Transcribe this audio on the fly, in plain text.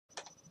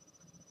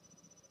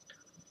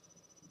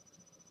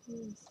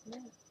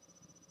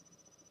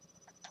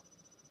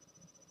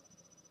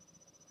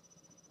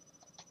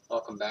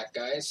Welcome back,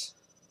 guys.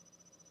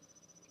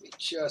 Give me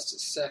just a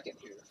second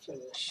here to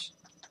finish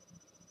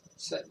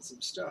setting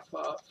some stuff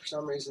up. For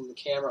some reason, the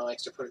camera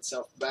likes to put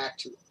itself back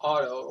to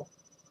autofocus,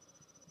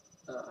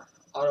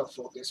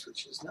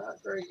 which is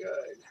not very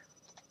good.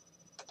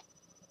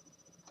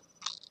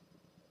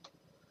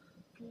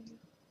 There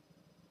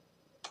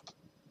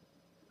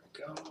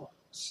we go.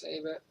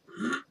 Save it.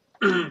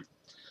 For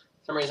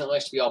some reason, it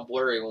likes to be all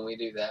blurry when we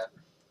do that.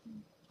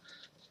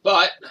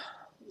 But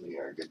we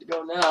are good to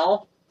go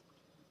now.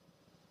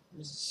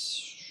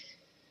 Just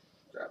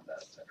grab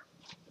that there.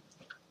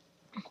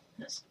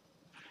 Yes.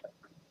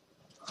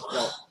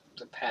 No,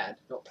 the pad.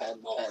 Notepad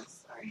and pen.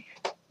 Sorry.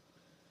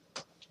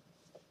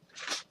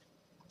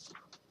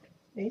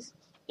 These?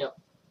 Yep.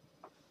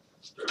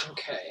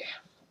 Okay.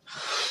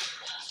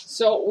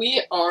 So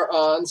we are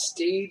on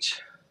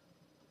stage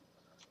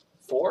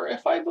 4,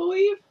 if I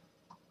believe.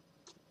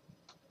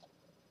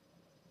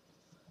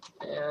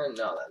 And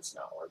no, that's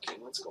not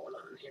working. What's going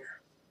on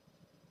here?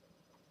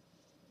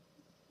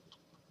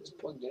 Is it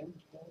plugged in?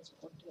 Yeah, it's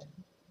plugged in.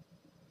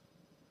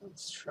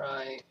 Let's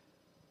try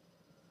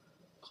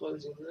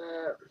closing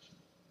that.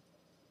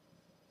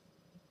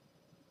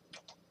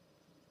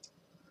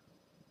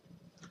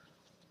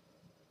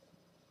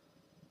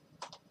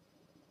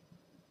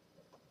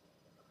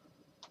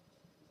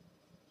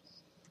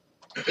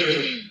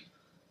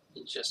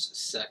 In just a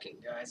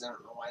second, guys. I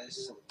don't know why this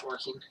isn't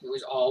working. It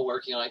was all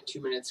working like 2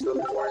 minutes ago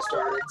before I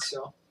started,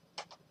 so.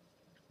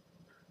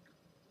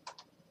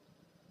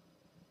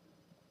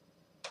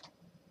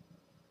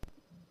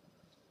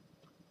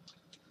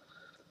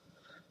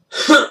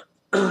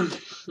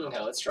 Okay,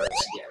 let's try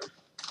this again.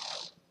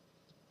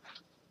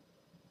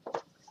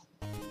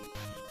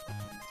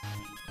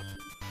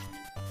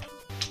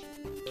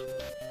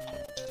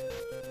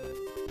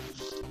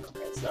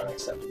 Okay, it's not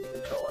accepting the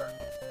controller.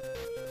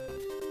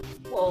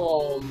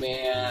 Oh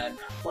man,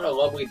 what a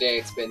lovely day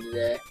it's been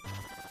today.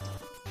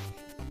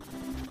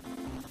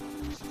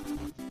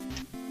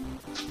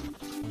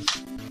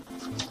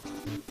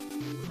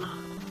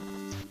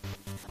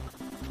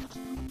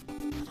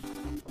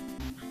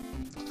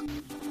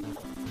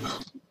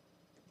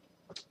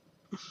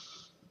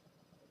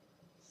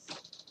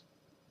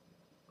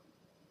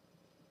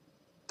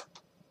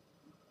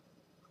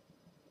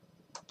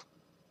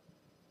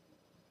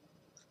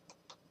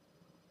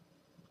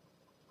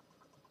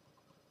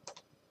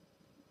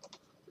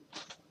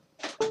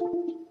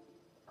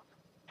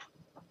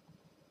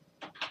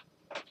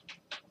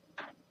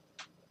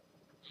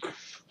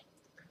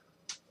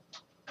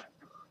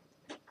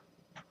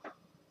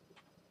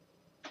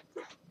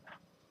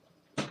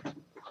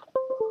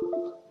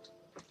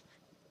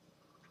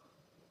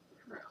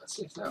 Let's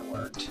see if that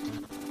worked.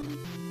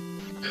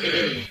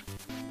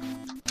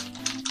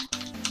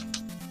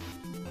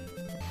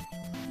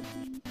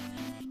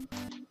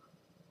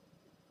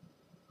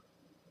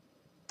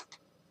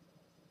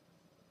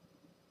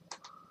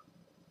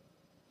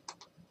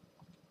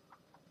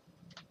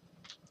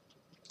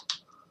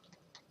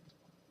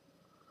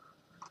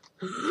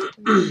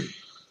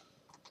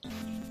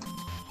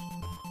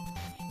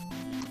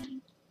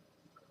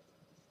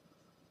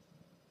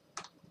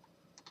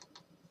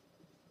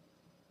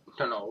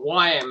 Don't know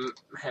why I'm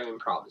having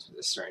problems with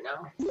this right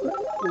now.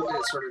 We'll get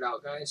it sorted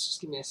out, guys. Just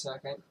give me a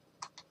second.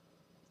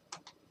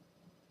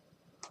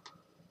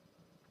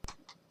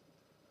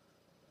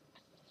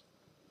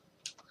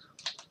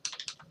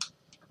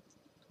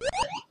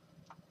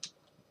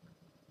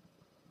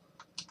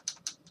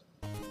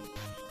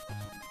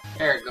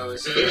 There it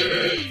goes.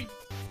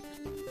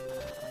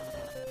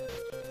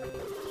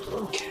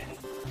 Okay.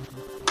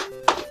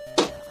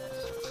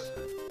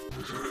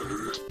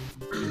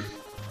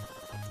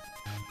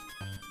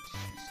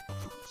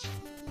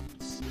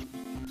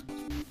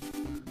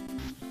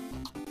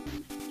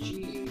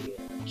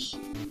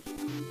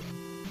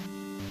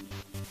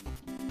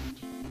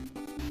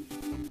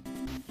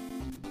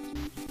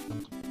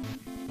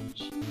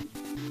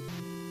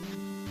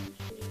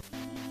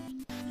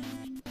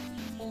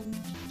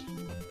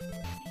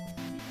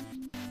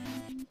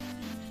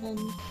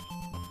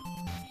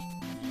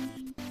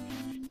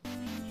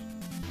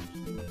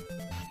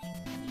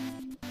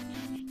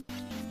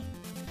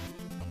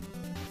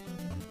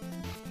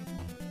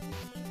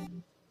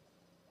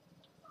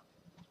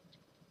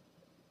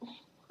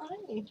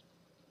 Hi.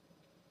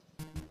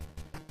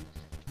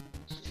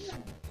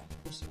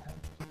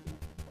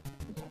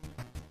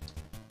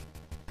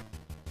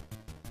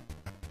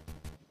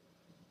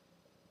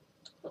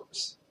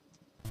 Oops.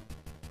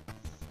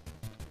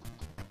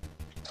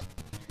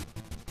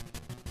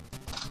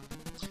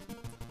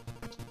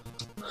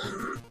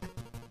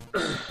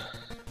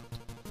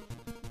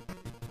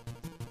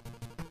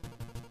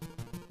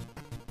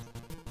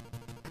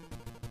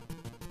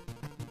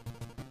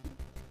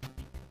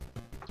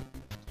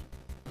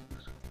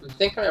 I'm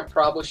thinking I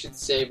probably should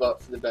save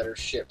up for the better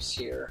ships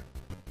here.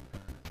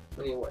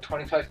 I mean, what,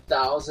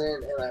 25,000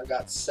 and I've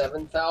got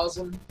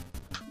 7,000?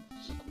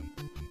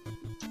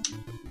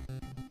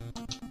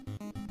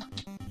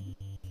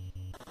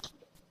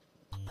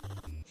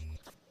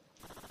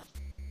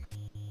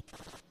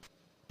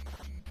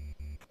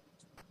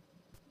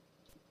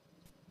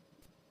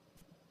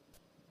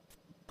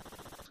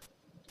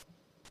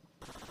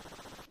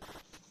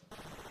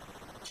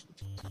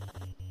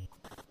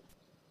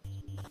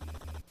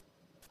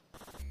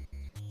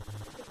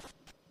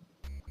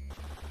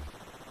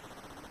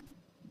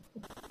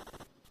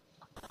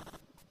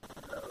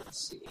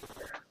 Let's see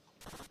here.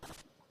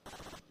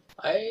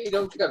 I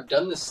don't think I've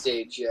done this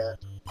stage yet.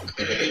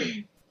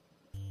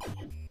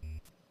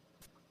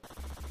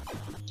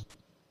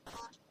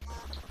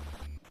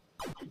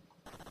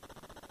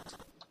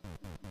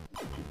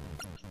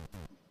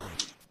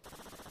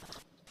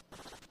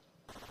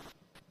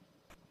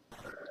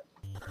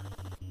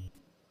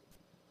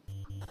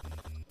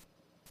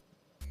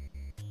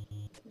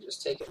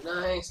 Just take it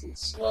nice and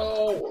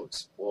slow. We'll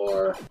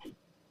explore.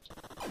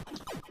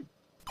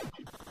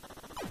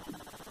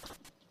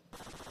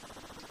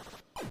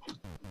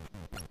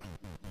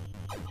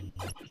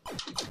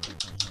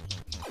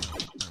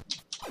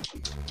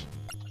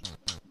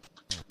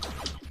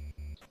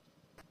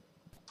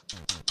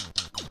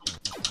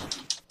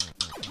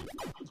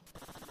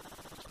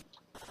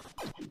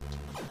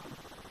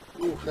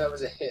 Oof, that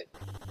was a hit.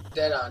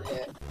 Dead on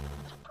hit.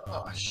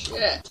 Oh,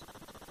 shit.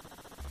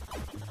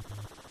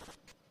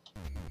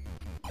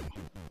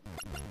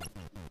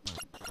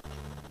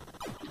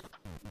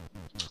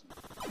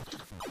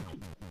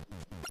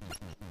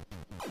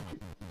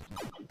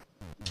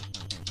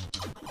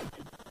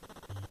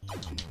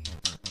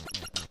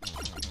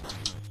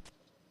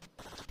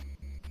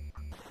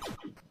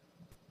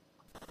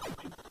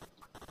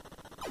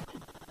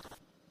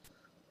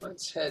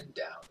 Let's head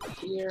down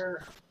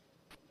here.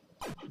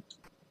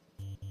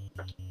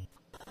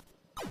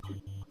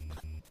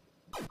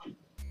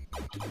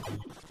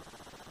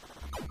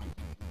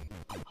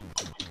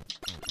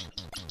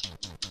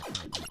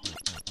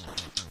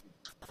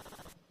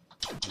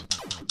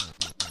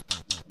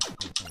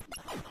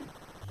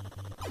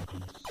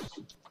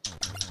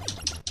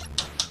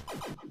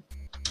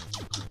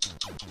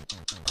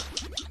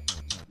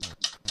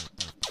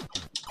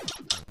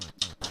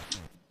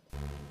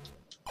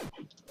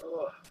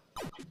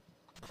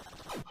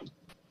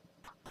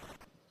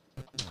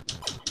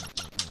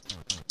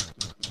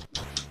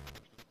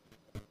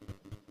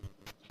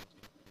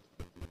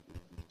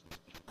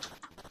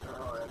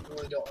 I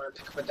really don't want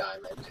to pick up a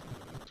diamond.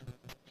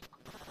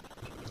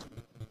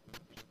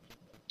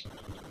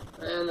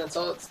 And that's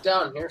all that's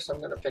down here, so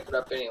I'm going to pick it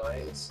up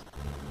anyways.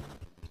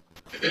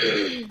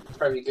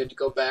 Probably good to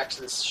go back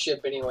to this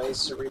ship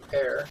anyways to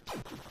repair.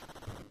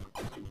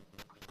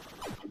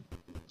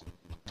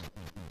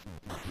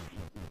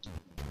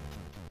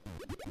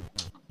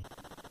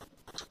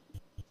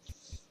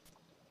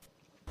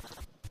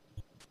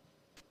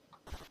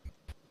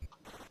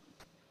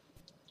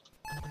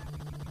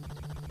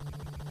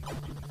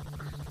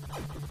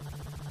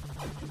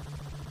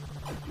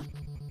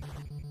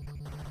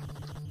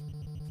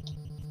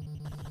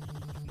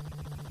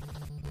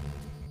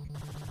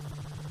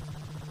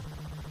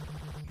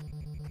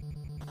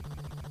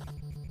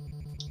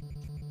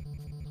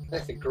 I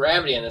think the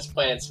gravity on this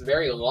planet's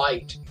very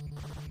light.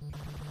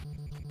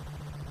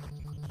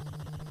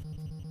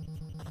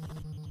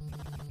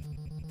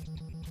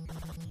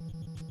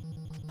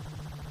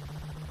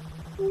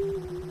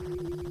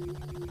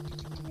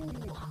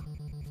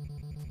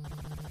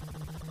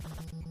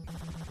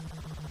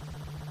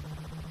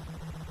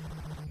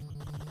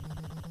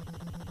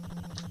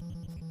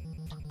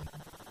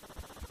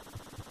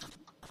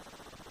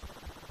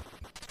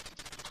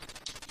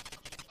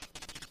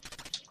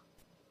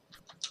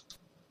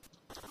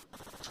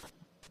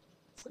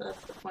 So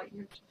that's the point, you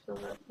have to fill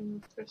that thing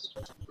with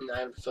crystal. And I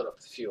haven't filled up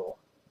the fuel.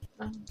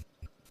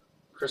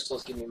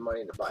 Crystals give me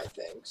money to buy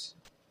things.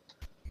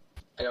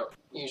 I don't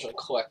usually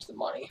collect the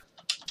money.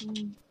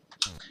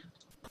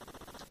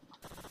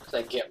 Because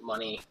I get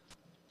money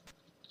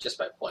just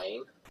by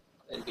playing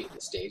and beating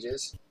the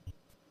stages.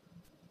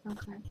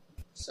 Okay.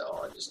 So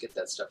I'll just get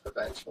that stuff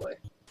eventually.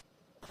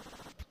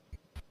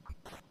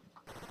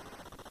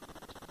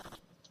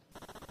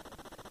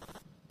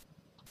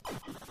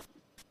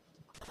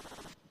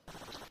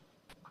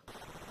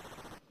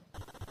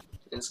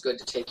 It's good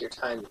to take your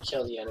time to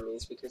kill the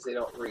enemies because they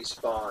don't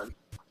respawn.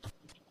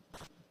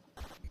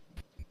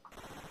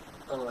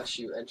 Unless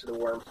you enter the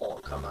wormhole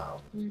and come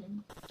out. The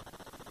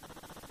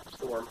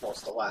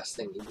wormhole's the last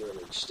thing you do in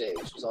each stage.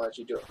 As long as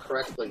you do it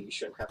correctly, you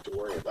shouldn't have to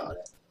worry about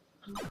it.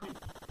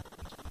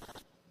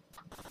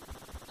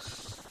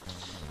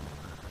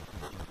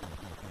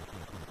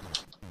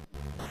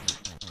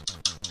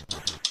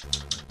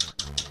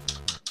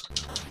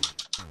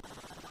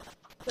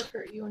 That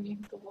hurt you when you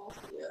hit the wall.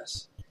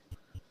 Yes.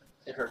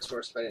 It hurts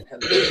worse if I didn't have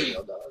the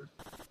shield on.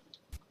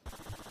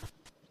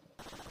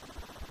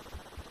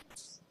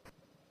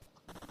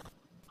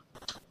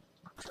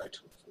 Try to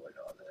avoid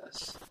all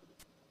this.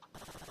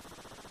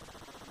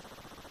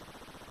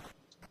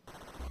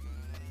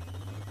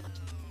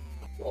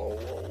 Whoa, whoa,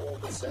 whoa,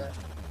 what's that?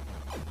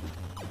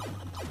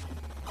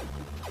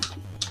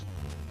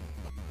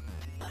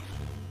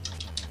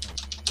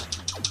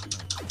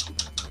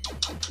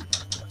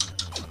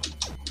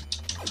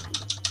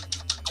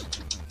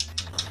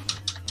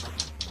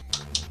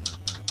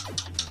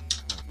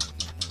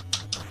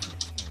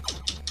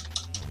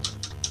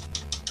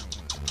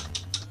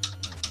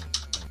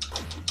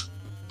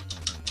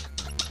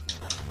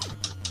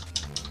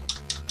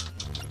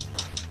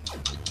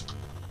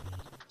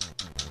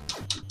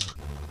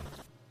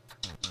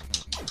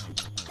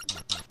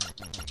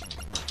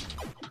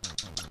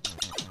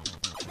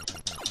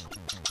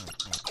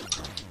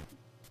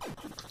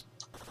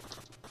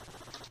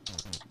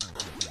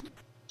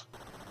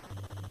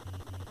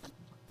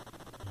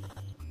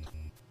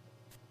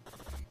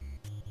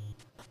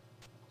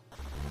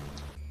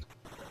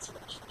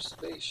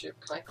 spaceship.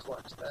 Can I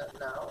collect that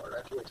now, or do I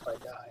have to wait till I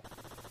die?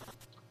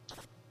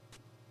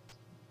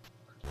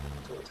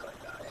 Wait till I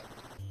die.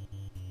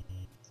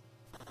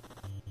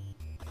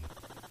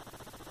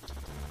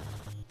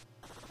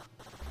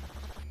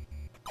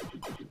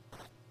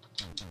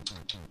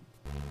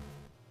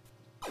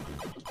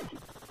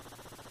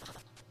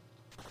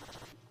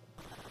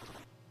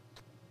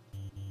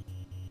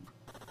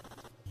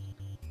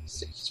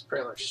 It's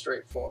pretty much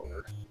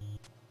straightforward.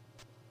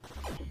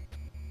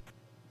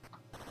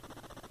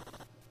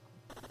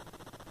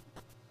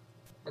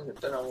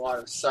 Hasn't done a lot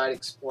of side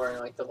exploring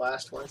like the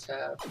last ones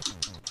have.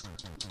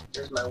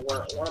 Here's my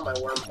one of my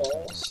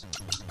wormholes.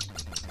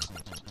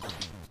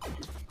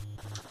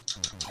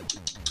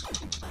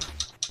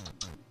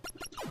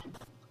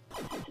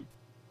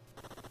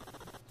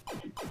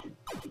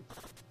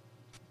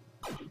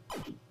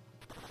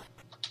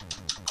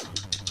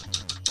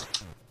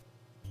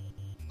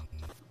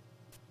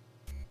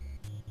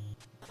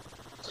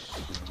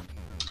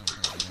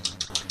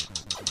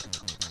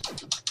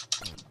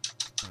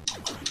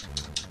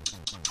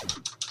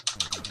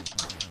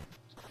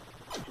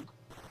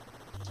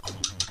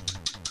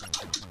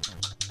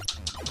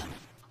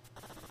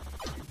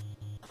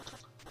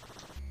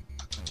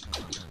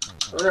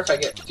 I wonder if I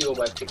get fuel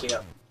by picking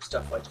up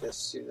stuff like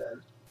this too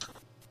then.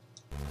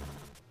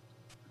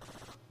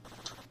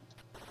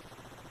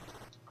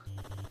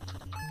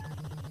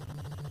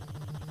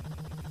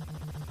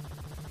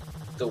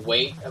 The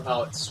weight of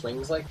how it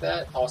swings like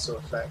that also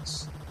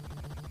affects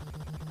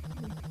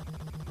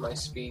my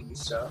speed and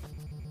stuff.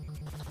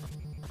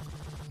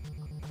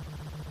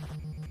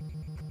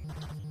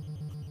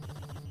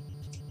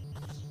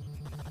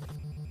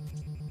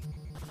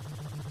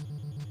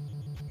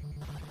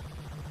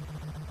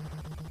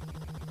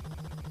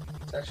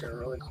 It's actually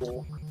really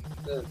cool.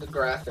 The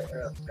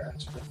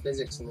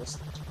physics in this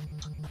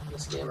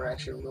game are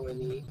actually really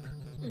neat.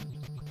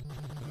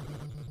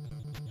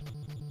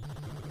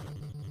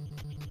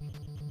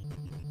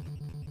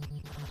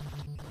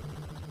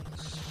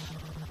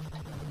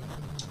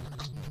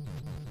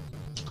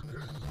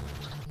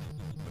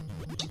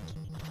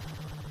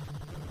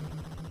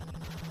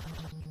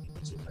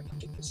 Let's see if I can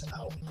get this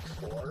out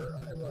before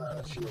I run out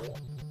of fuel.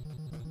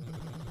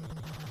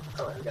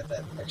 Oh, I got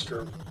that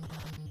extra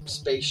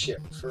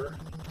spaceship for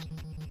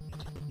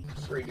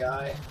free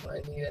guy when I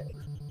need it.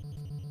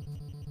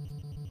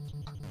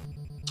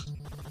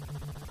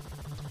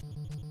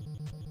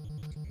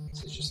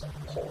 This is just like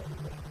pulling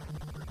me.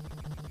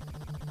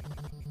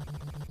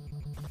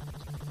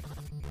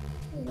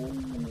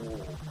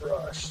 Ooh,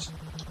 brushed.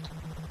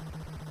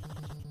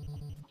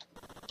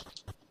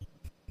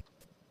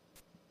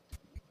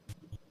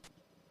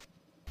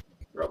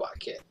 Robot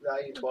kit,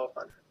 value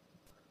 1200.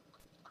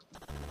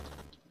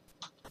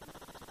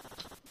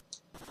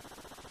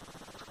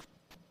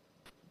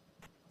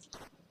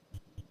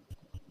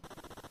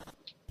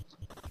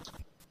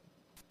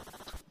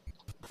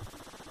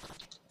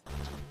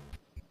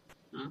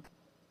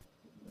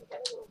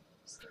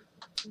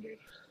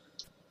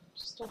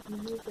 Stop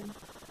moving.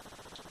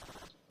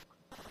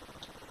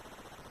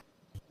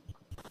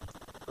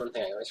 One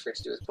thing I always forget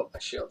to do is put my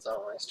shields on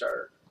when I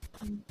start.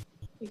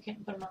 You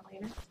can't put them on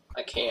later?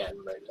 I can,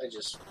 but I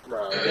just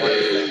run out of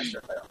life faster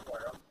if I don't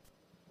wear them.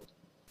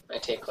 I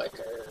take like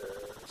a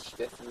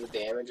fifth of the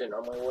damage I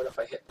normally would if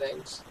I hit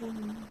things.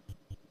 Mm-hmm.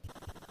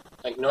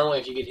 Like normally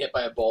if you get hit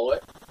by a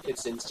bullet,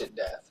 it's instant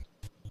death.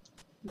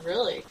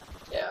 Really?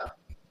 Yeah.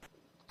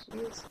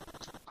 Jeez.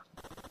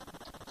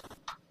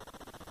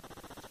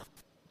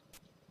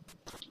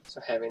 So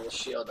having the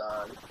shield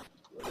on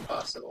when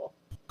possible.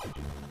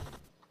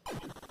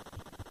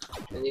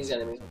 And these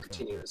enemies will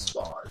continue to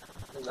spawn.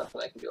 There's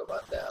nothing I can do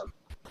about them.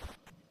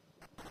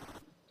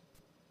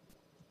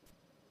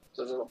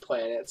 Those little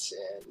planets,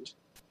 and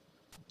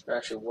they're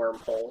actually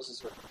wormholes,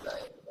 is what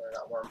they're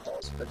not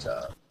wormholes, but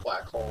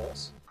black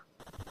holes.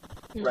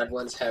 Red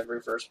ones have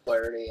reverse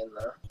polarity, and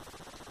the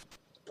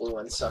blue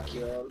ones suck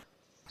you in.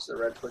 So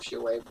the red push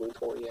you away, blue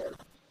pull you in.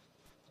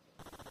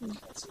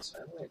 Let's see, so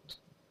I went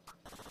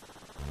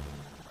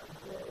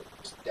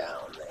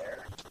down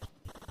there.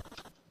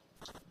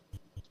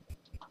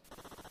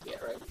 Yeah,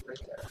 right there.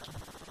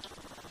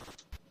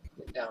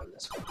 Get down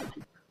this way.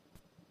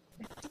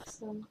 I think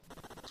so.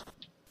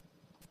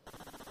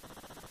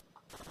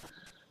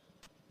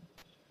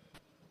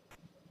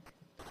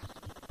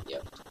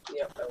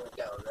 Yep, I went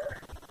down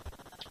there.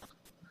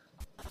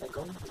 I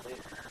go over there.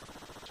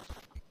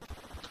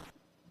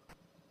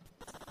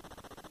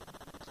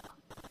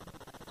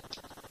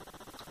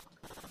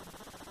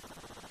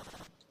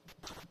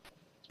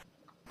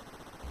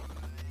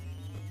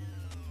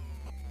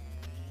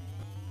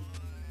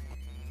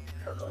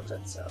 I don't know what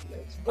that sound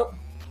makes. Oh.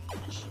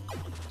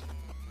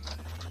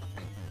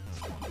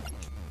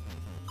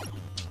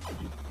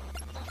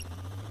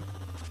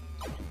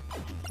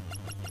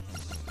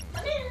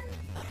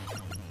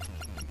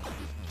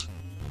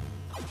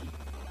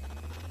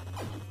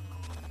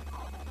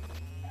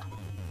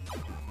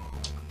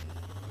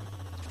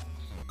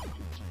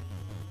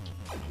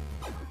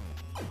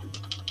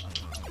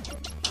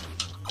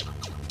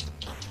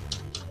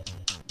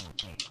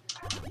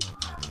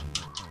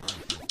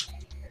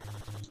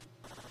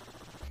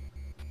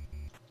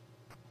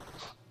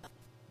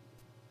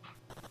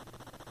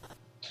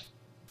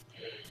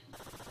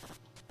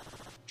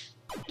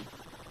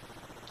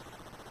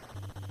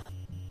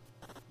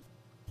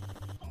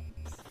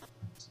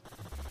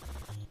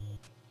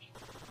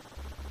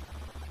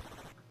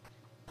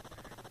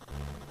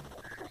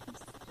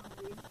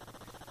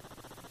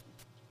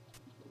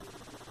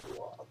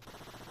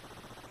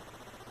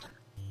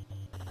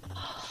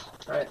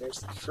 Alright, there's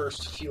the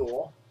first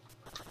fuel.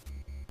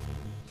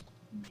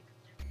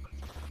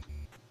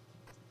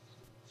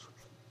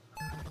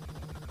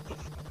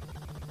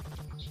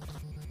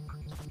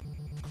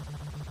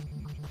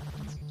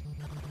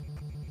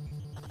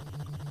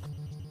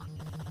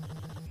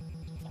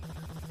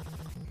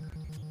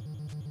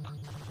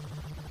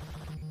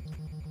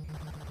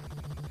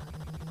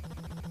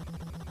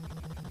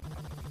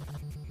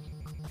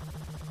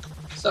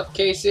 What's up,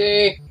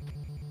 Casey?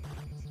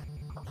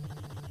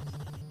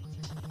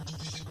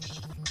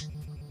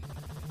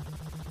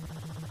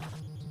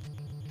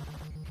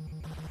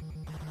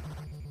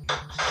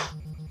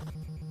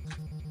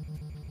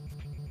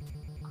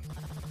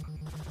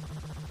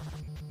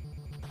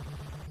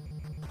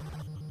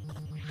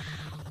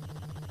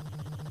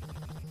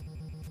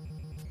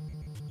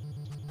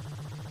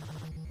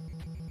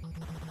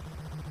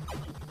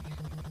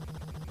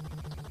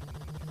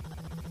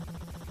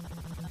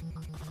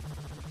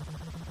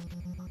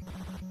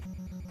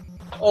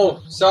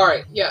 Oh,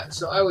 sorry. Yeah,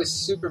 so I was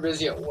super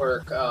busy at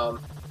work.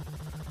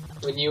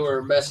 When you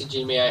were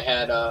messaging me, I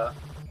had a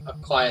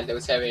client that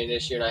was having an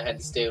issue, and I had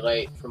to stay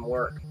late from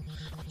work,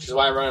 which is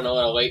why I'm running a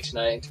little late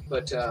tonight.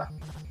 But I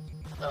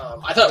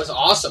thought it was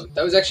awesome.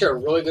 That was actually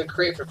a really good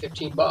crate for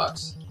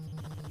 $15.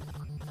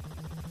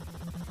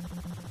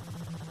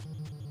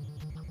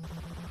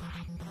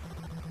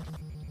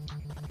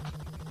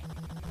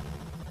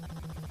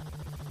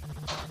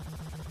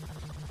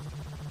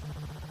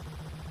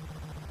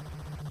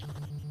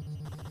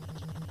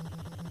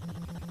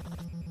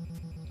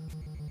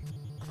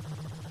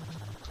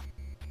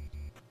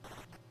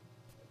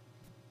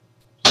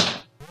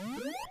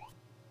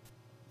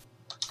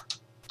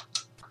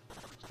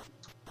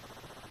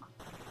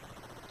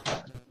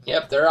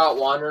 Yep, they're out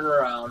wandering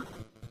around.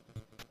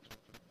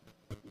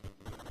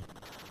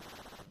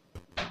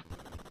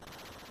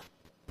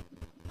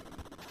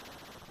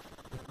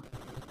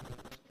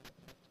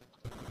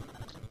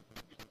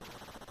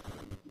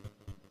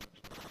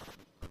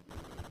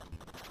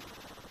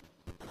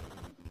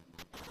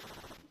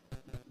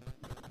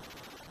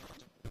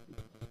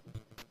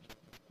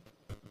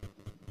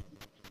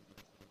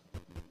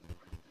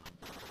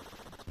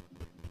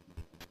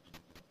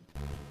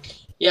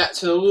 Yeah,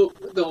 so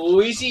the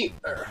Luigi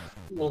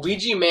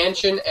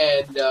Mansion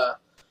and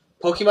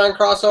Pokemon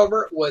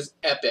crossover was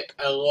epic.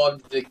 I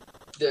loved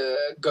the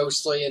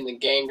Ghostly and the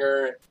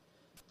Ganger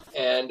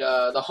and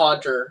the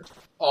Haunter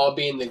all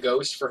being the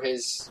ghost for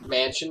his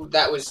mansion.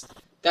 That was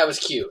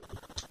cute.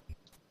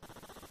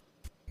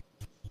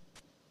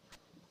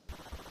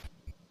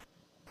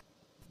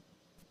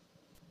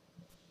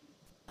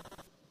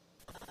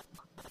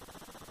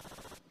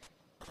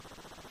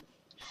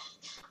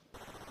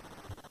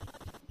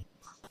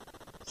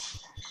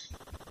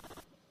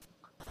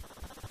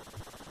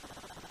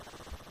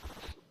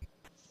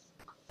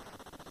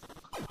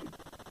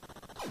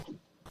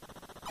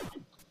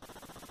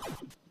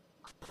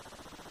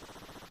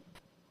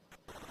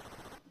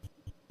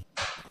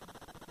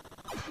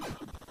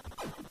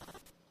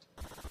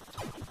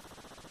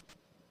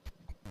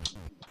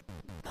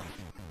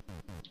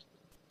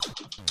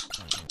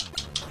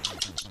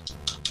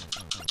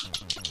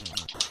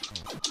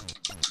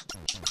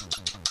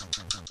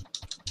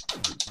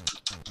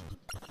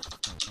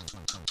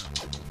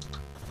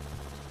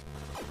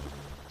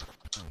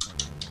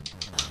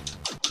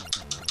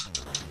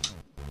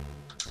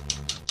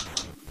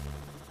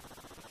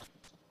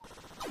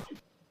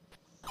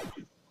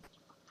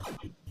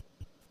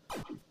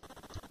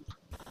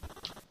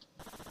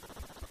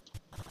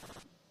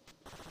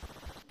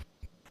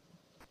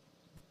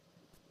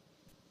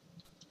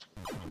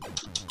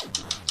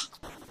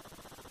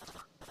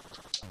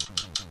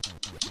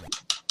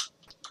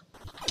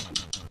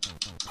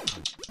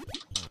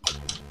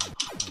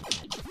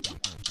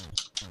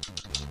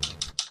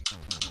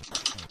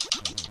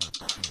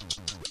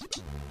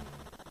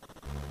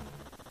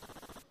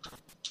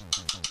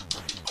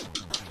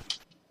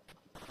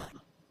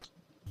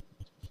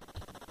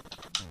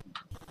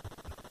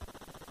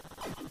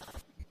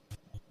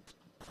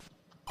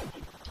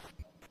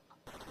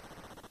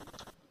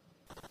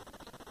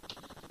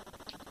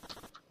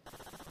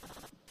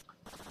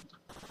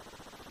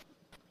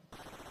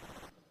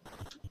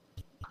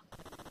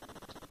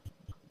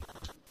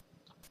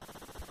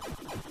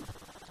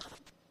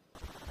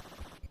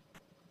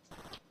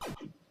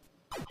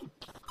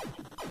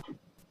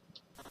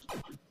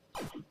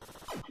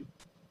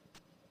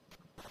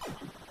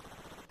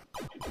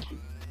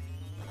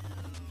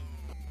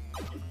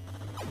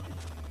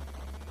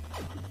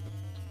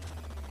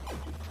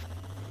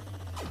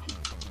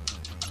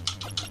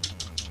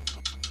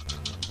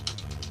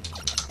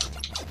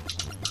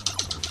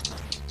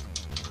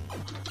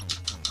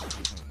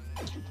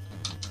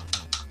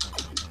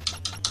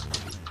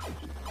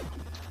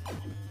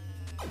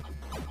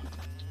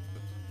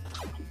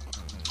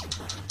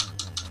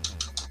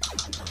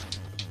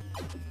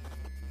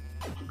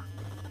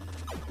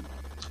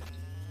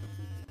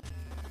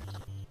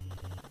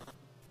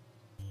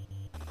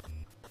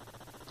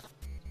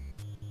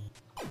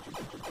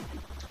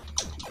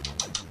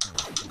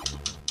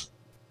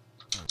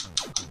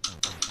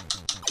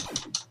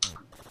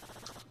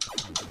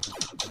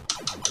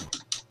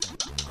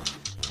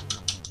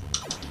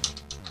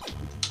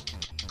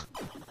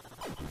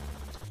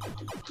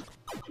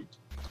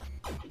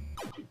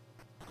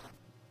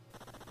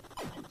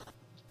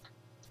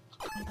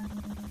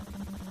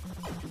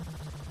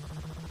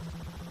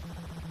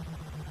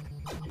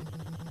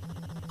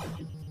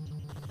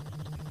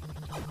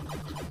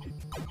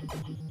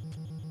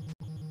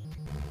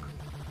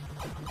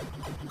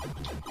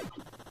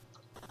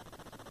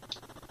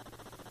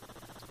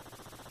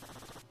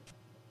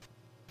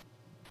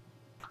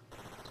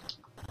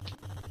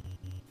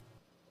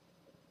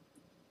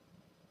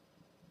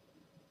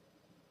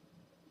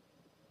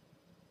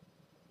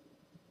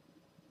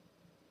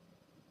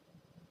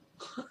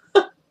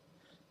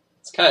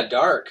 It's kind of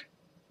dark.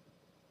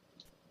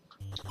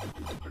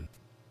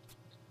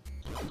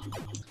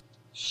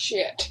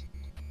 Shit.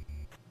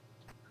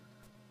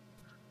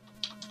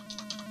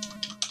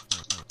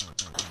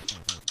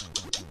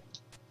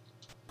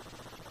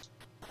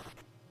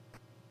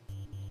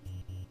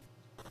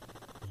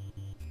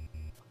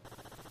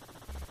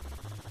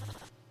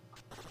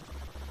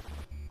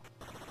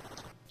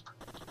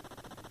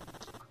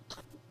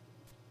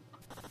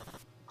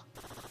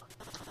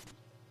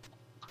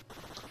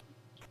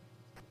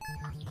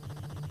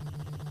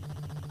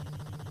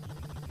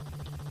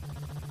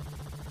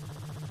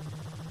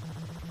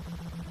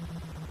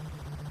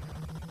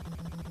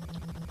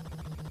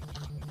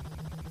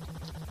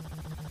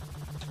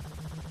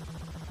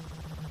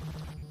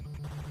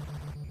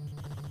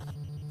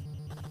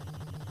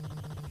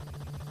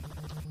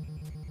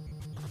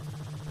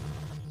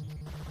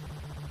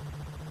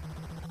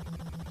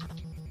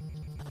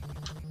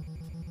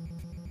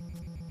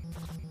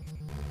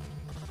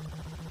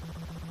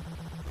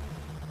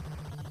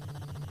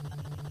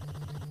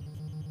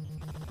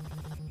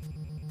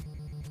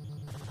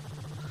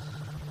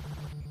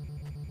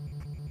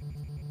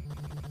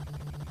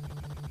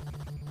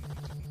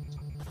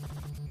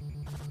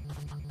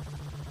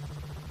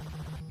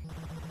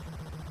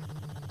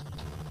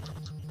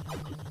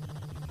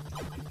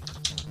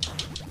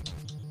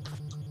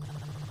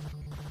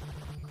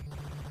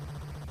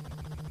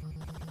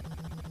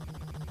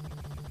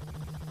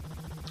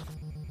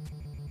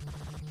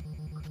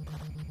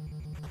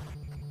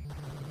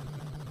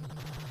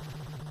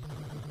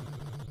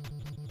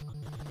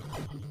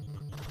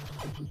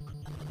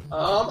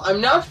 I'm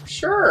not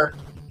sure.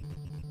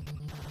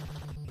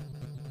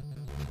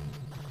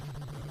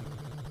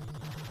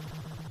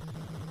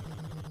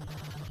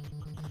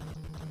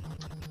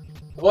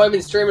 I've only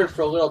been streaming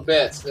for a little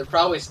bit, so they're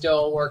probably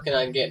still working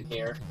on getting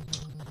here.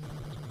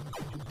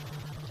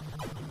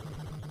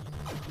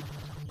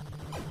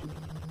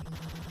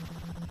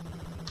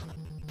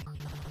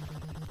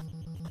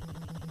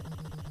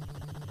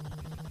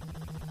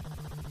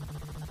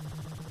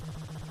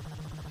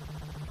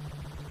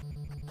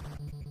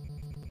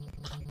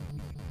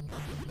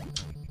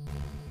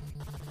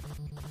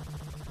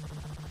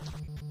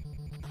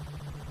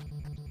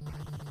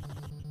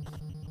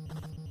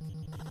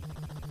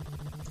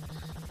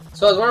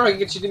 So I was wondering if I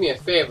could get you to do me a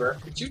favor.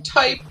 Could you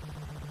type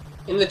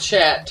in the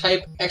chat,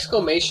 type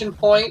exclamation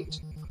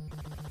point,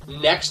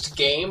 next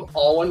game,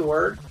 all one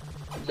word,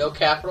 no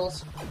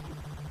capitals?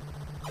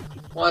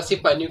 I want to see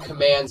if my new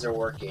commands are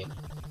working.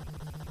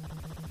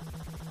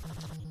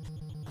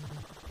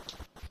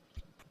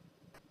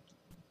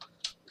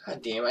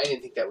 God damn, I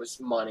didn't think that was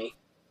money.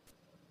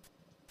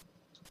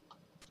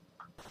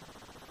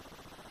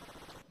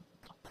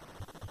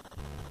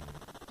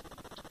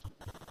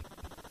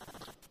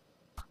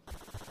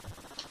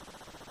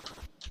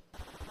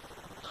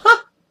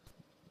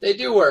 They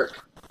do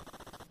work.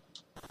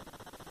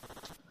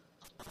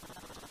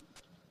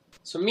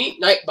 So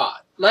meet Nightbot.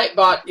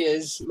 Nightbot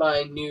is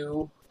my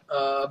new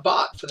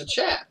bot for the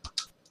chat.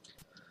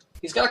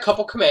 He's got a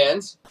couple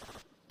commands.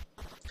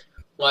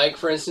 Like,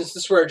 for instance,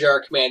 the swear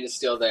jar command is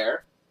still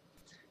there.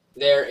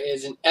 There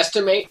is an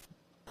estimate,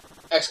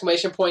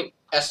 exclamation point,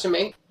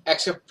 estimate,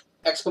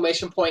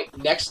 exclamation point,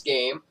 next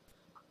game,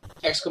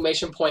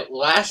 exclamation point,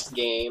 last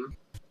game,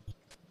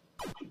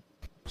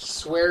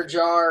 swear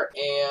jar,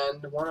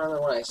 and one other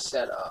one I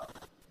set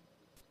up.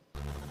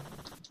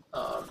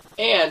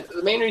 And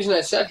the main reason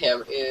I set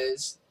him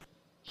is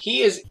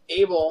he is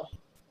able...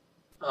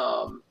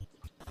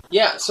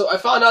 yeah, so I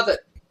found out that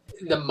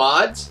the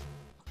mods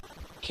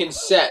can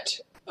set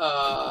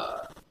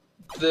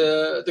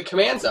the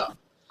commands up.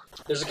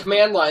 There's a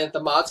command line that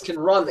the mods can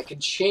run that can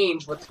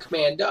change what the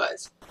command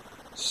does.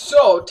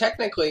 So,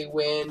 technically,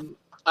 when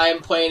I'm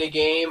playing a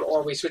game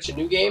or we switch a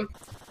new game,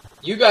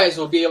 you guys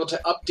will be able to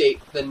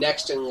update the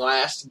next and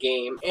last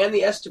game and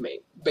the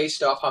estimate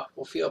based off how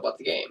people feel about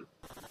the game.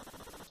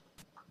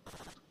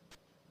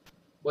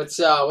 What's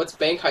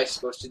Bank Heist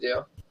supposed to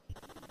do?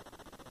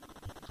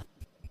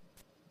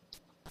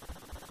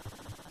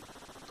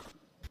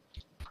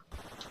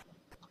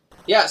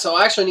 Yeah, so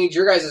I actually need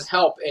your guys'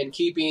 help in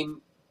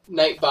keeping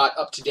Nightbot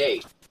up to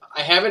date.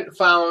 I haven't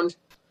found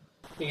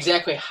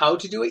exactly how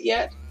to do it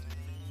yet,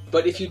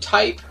 but if you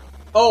type,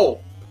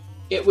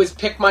 it was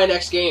Pick My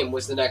Next Game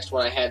was the next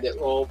one I had that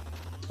will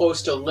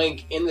post a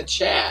link in the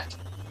chat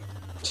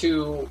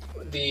to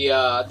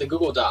the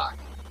Google Doc.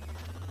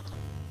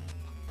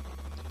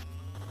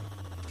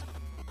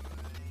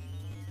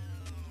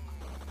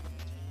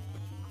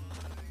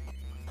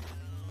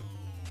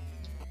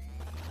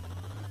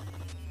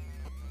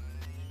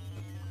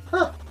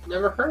 Huh,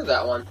 never heard of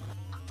that one.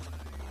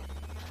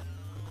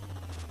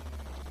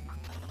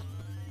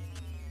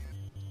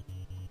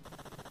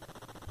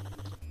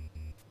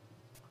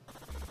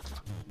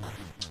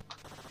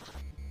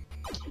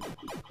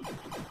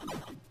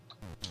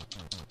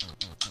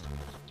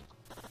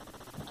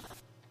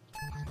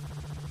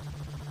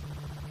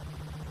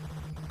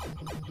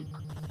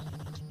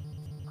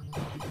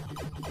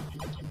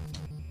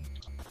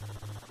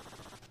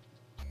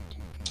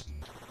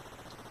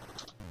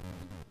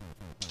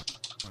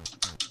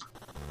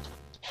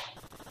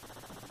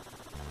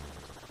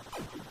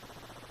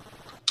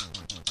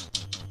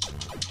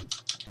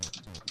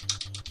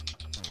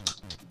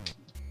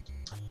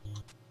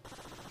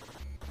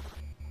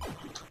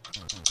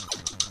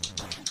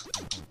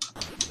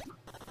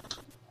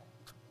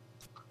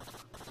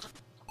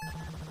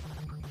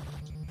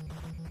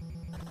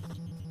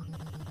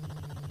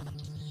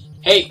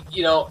 Hey,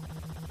 you know,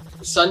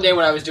 Sunday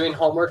when I was doing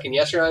homework and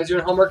yesterday when I was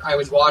doing homework, I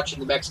was watching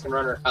the Mexican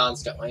Runner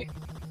constantly.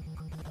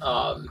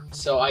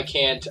 So I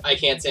can't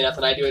say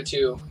nothing. I do it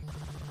too.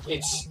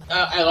 It's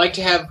I like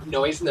to have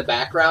noise in the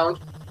background,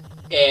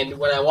 and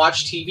when I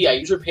watch TV, I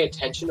usually pay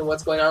attention to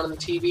what's going on the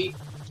TV,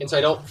 and so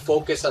I don't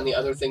focus on the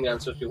other thing that I'm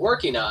supposed to be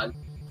working on.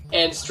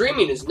 And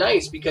streaming is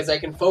nice because I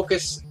can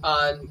focus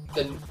on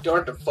don't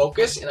have to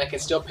focus, and I can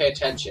still pay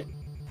attention.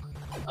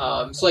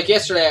 So like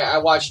yesterday, I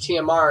watched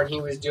TMR, and he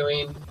was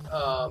doing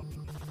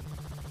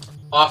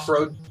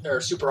off-road or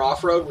super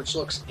off-road, which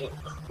looks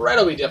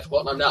incredibly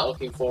difficult, and I'm not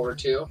looking forward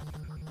to.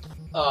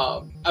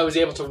 I was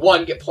able to,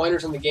 one, get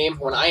pointers in the game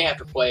when I have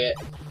to play it,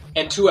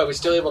 and two, I was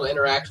still able to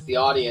interact with the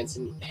audience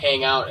and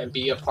hang out and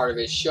be a part of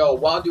his show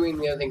while doing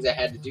the other things I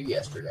had to do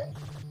yesterday.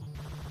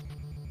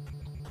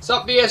 What's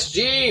up,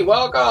 VSG?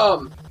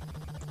 Welcome!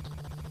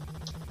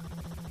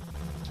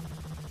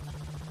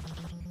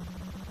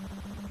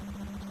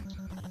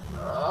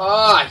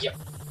 Ah, you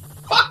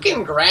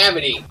fucking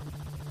gravity!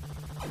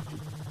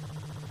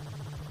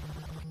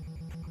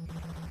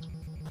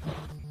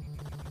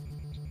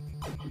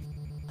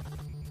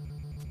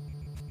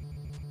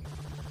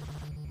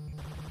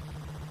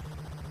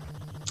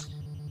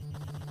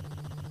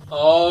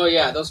 Oh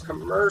yeah, those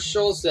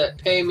commercials that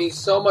pay me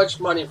so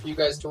much money for you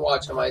guys to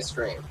watch on my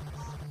stream.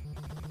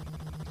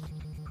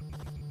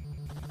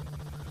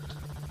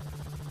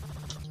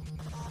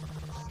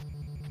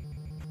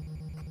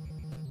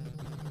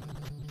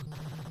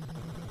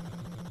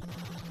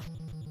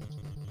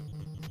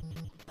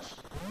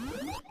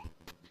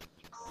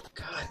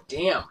 God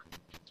damn.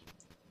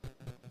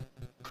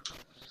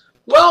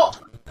 Well,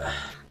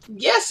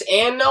 yes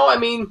and no. I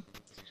mean,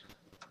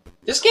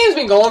 this game's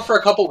been going for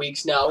a couple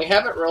weeks now. We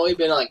haven't really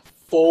been like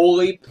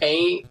fully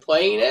playing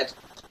it.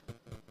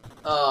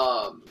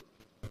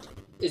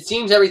 It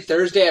seems every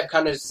Thursday I've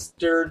kind of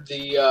stirred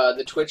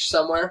the Twitch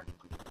somewhere.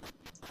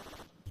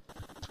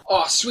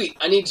 Oh, sweet!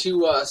 I need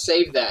to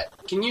save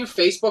that. Can you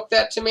Facebook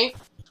that to me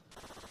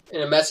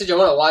in a message? I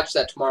want to watch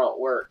that tomorrow at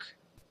work.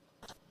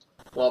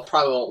 Well,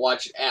 probably won't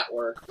watch it at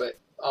work, but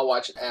I'll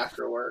watch it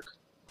after work.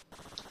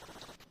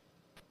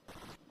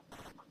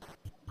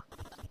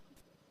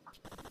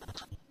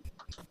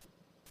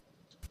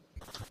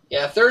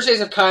 Yeah, Thursdays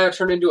have kind of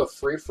turned into a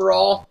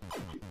free-for-all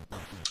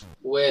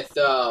with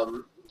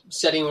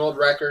setting world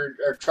record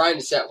or trying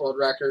to set world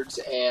records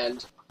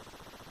and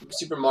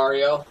Super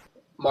Mario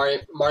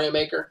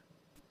Maker.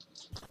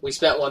 We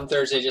spent one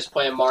Thursday just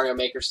playing Mario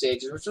Maker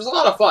stages, which was a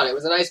lot of fun. It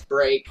was a nice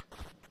break.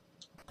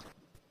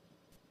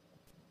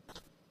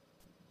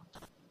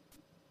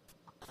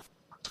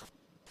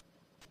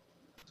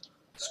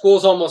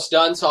 School's almost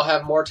done, so I'll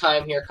have more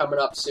time here coming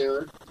up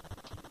soon.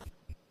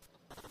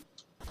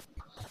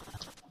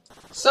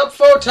 Sup,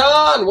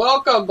 Photon?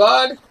 Welcome,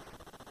 bud.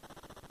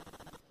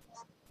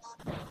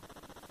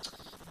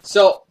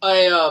 So,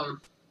 I've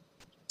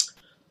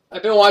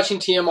been watching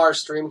TMR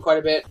stream quite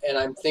a bit, and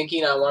I'm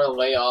thinking I want to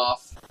lay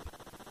off.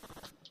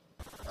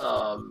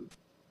 I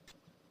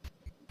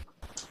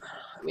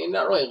mean,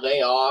 not really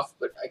lay off,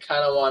 but I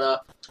kind of want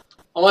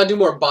to do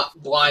more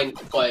blind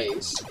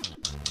plays.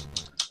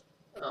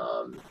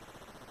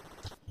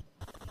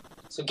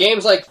 So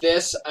games like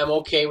this, I'm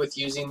okay with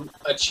using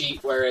a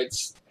cheat where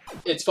it's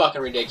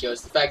fucking ridiculous.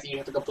 The fact that you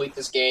have to complete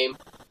this game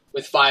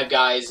with 5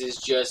 guys is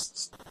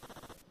just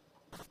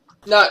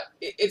not...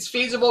 It's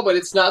feasible, but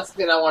it's not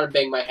something I want to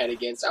bang my head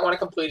against. I want to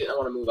complete it and I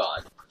want to move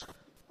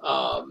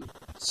on.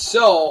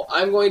 So,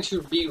 I'm going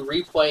to be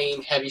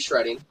replaying Heavy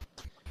Shredding,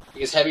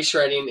 because Heavy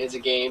Shredding is a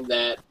game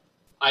that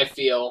I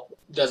feel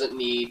doesn't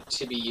need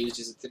to be used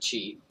as a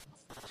cheat.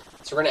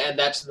 So we're going to add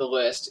that to the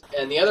list.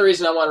 And the other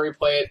reason I want to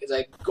replay it is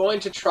I'm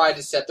going to try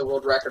to set the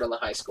world record on the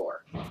high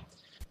score.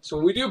 So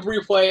when we do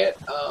replay it,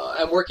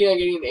 I'm working on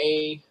getting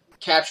a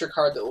capture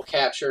card that will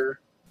capture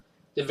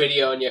the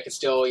video, and you can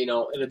still, you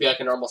know, it'll be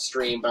like a normal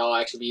stream, but I'll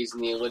actually be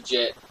using the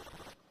legit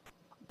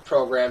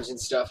programs and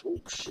stuff.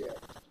 Oh, shit.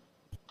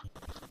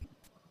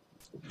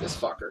 This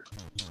fucker.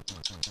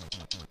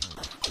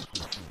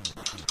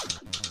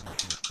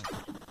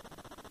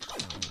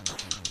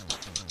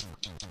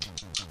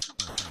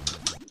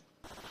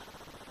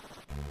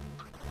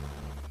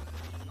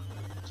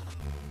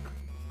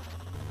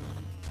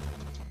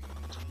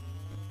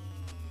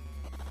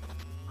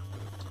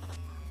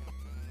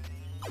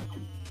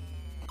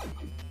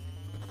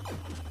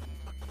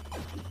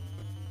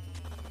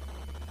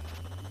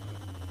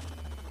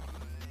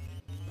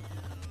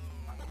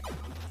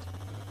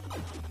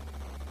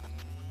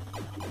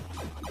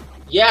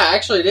 Yeah,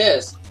 actually it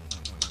is.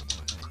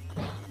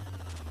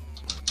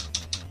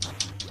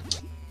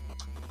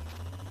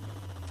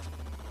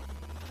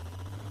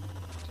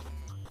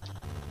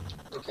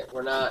 Okay,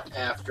 we're not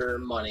after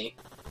money.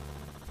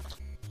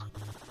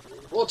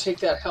 We'll take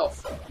that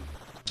health, though.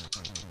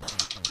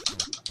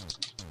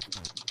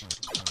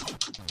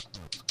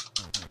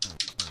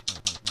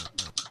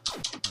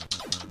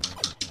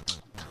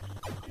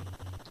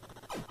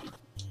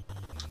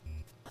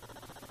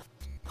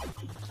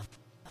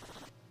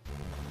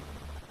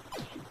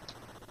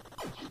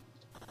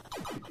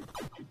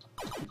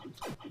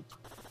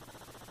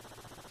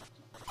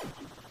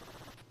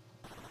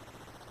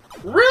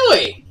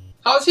 Really?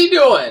 How's he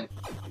doing?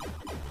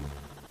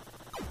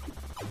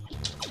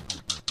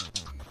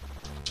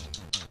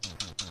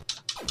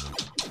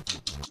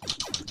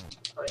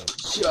 I'm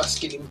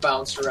just getting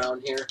bounced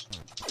around here.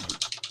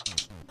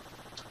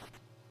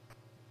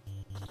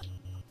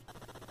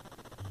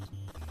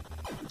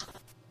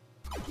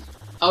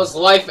 How's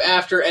life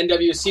after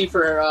NWC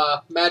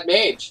for Mad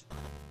Mage?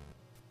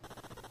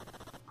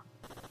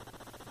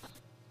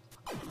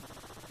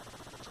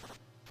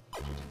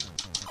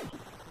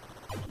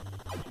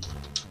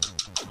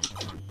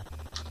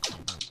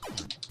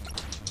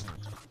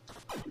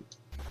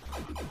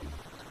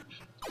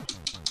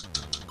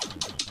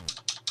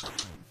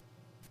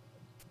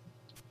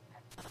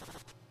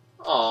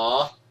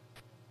 Aww.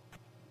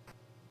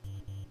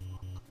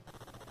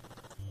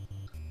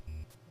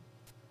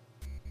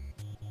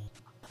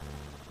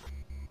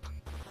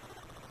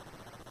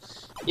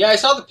 Yeah, I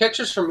saw the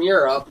pictures from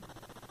Europe.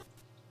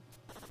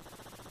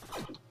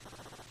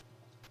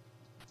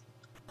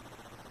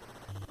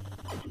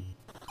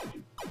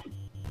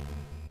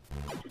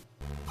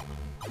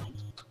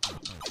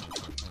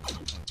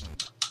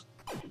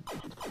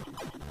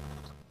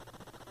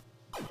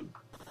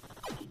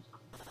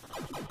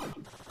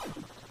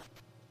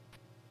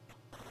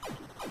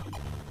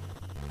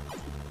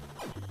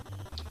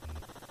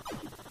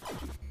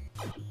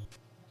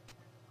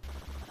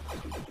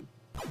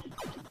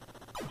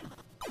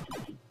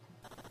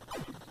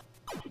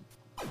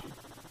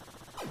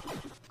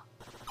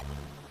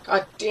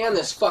 God damn,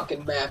 this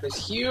fucking map is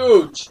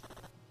huge!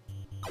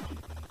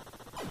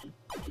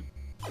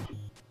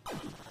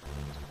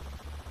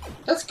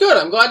 That's good,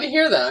 I'm glad to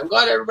hear that. I'm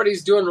glad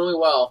everybody's doing really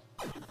well.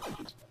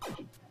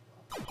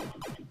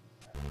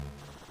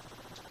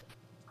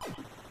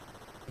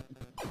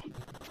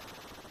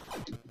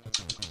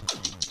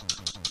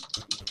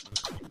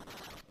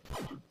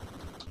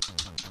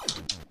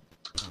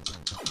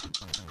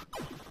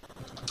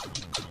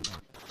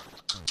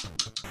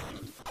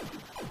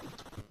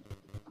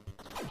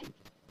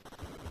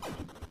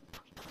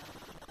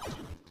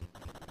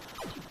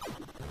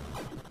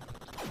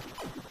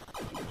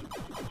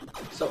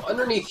 So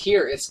underneath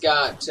here, it's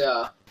got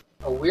a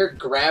weird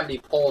gravity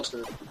pull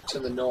to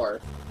the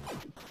north.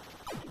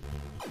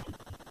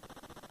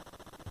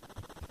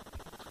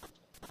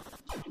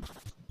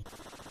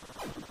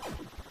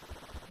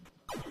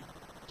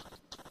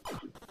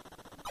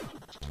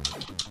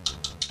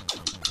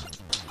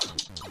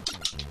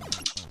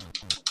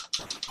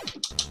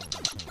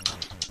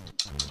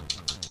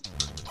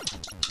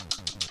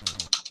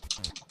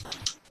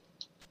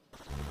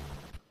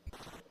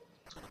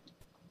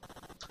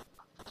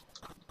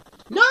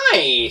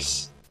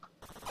 Nice!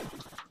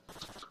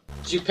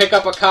 Did you pick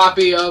up a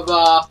copy of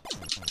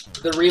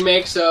the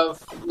remakes of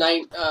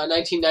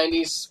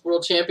 1990s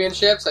World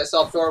Championships? I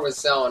saw Thor was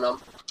selling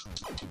them.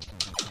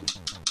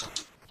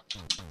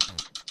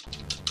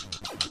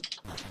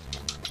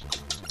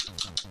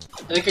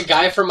 I think a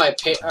guy from a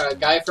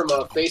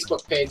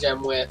Facebook page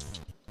I'm with,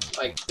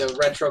 like the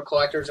retro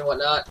collectors and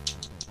whatnot,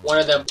 one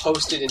of them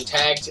posted and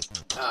tagged,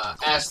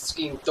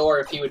 asking Thor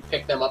if he would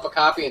pick them up a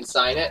copy and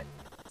sign it.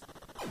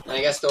 And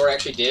I guess Thor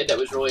actually did. That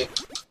was really,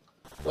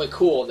 really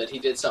cool that he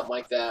did something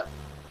like that.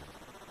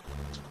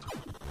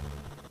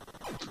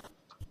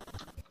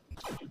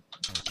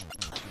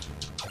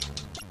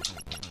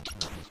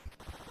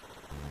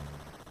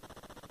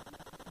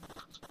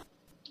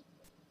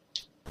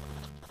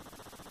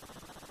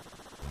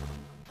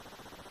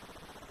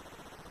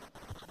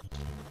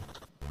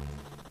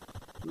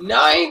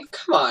 Nine?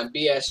 Come on,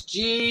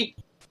 BSG.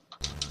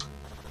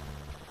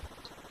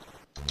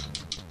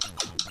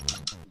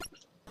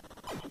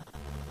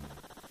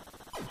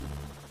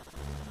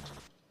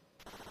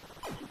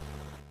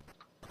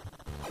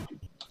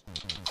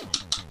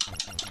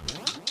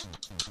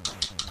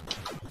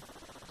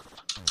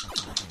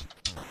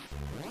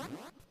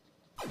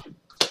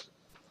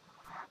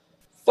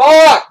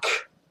 Fuck!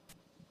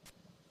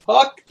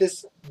 Fuck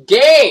this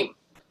game!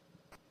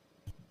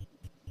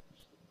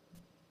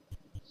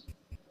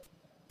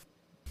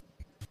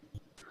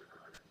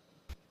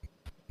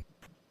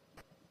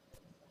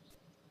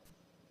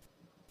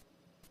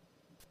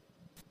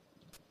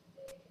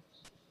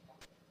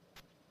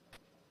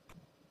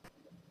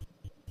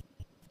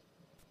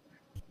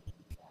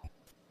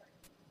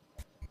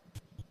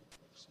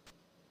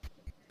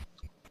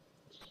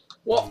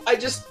 Well,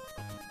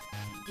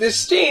 this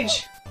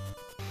stage...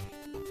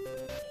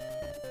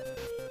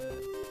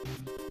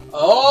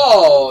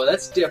 Oh,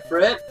 that's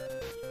different.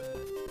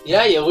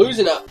 Yeah, you're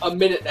losing a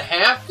minute and a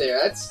half there.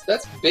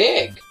 That's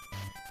big.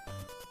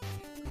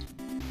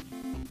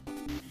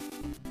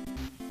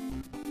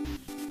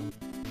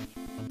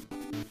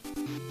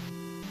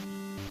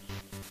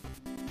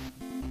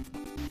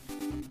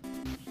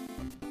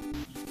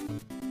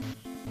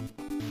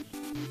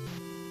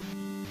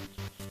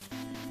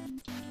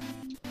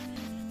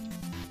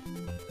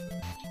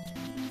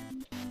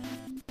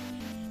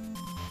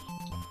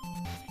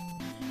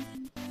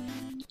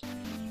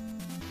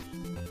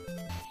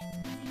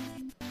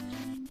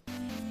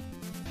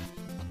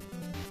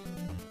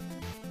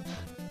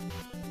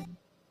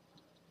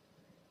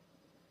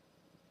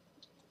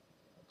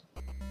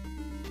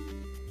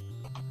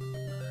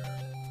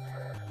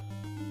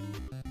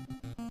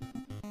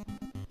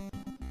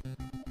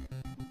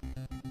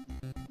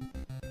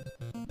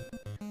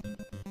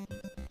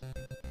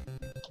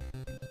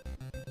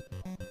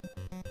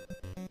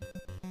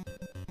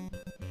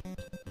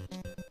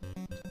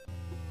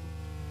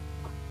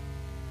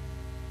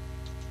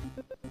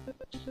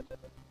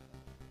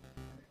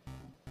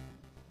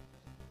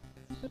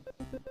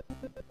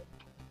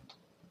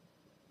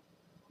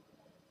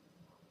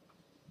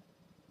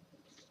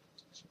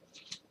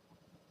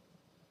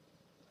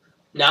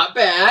 Not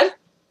bad.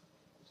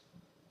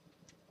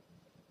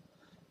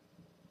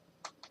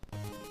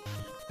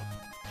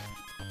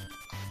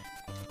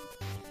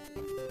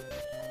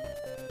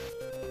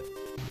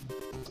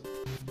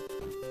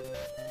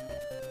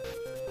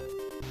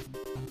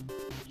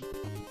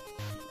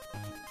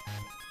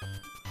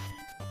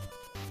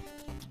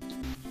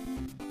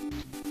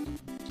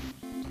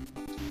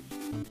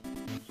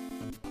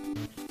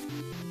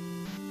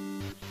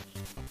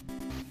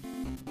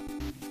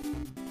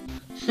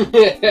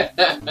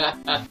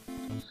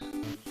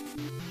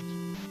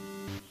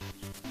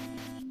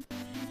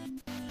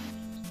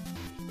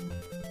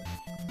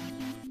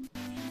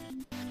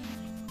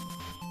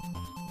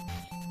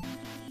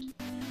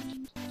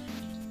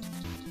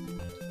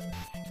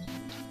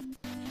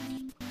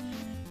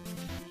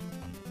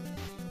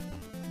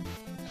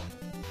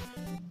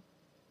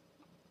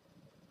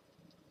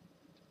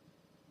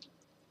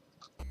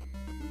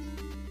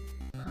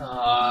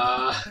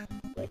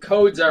 My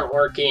codes aren't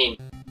working.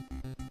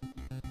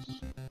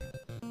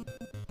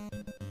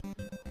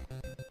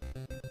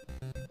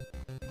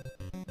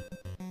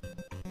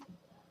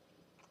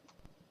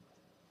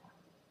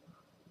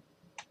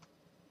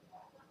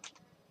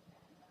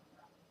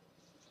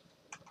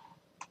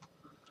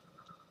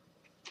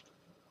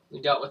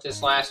 We dealt with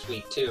this last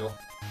week, too.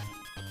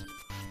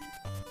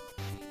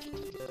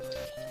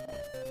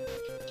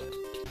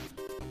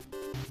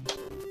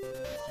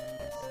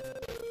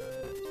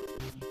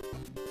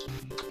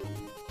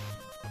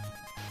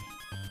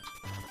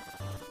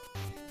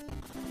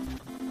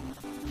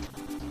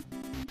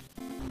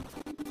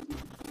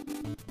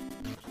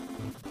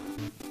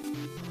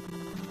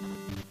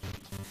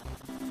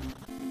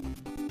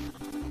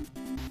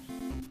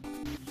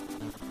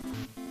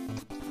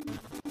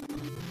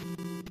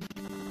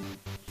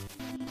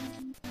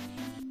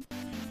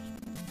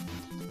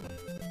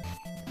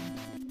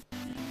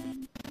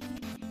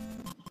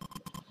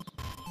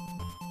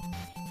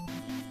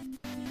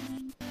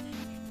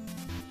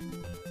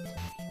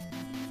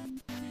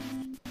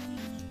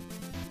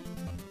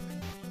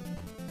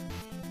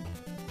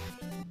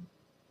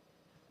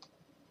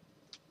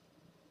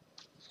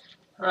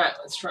 Alright,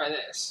 let's try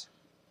this.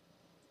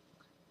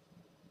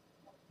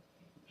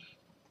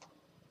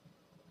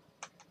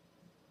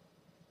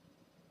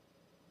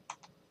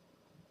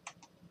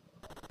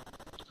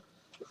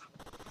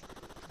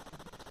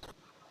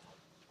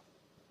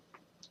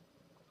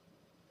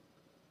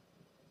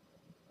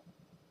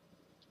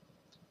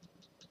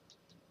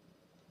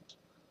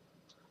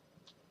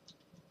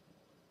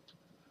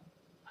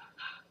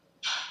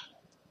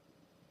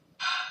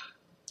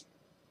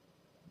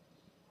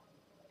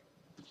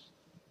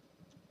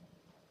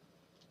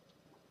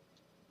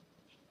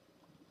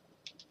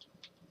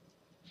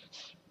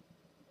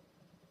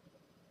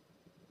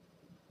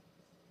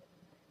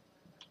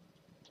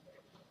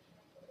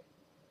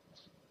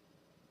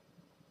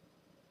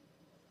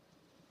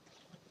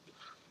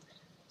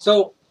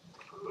 So,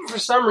 for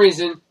some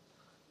reason,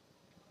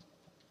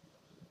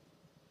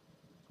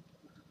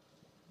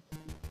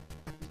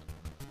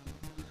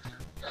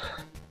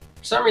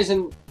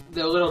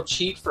 the little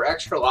cheat for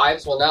extra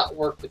lives will not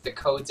work with the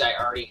codes I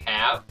already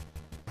have.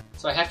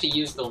 So I have to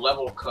use the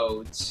level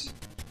codes,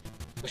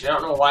 which I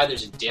don't know why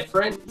there's a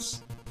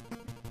difference.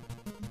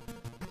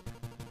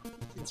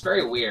 It's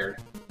very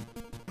weird.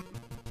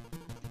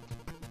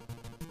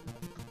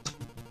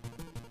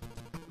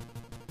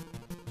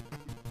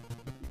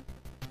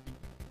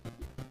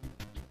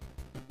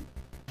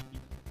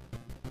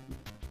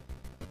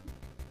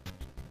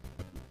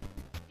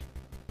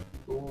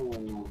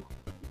 Ooh.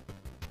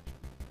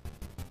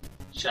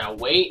 Should I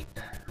wait?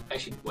 I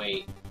should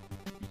wait.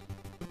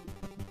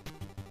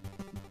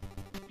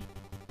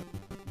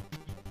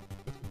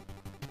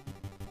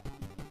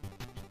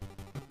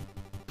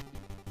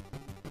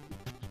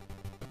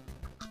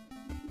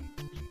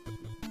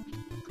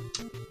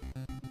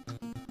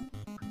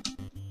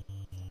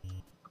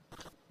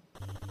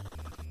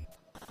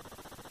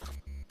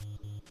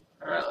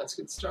 Alright, let's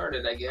get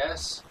started, I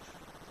guess.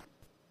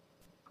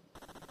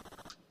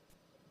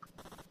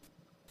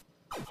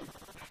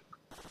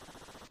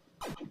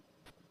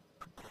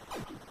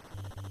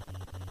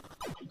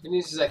 Good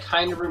news is I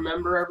kind of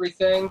remember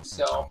everything,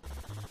 so...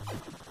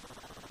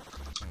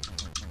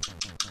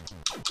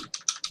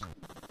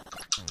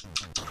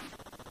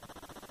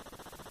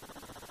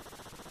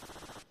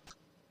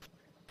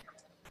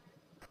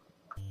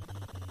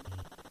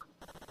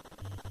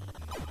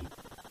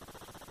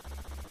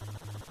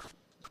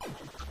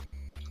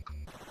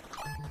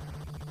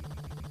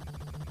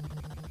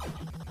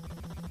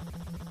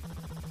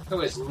 It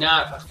was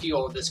not a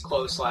fuel this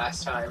close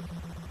last time.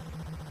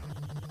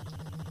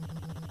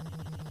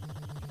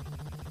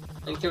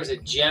 I think there was a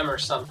gem or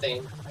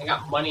something. I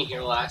got money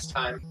here last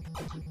time.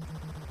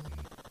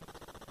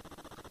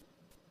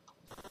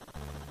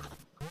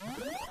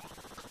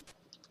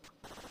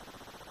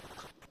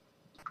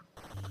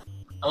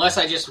 Unless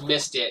I just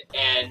missed it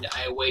and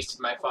I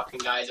wasted my fucking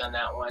guys on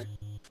that one.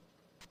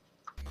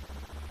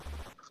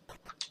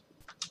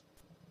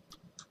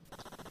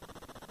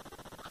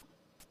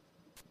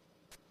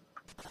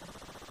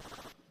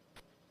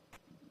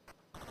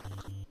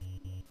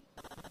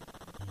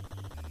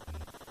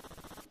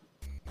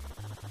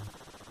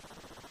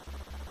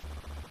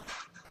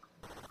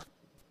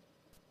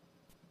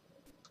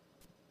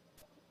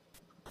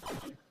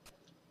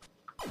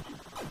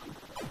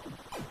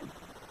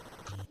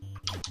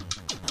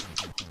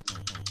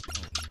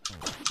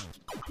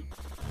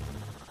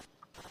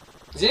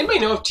 Does anybody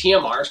know if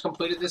TMR's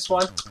completed this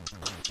one?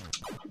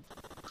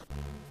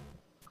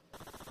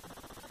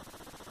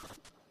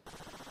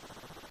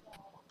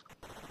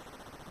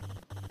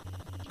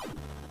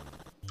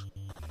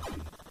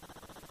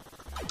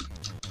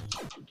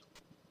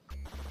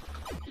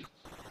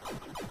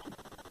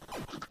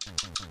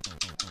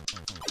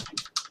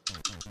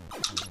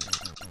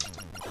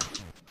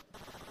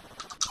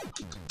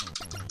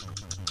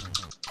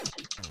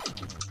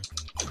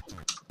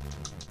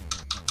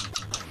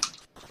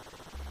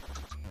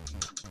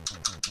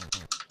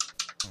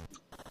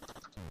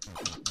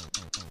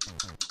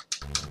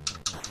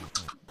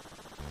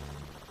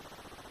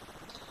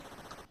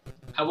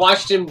 I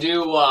watched him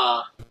do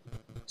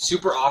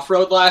Super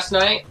Off-Road last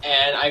night,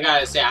 and I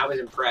gotta say, I was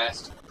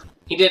impressed.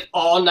 He did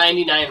all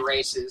 99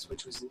 races,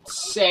 which was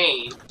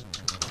insane.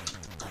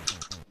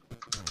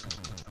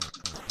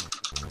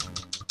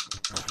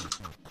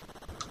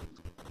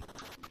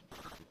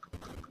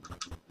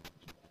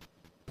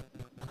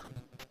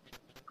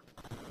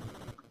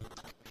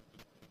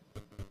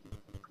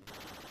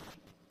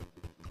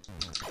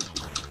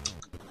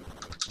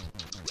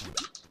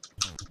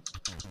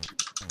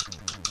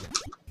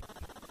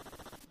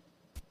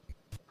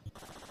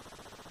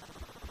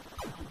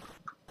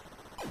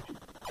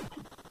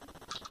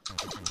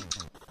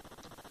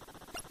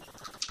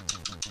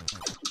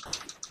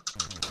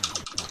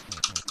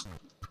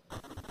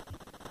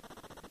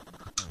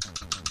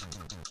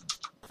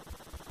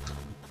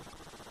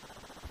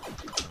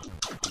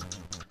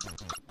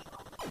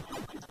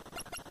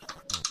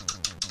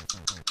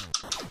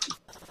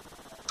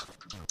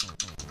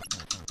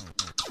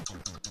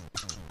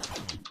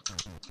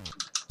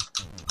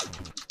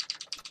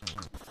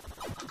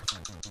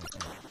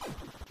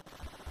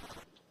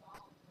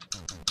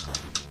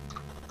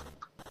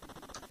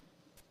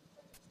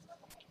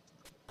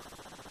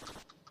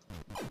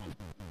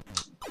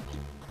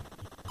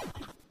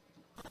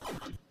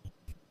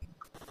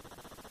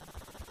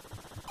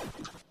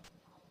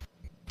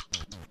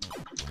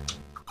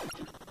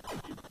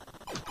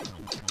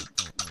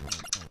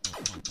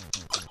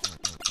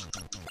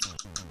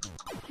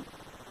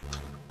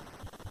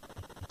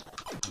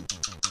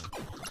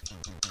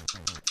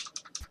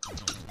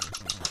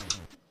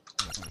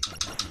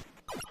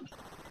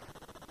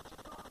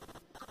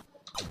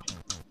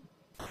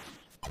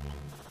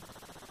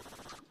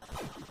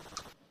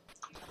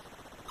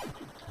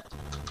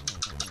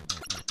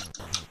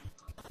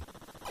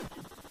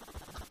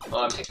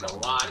 Oh, I'm taking a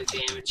lot of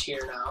damage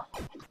here now.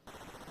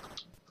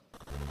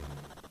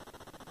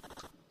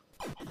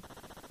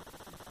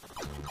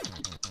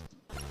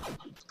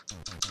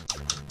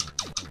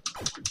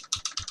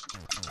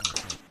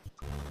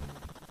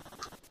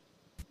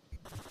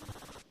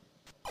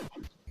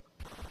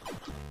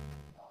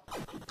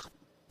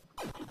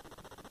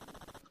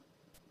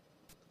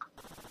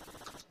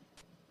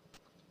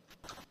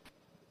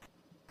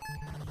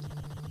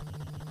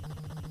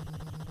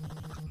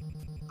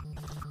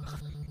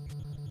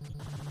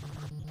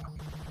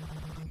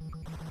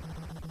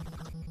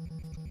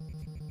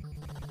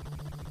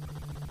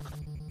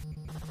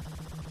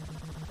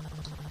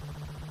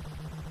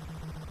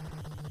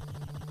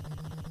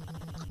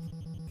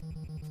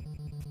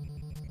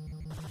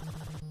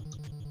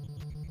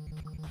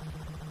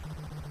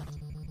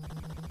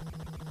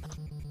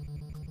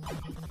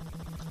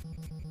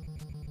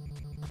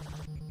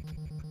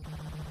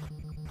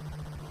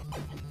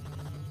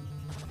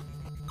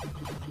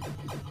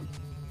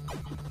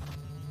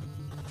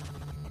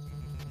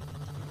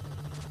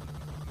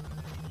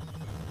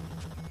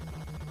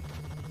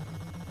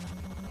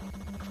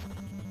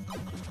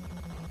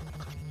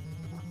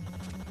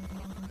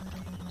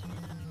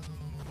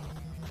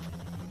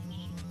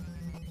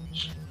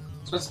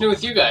 So what's new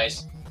with you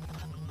guys?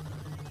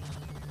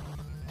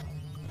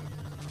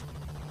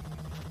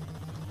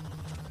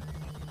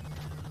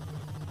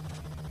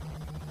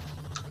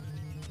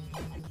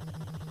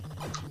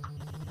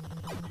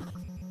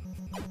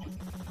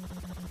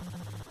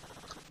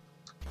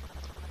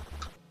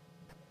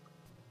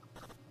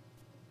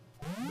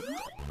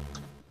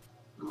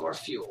 More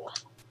fuel.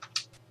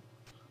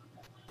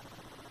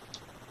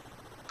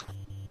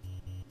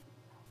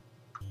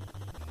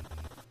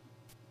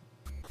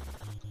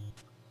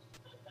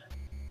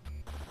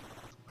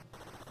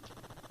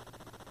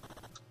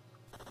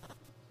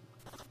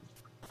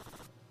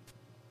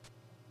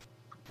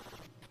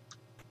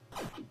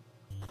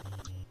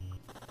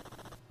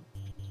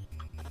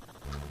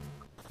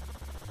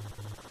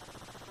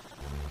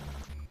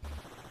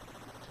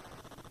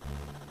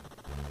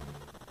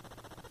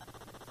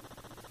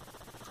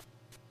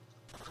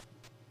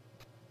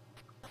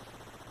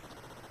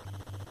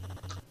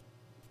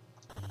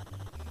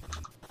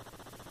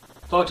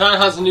 Photon,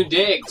 how's the new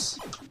digs?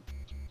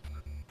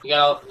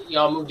 Y'all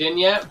moved in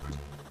yet?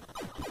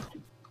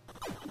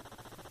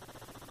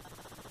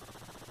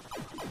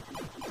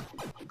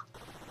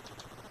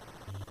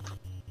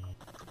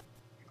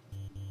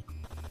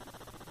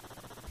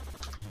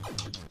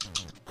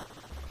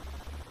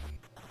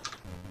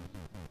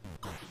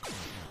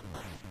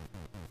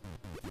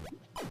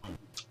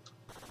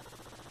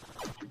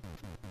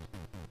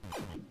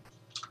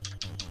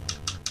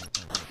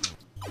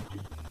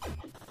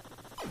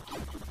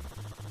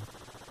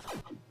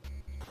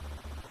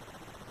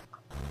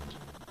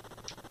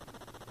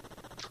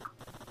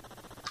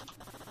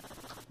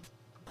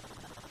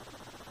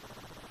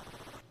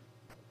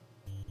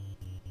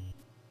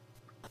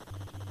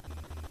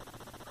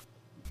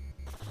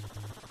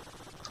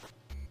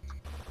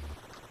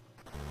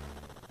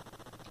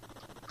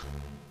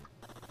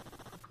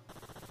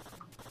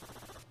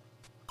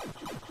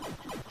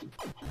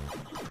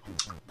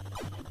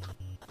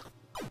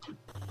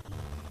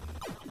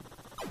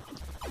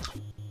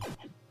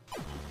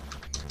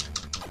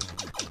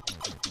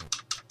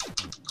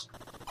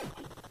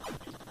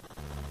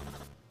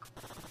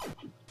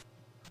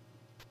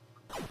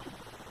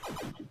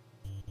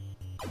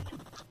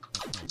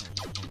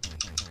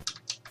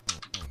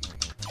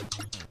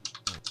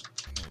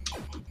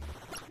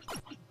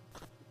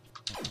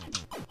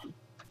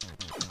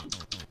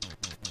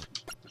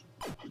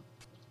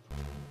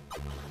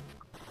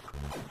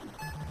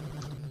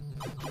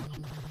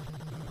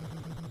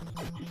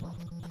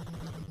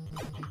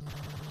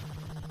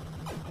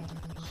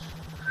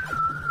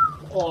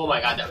 Oh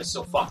my god, that was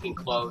so fucking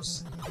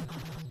close.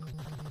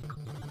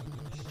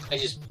 I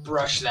just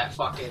brushed that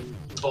fucking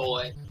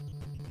bullet.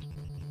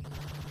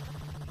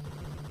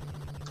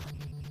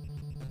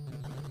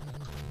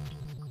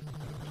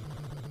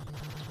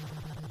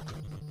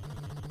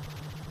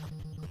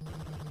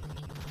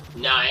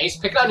 Nice.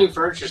 Picking out new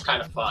furniture is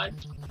kind of fun.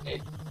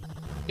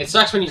 It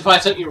sucks when you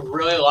find something you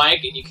really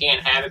like and you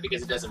can't have it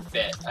because it doesn't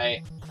fit.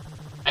 I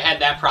had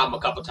that problem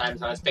a couple times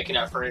when I was picking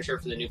out furniture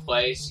for the new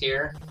place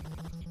here.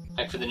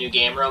 Like for the new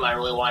game room, I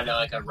really wanted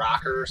like a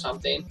rocker or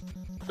something,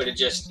 but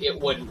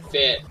it wouldn't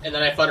fit. And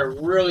then I found a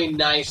really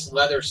nice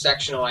leather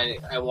sectional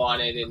I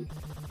wanted, and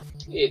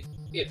it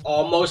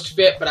almost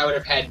fit, but I would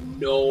have had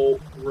no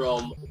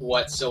room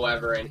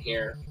whatsoever in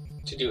here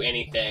to do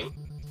anything.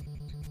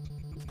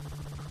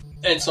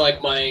 And so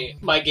like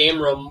my game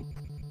room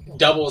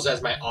doubles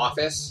as my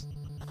office.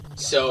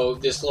 So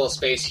this little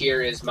space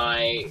here is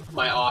my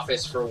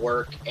office for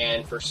work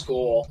and for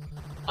school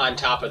on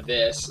top of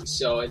this.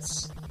 So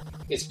it's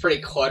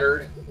pretty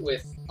cluttered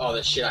with all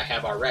the shit I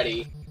have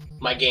already,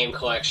 my game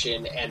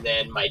collection, and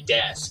then my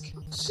desk.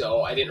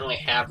 So I didn't really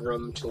have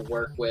room to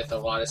work with a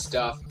lot of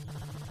stuff.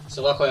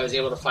 So luckily I was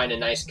able to find a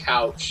nice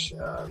couch.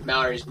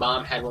 Mallory's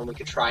mom had one we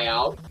could try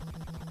out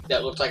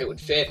that looked like it would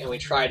fit, and we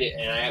tried it,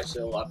 and I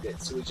absolutely loved it.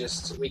 So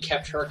we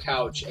kept her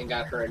couch and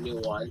got her a new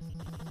one.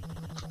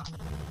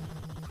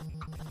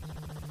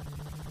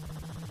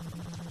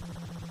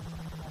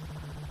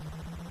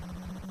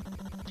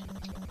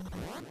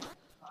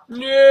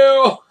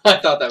 No! I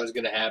thought that was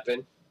going to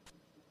happen.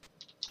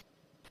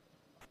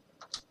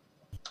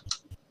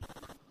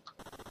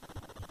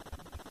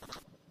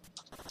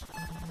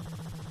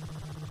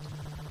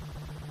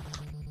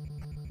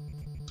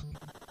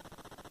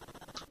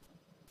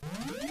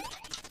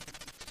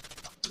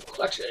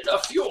 Collected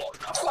enough fuel.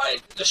 Now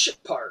find the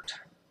ship part.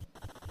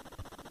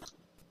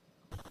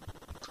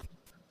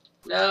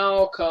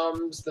 Now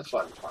comes the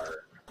fun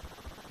part.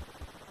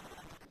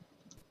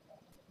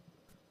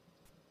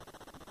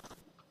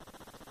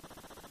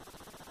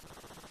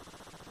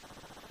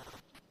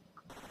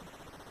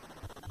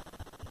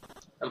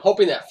 I'm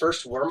hoping that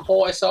first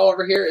wormhole I saw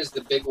over here is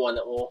the big one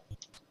that will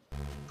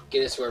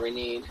get us where we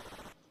need.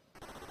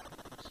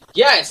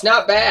 Yeah, it's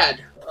not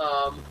bad.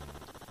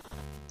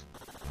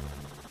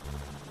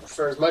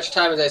 For as much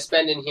time as I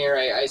spend in here,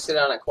 I sit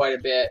on it quite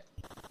a bit.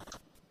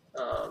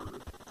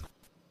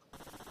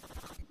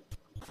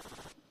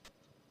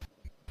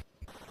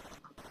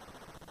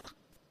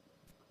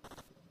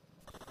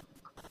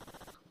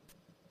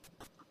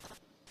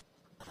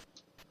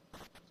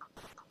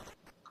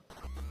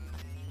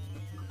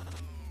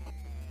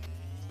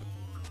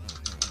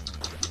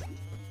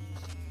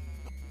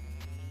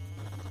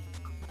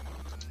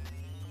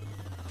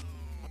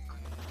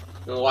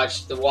 We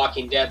watched The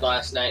Walking Dead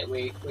last night.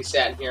 We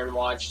sat in here and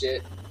watched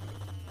it.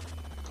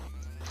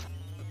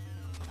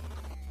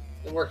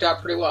 It worked out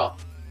pretty well.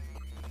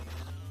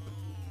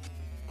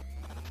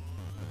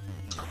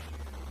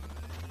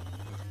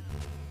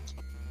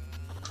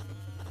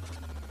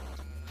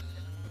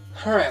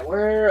 Alright,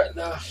 where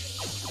the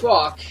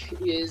fuck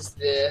is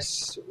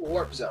this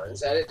warp zone?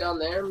 Is that it down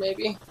there,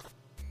 maybe?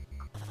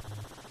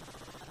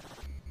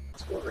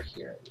 Let's go over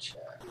here and check.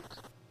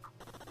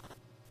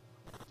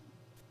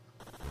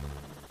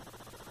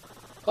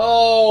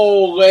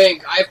 Oh,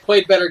 Link, I've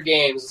played better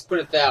games, let's put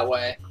it that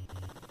way.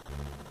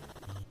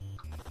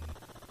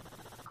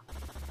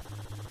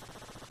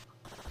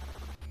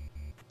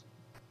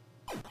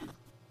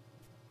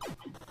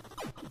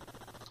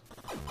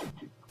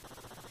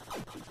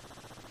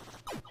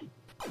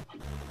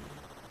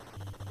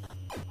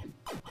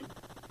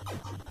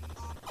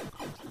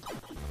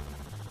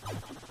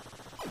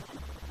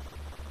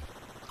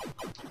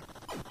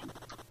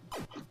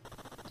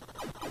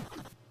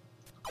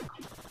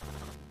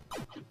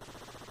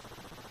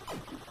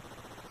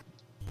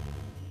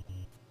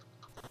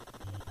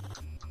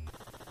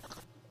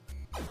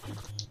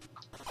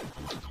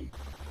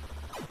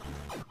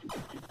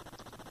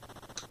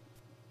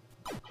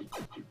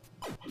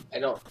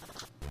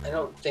 I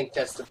don't think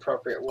that's the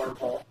appropriate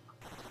wormhole.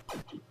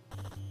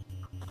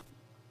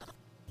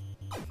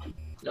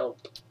 Nope.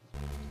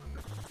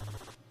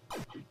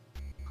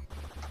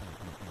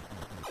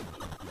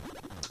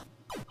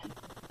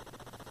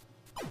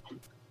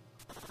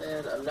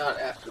 And I'm not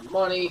after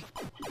money.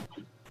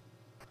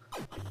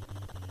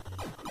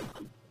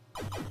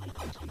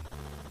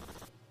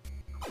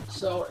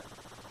 So it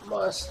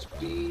must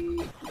be...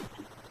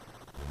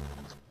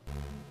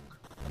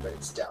 but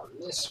it's down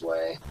this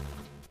way.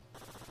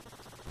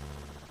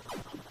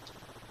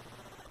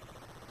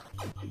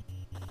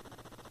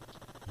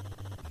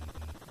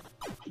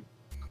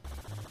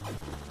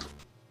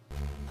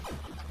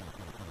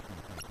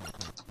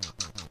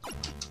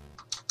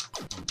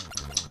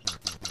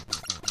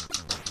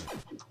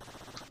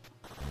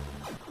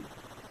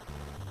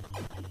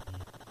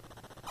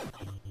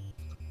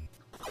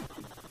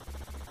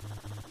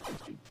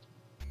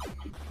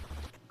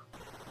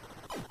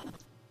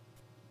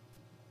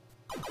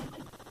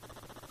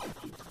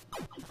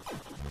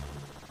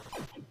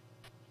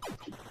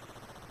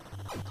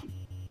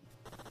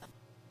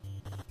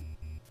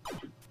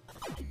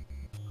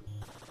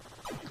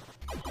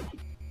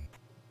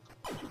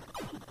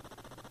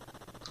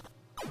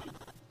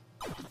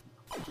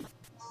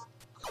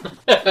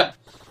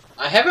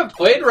 I haven't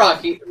played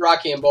Rocky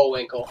and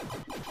Bullwinkle.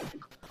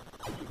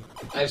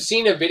 I've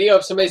seen a video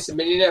of somebody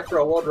submitting it for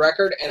a world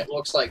record, and it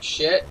looks like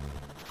shit.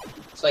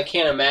 So I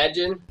can't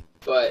imagine,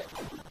 but...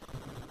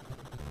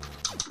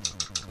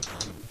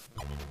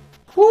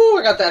 Whoo,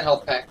 I got that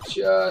health pack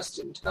just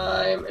in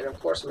time, and of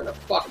course I'm in a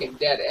fucking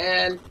dead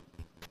end.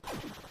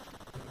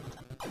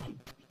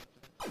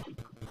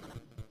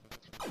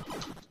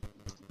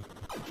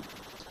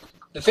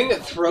 The thing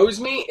that throws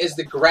me is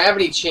the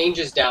gravity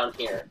changes down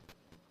here.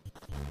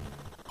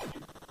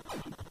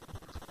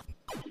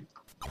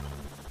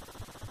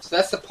 So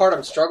that's the part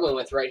I'm struggling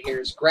with right here,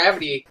 is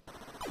gravity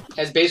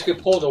has basically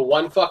pulled a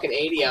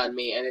 180 on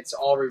me, and it's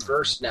all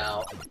reversed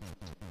now.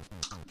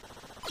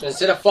 So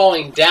instead of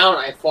falling down,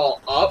 I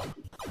fall up.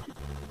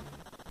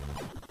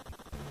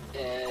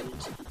 And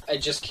I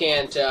just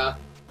can't, I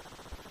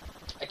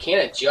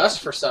can't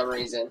adjust for some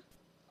reason.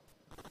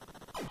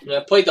 And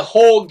I played the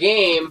whole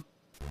game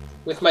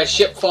with my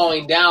ship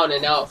falling down,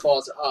 and now it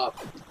falls up.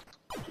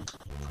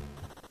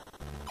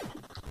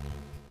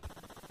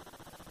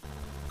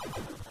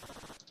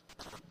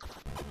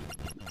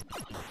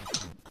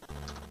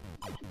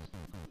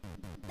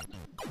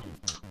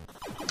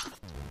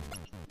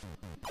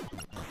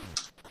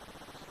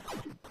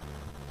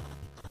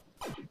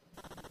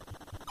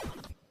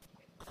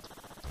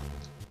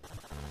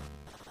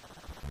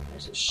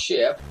 There's a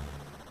ship.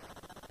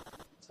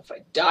 So if I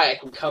die, I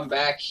can come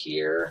back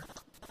here.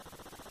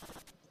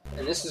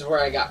 And this is where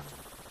I got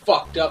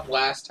fucked up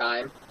last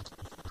time.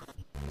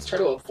 Let's try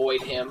to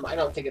avoid him. I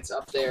don't think it's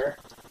up there.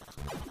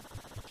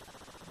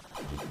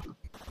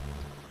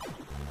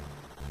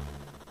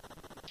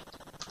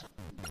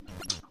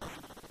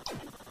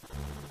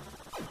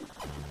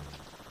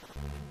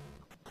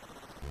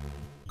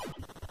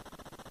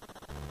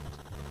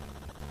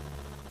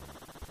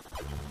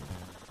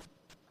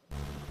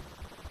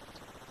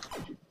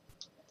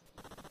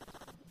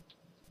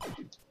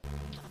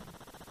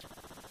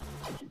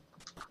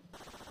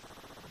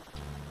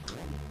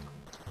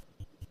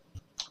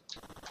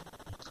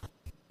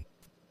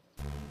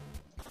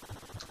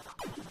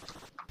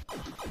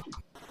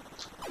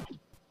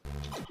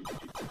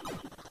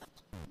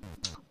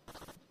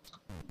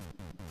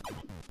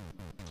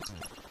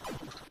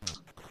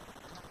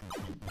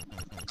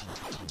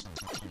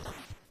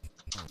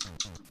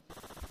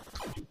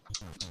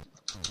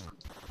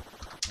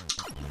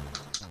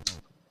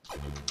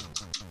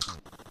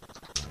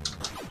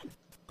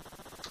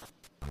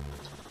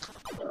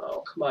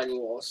 Oh, come on,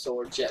 you old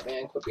sword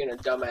Jetman. Quit being a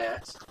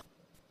dumbass.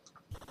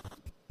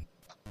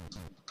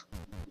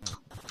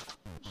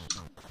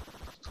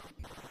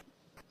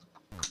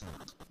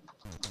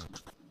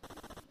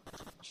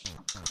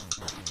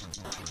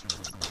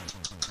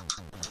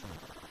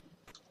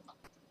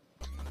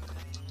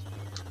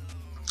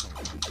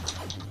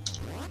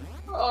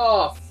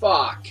 Oh,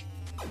 fuck.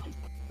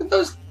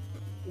 Those...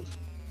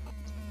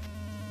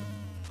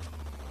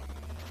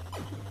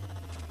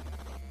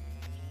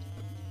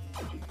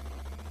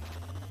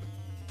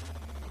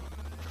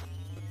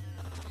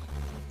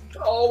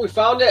 Oh, we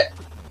found it!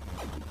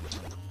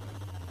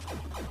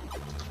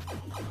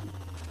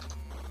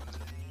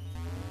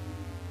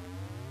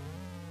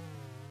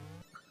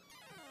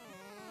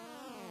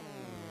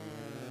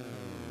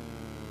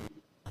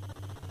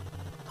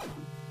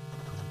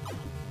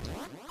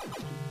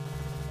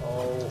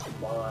 Oh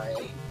my.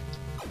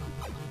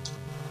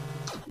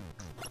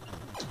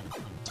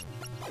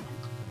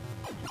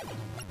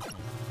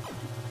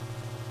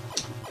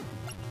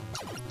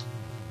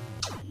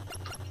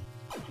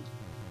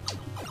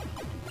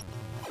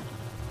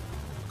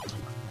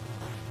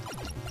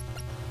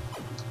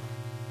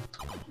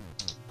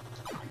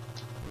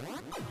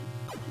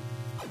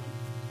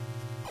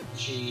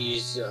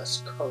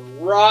 Jesus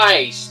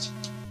Christ!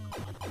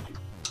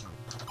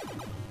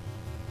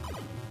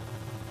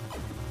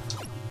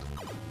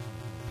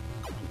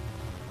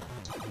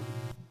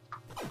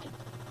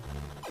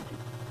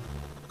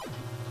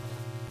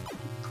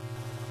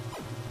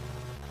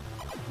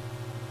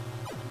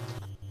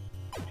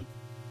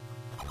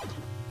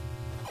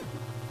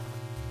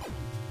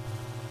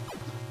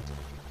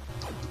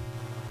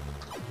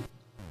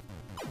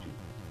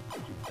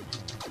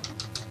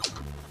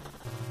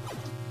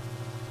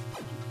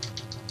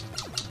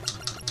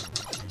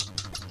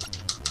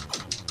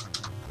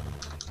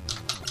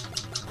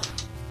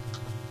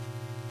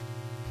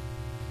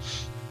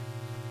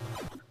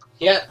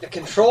 Yeah, the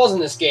controls in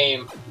this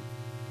game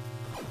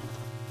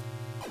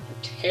are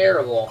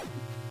terrible.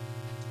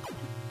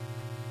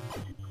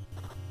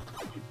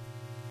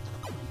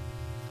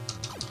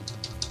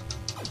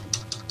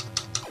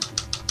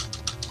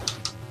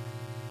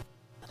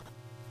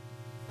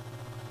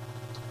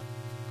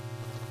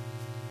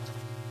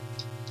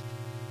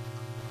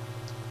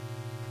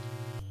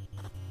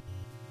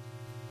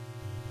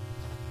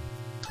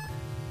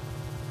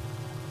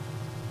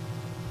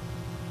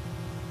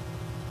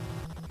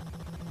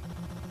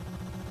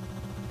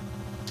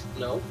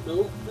 No,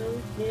 no,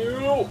 no,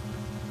 no!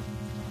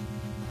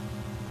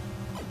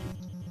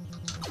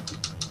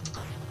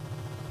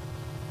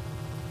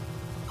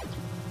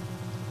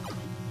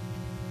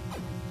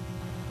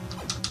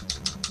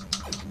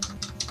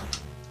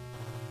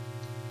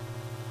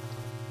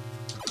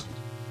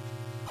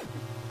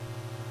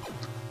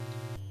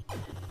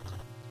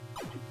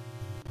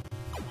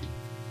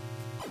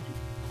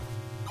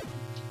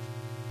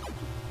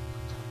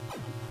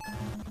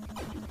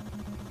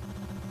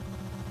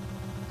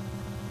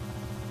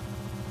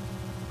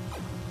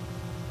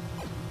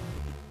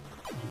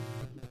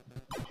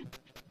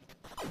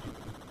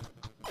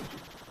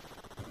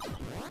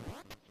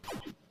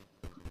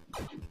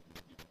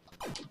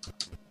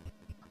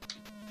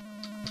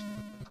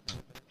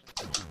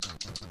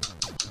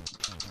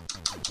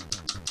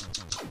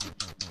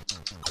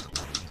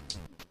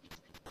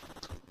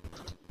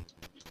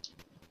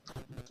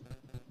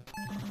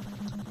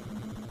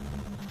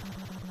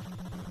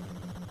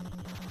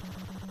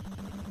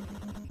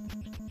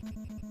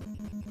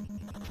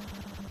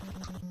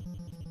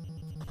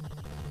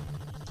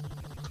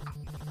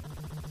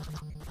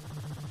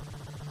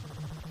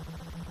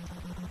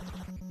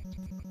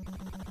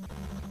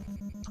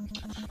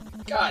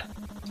 God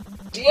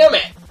damn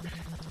it!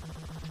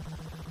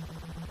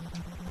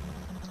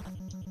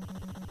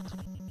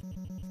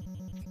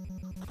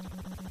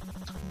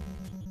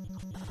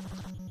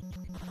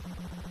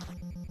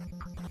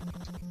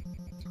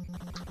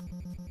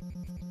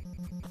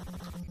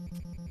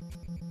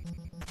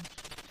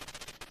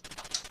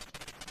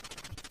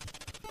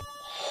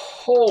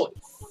 Holy.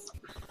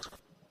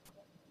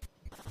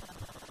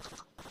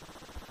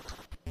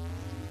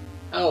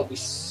 I will be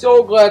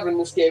so glad when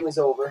this game is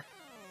over.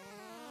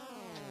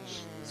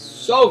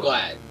 So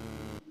glad.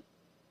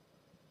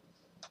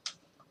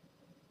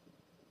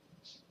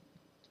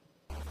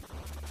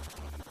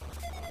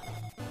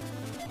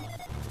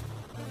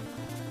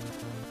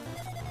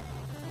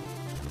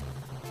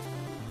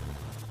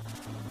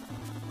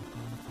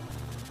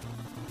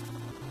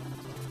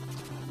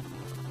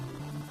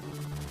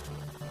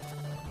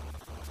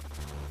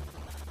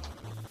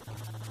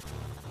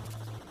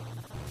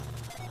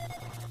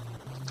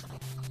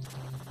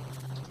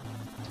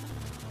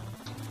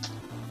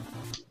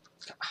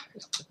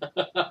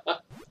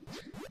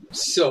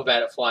 So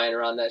bad at flying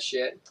around that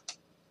shit.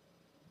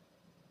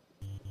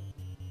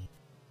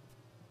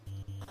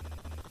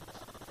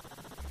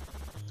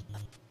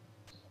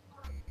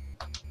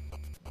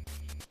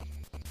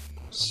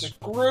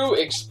 Screw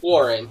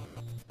exploring.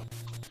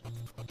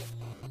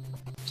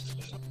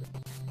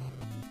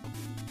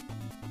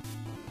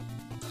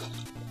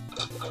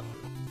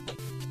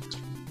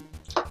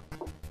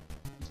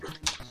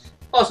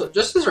 Also,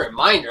 just as a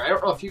reminder, I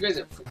don't know if you guys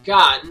have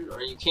forgotten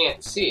or you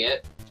can't see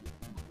it.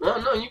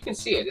 No, you can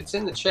see it. It's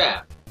in the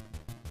chat.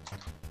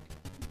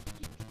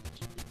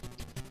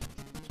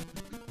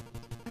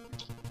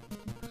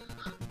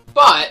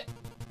 But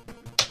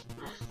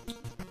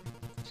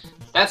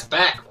that's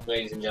back,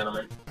 ladies and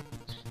gentlemen,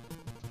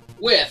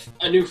 with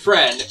a new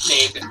friend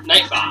named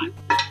Nightbot.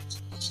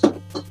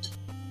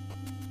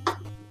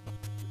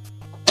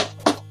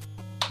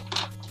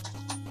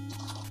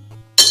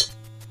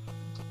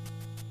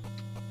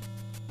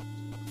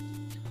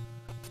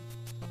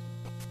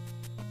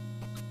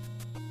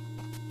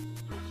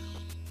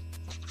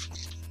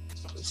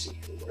 Let's see,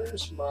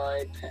 where's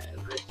my pen?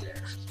 Right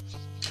there.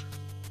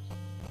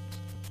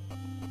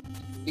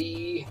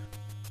 V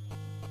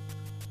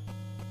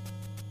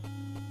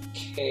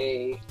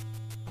K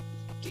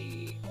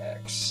D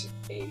X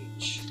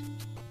H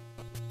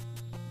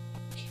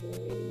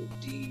K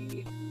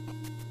D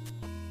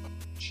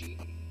G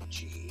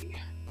G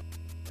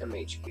M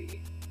H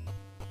B.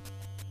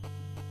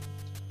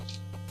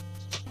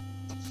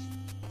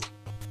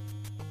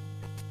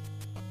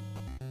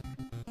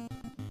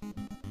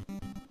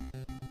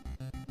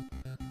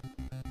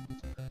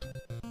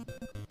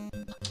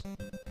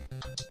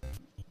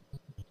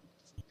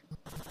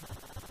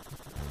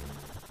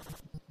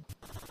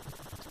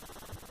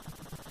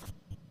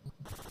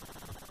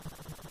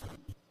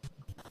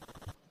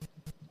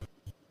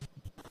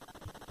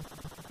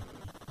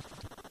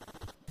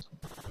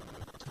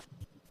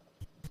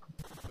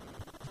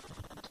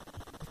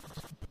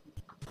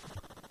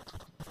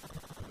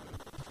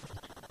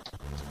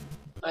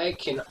 I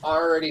can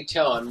already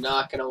tell I'm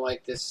not going to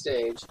like this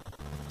stage.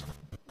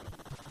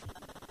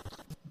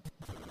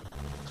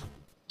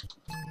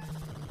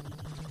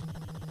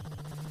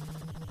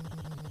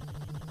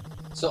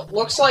 So it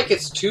looks like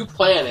it's two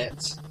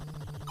planets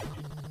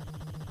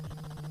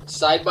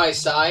side by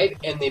side,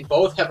 and they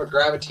both have a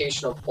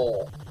gravitational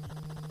pull.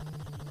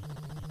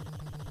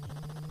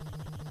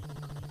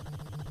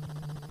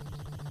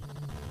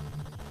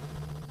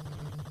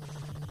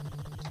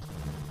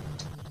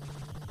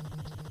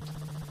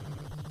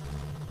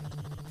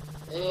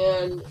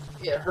 And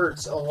it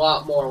hurts a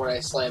lot more when I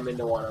slam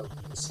into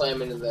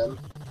them.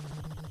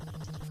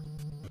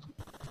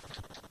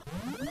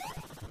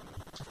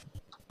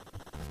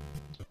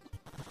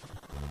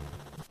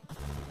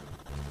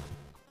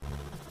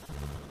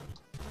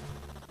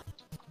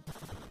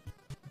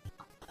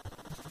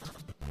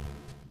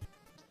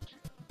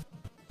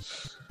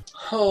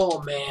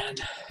 Oh man.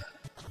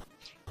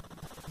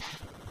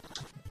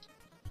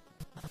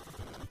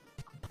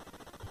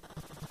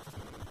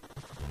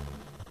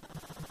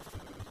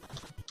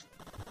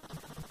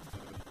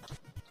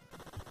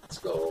 Let's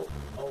go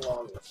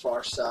along the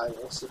far side.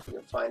 We'll see if we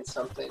can find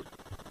something.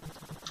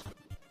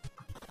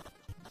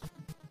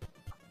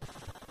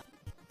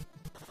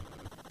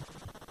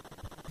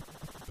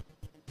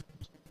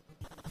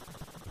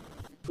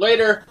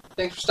 Later.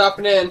 Thanks for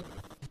stopping in.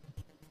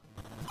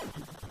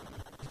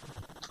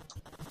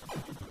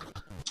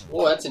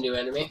 Oh, that's a new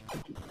enemy.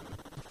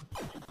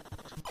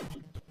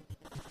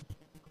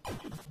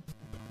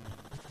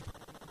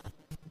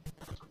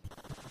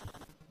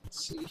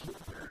 Let's see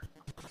here.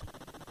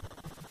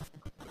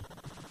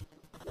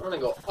 I want to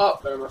go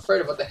up, but I'm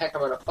afraid of what the heck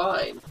I'm going to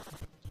find.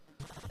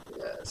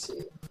 Yeah, let's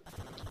see.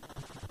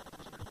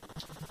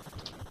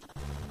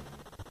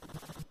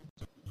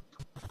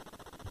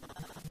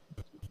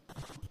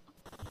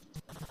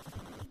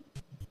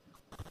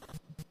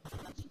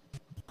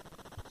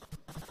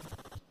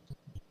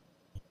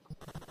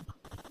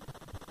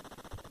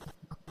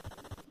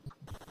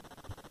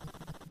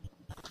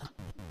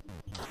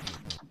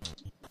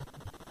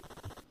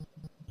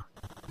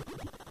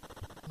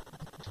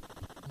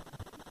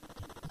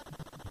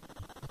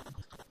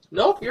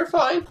 Nope, you're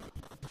fine.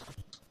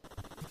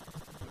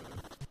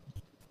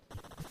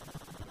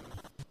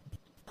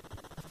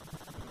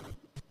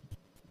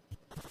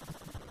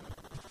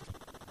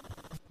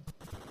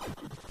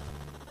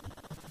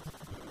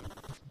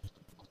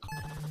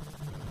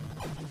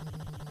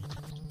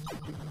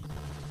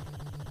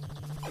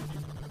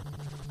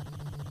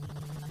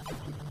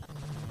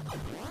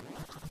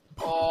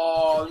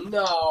 Oh,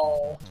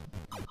 no.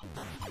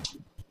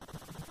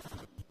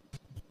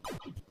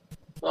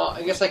 Well,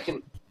 I guess I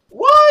can...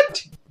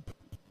 What?!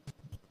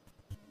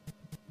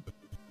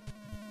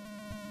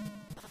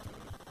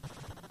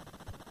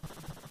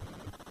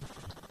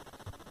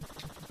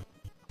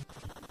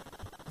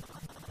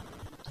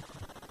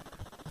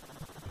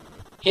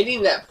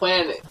 Hitting that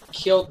planet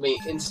killed me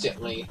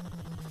instantly.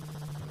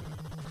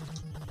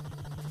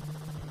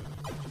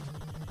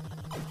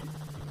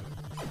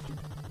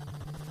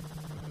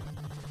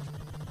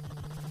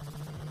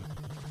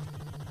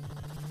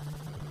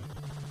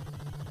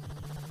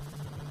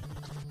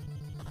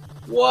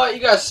 What?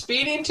 You got a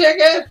speeding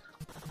ticket?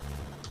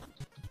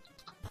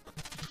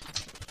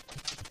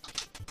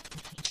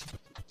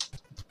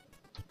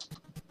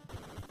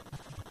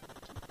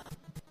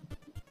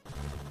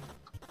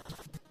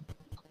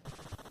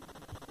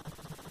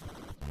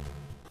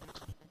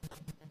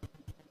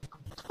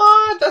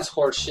 What? That's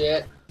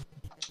horseshit.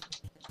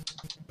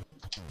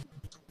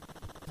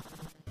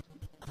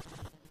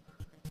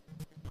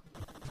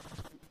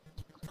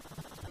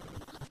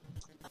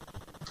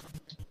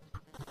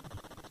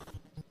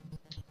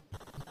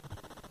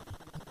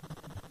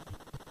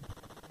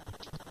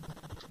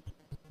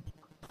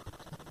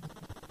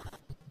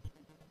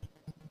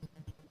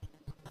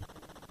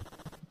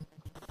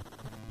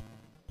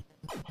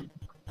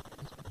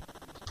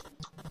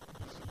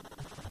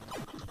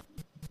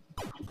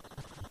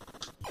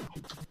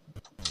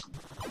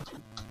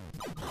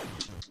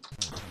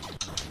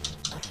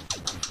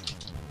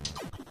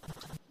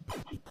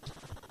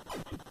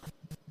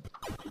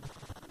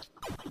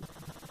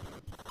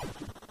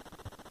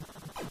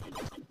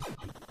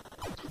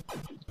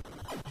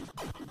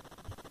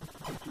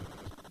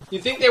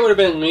 You'd think they would have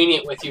been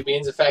lenient with you,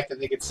 being the fact that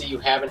they could see you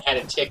haven't had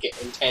a ticket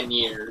in 10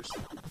 years.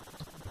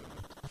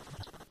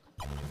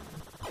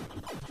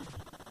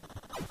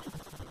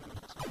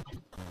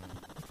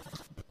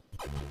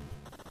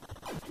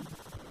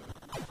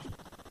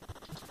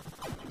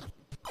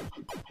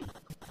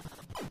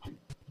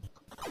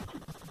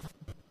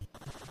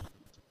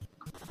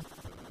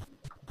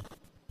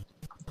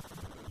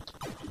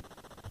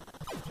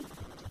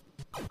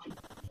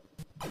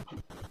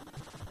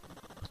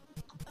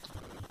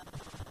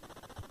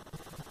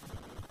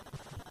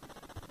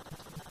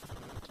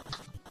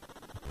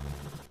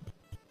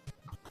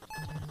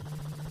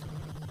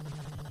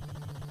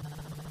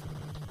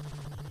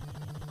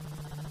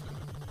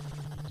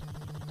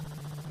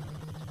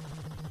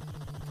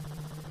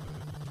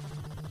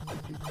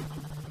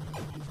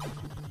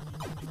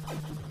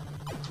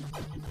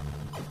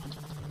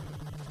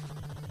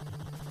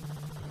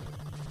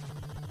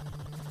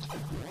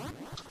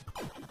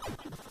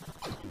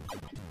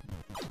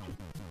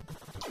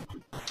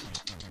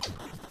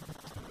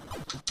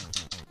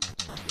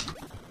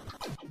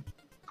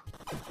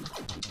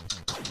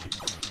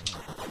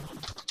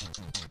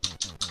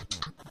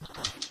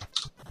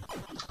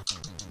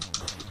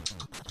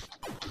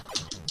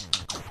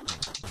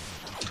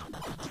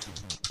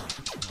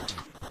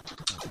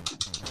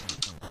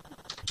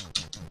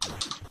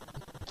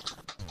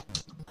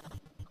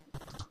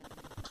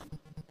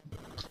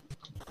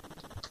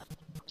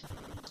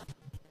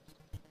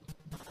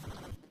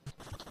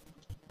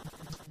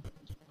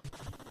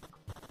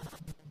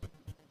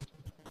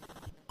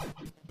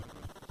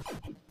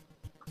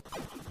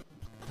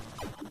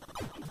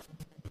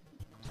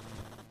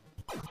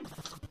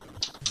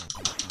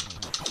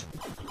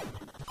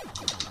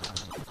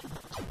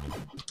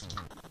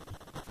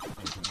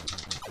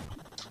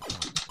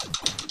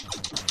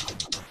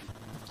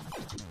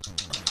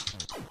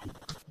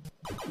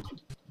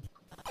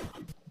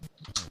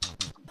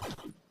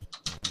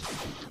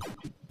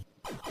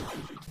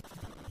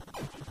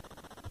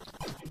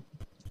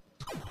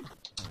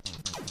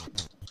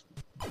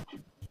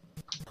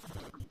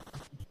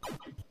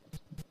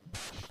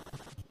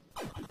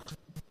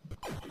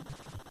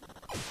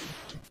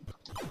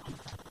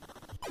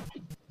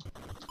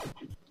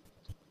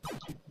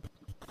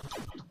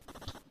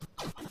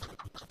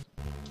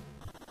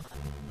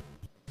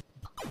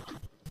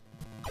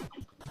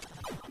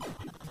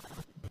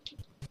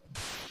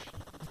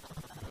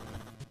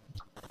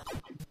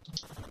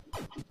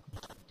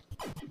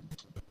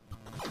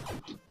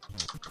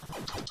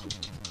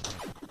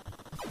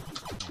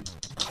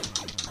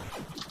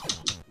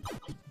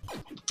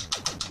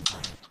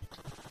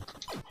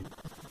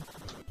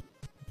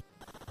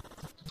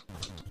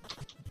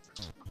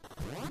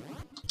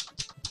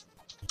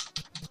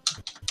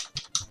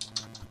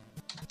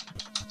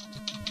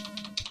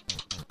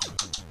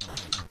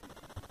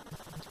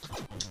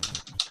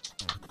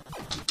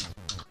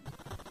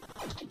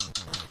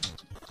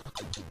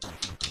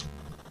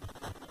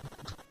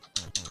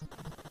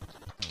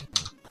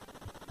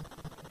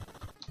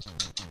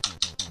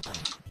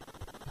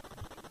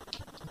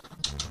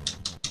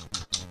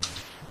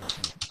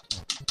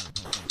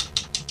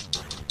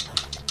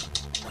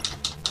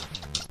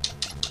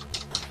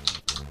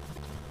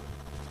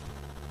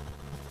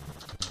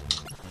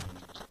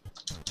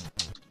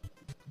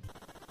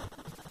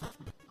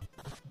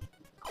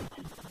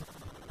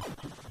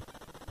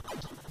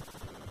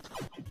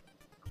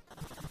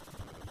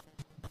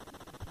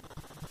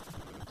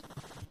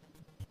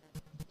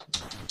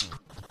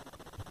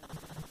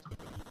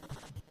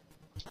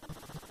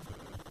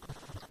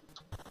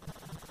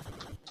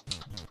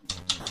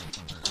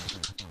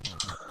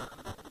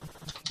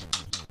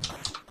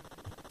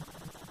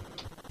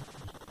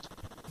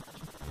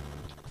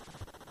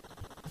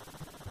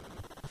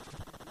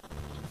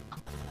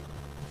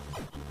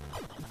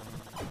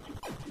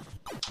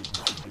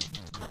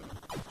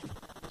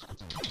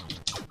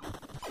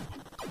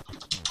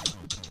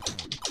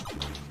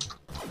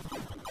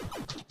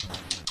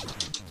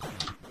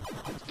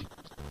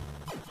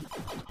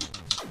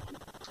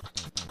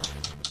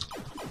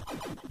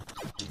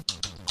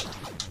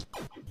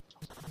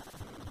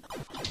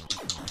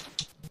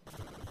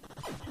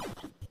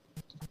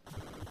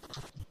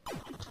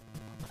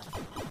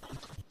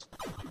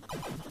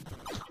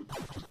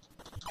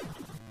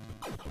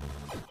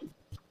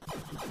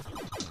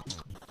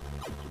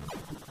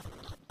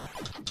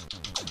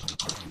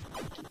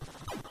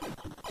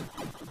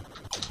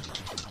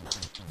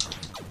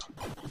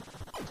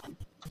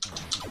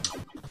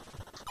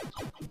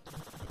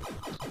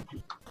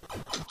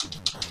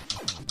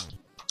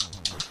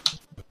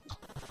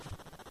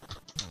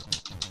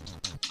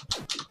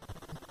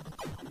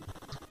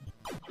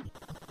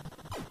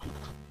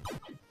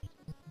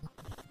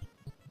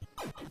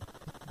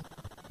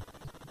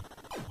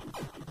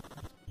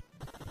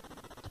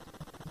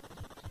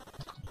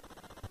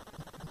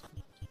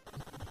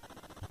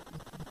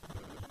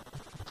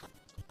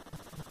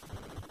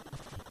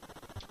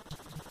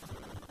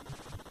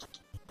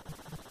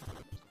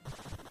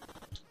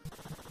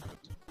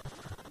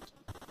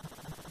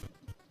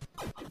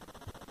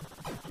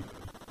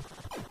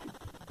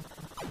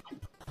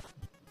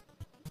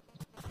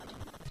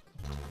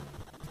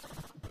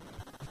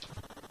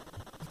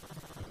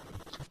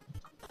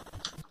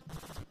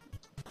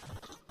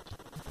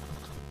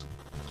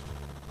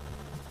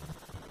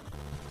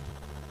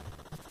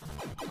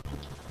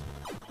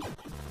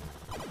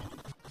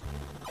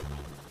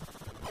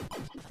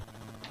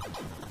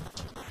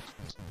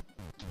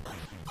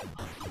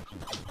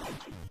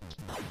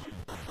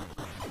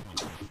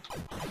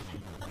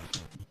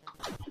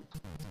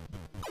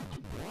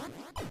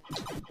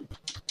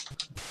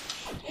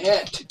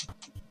 it.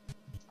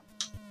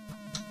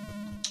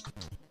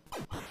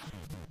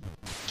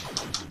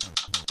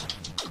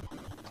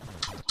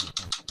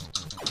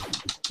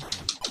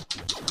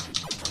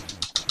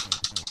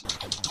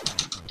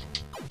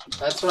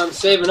 That's what I'm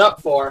saving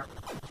up for.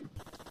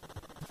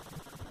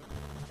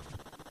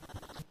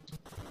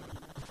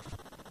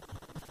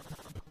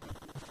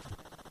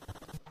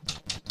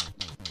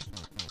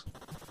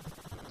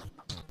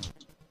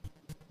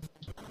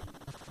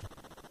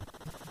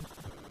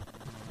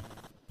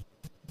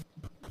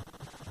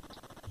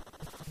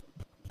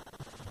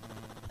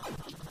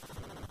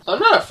 I'm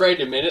not afraid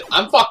to admit it.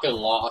 I'm fucking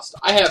lost.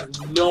 I have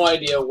no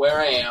idea where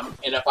I am,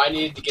 and if I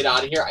needed to get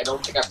out of here, I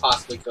don't think I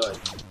possibly could.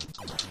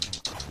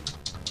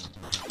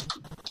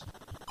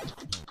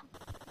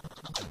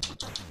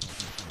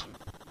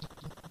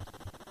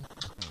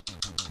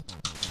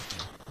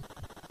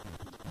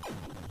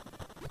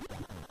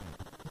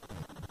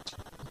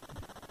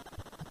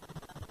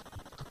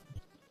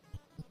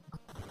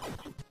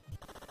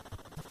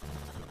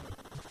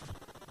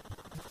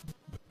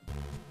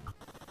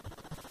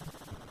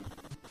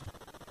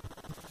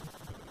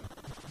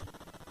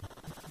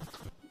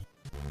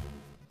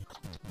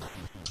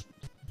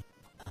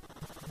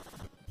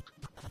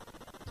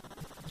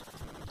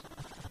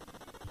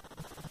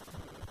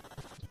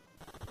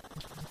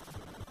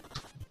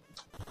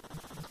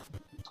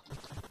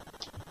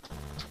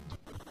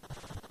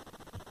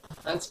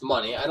 That's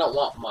money. I don't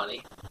want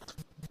money.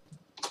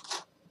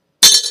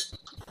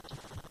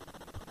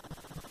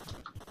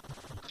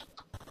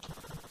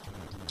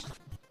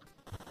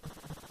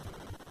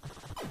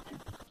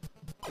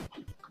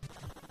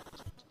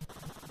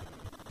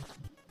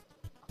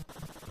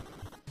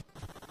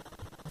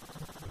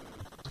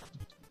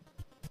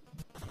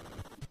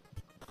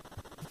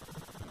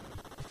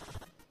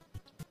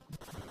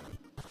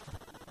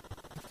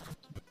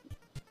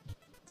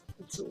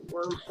 It's a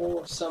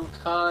wormhole of some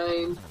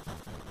kind.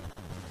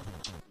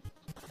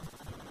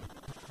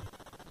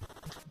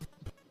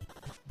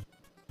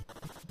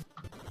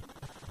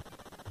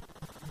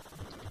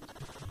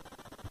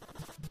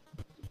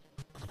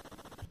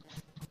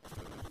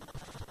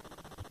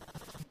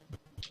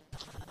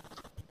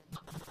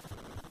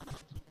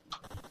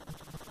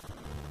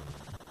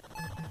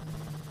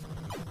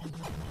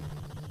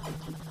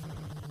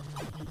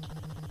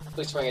 At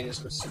least I can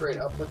just go straight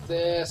up with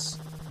this.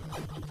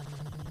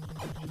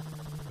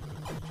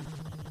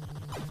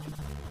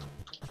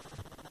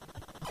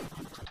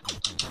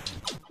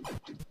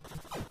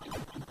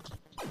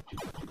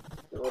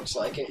 It looks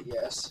like it,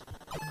 yes.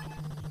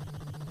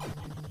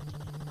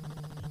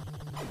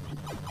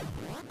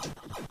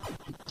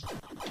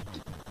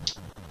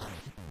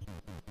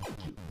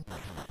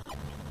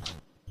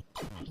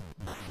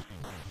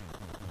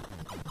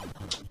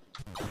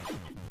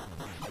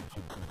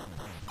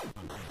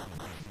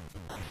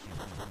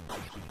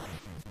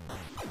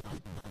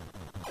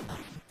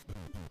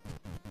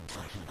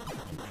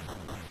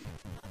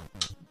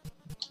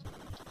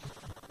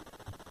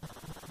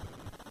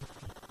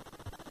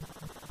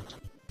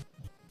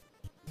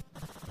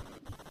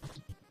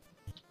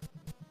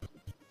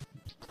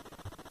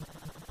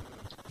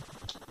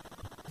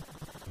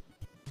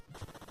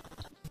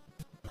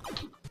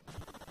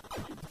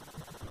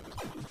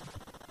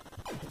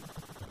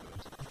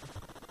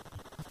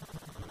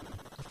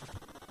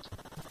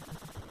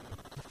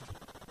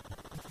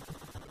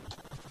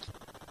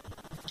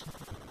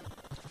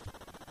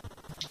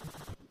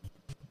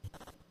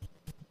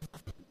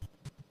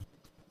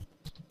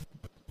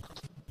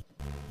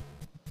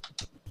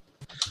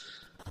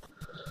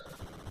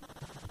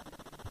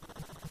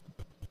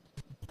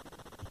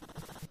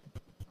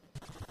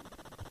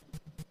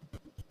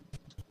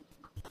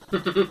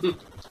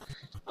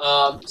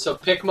 So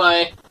pick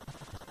my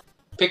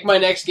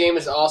next game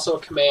is also a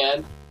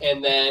command,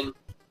 and then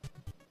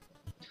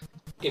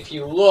if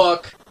you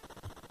look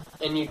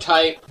and you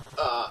type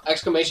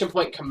exclamation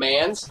point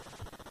commands,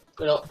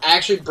 it'll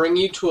actually bring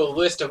you to a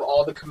list of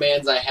all the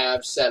commands I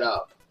have set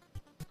up.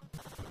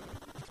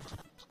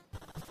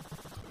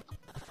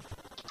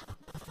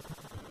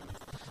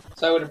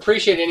 So I would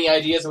appreciate any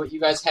ideas of what you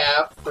guys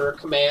have for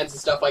commands and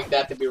stuff like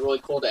that. That'd be really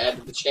cool to add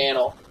to the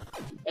channel.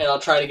 And I'll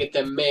try to get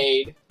them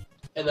made.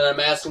 And then I'm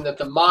asking that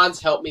the mods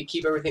help me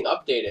keep everything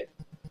updated.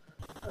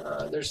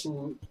 There's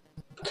some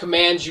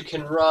commands you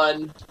can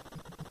run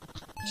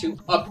to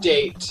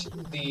update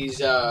these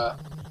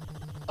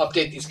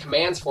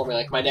commands for me.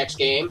 Like my next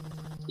game,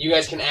 you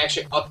guys can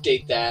actually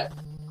update that,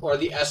 or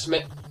the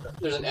estimate.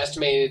 There's an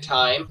estimated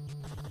time.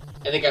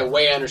 I think I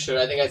way understood.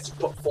 I think I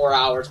put 4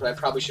 hours when I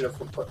probably should have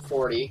put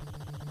 40.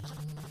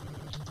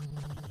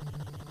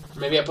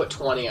 Maybe I put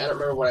 20. I don't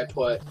remember what I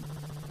put.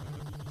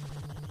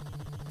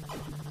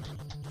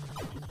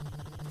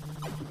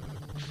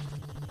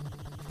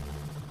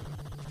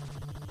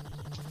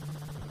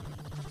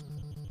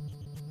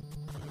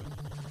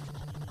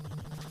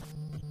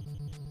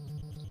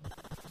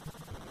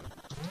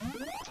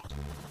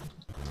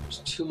 There's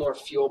 2 more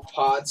fuel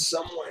pods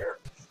somewhere.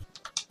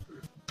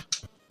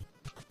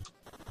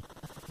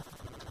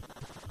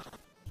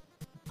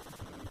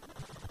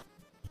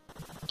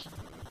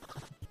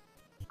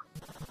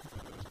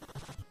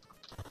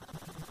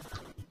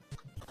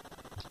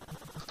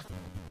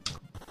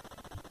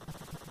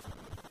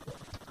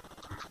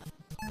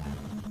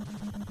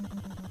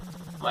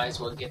 Might as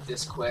well get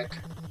this quick.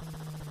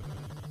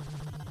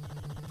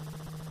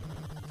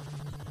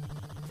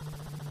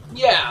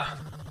 Yeah.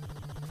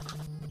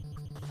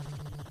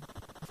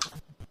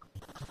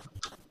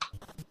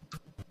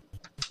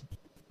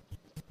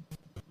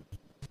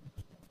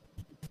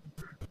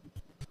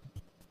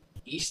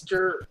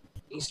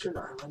 Eastern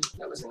Island.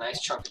 That was a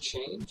nice chunk of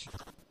change.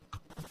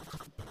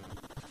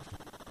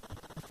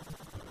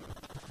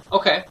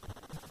 Okay.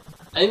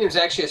 I think there's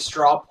actually a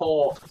straw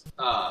poll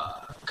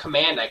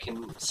command I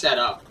can set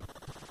up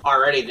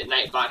already that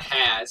Nightbot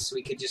has, so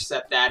we could just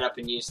set that up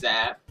and use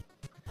that.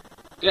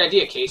 Good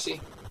idea,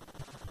 Casey.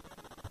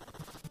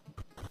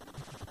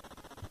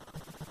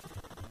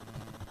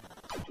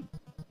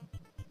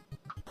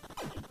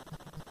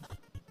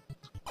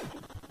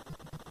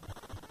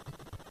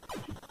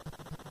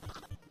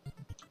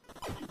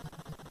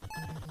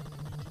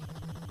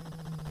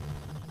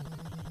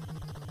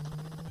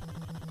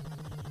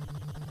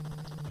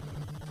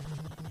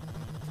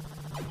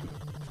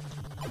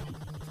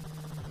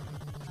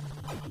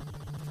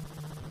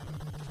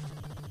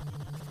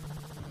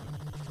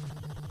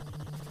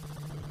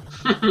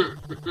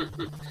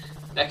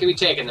 That could be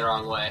taken the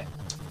wrong way.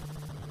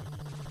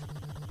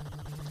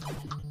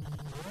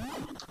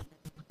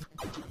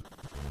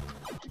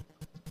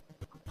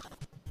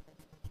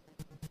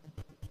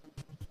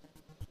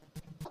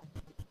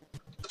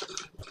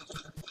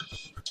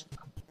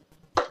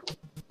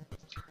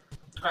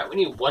 Alright, we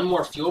need one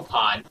more fuel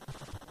pod.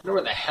 I wonder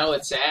where the hell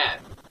it's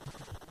at.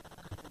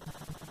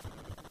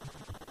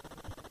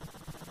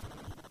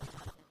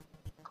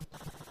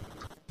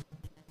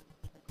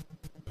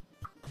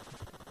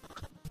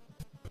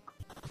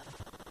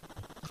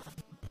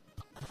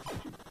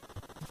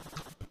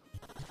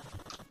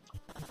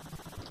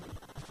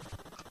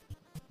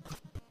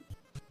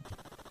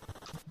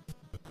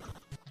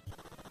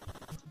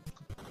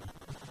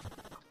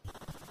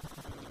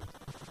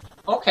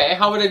 Okay,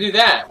 how would I do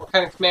that? What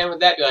kind of command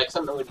would that be? Like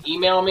something that would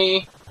email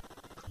me?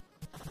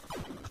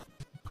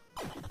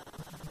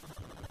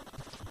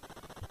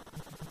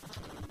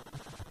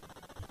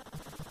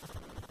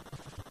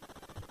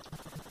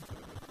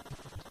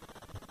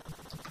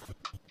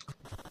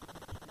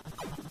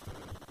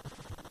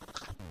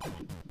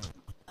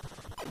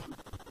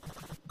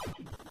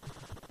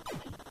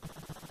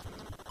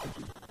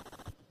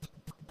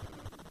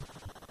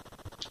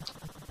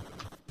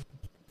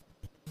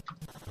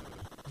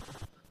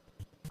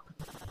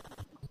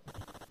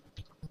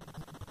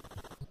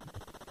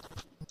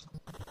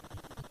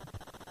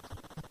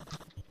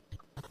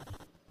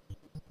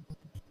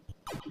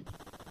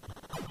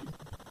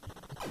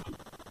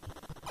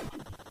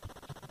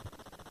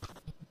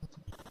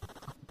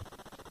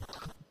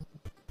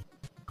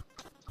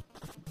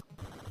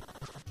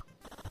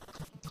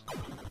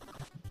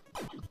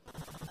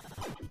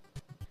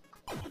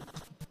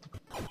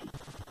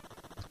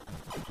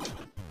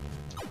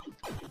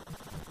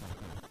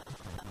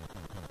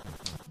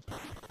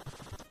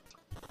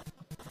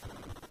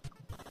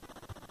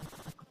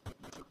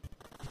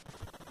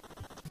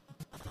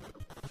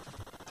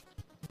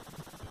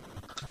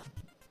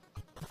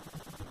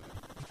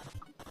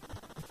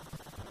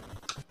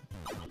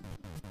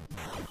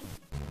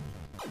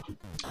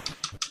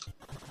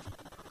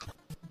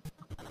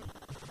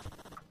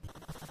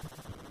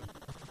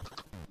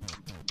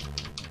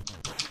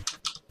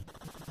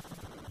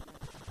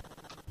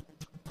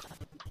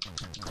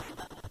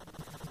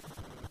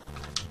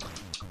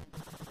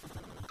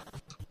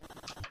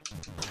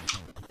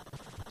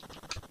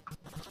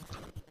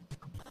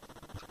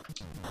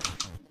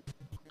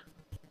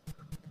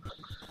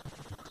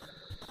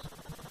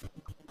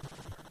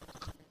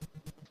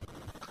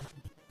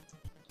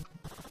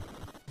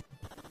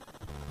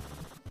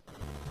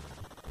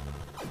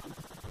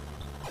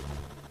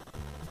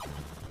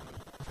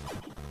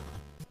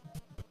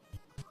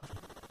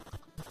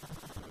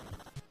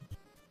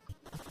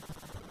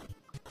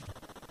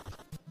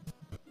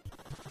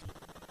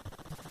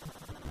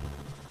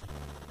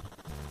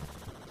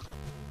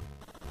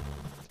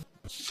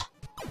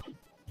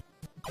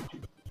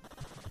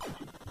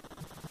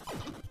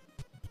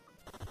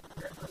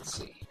 Let's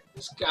see.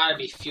 There's gotta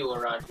be fuel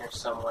around here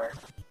somewhere.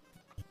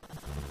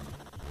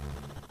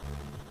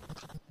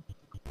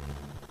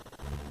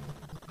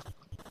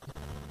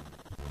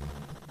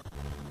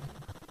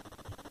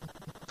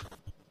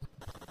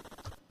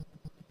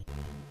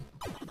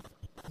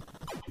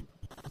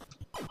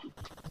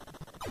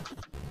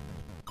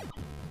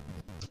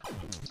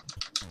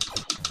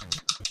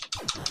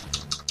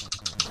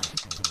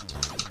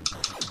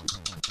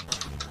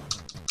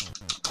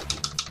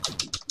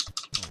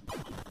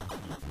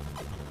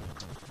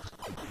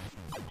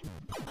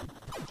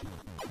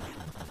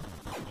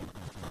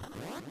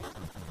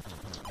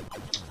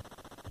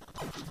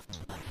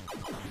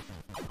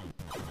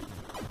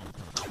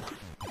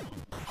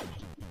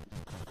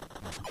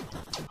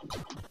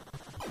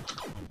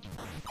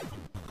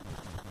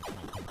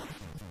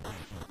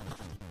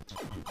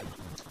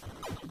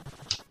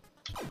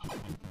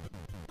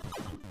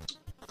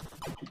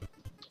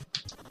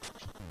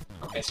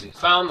 Okay, so we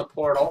found the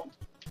portal.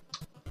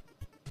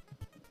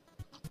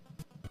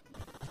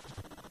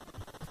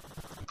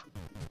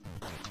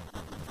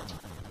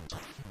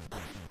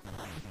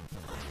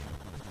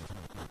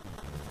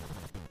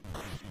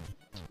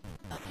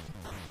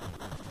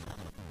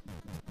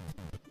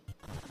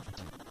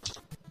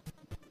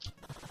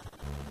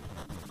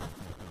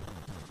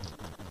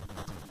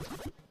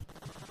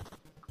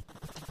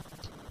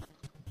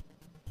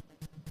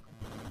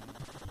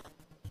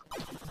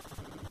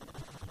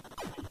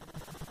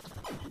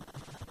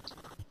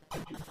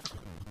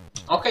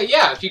 Okay,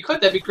 yeah, if you could,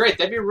 that'd be great.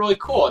 That'd be really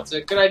cool. It's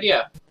a good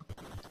idea.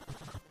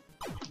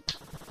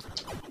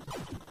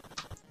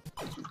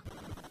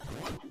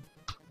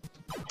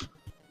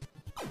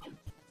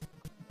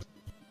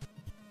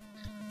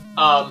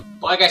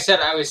 Like I said,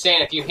 I was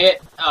saying, if you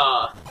hit,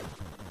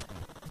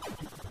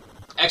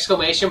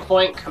 exclamation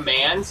point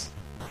commands,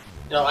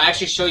 it'll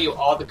actually show you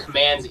all the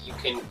commands that you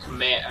can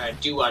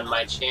do on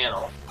my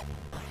channel.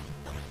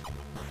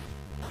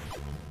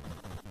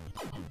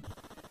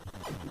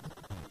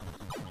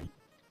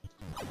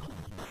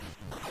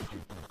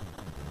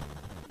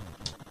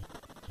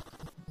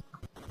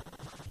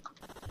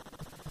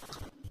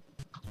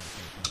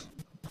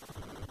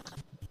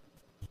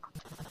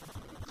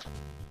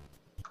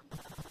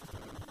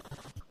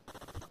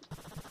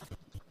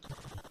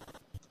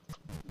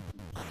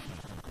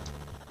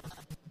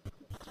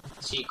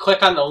 So you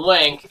click on the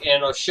link,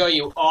 and it'll show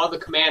you all the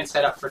commands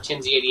set up for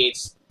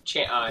Timsy88's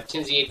channel.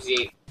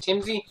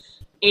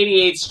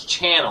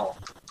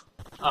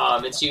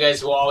 And so you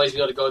guys will always be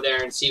able to go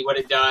there and see what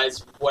it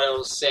does, what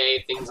it'll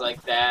say, things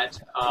like that.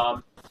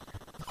 I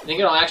think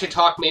it'll actually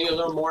talk maybe a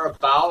little more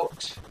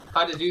about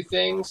how to do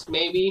things,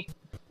 maybe.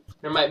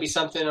 There might be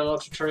something, a little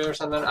tutorial or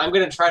something. I'm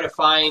going to try to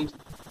find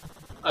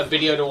a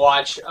video to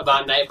watch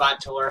about Nightbot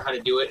to learn how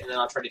to do it, and then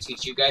I'll try to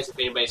teach you guys if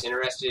anybody's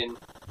interested in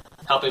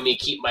helping me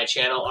keep my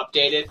channel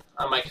updated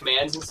on my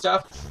commands and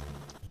stuff.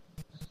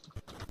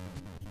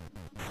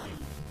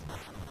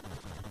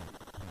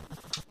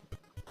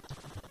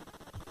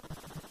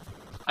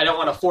 I don't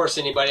want to force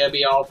anybody. I'll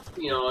be all,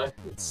 you know,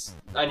 it's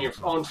on your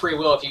own free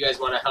will if you guys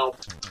want to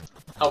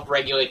help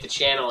regulate the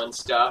channel and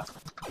stuff.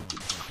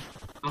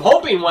 I'm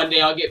hoping one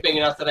day I'll get big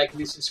enough that I can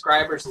do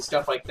subscribers and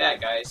stuff like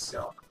that, guys,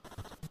 so.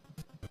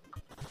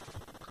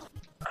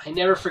 I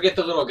never forget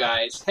the little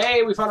guys.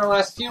 Hey, we found our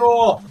last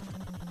fuel!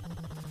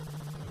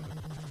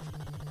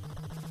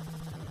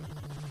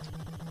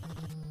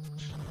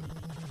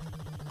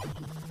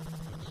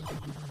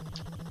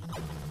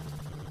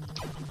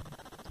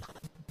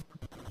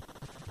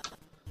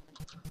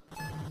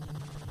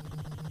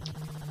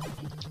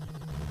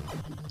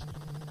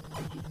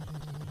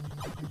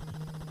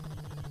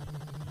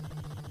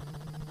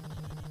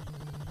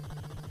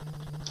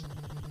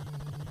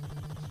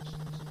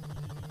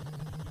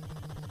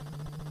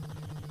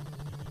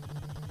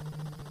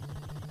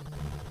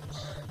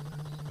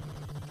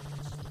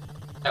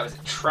 That was a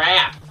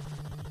trap.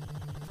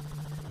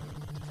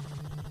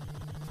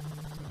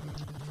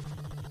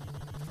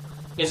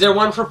 Is there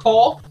one for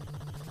pole?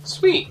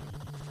 Sweet.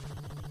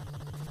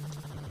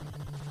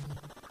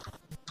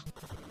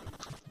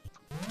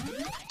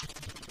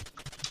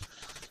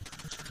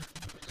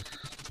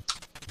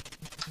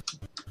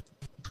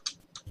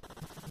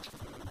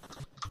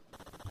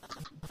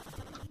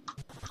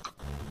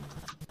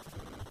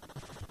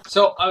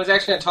 So, I was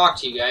actually going to talk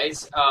to you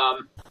guys.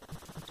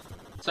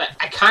 So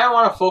I kind of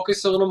want to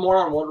focus a little more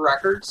on world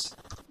records,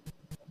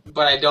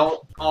 but I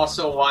don't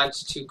also want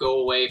to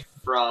go away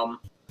from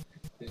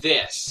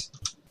this.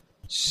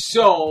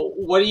 So,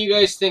 what do you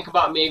guys think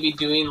about maybe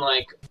doing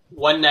like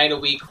one night a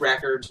week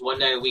records, one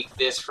night a week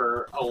this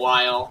for a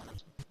while,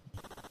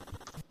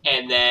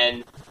 and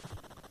then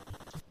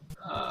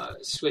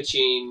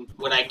switching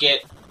when I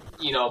get,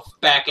 you know,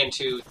 back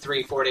into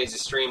 3-4 days of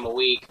stream a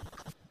week,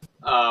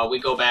 we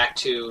go back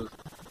to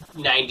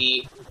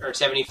 90 or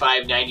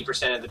 75,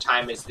 90% of the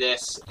time as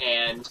this,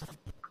 and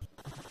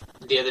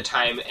the other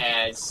time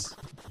as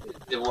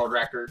the world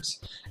records.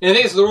 And the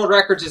thing is, the world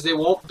records is they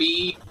won't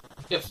be,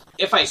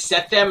 if I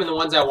set them and the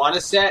ones I want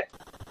to set,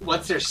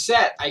 once they're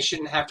set, I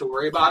shouldn't have to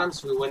worry about them,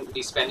 so we wouldn't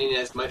be spending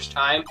as much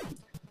time.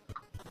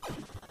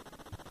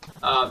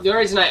 The only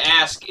reason I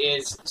ask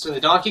is, so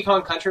the Donkey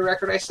Kong Country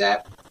record I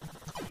set,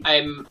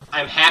 I'm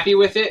happy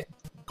with it,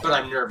 but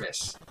I'm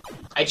nervous.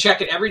 I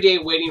check it every day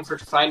waiting to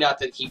find out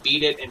that he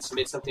beat it and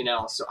submit something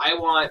else. So I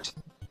want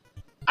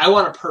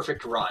a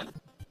perfect run.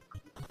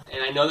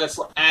 And I know that's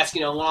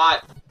asking a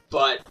lot,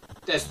 but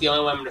that's the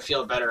only way I'm going to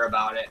feel better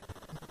about it.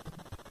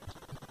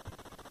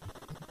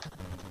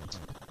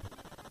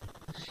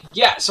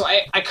 Yeah, so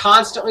I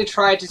constantly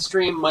try to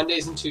stream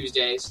Mondays and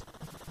Tuesdays.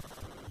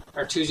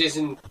 Or Tuesdays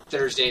and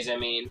Thursdays, I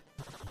mean.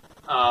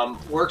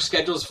 Work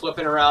schedule's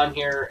flipping around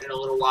here in a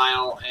little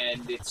while,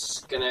 and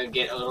it's going to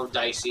get a little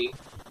dicey.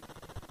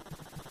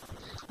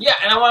 Yeah,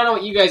 and I want to know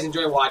what you guys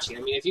enjoy watching. I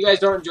mean, if you guys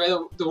don't enjoy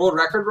the world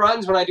record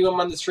runs when I do them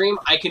on the stream,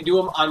 I can do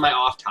them on my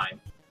off time.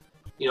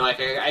 You know,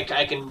 like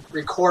I can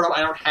record them.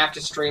 I don't have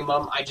to stream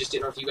them. I just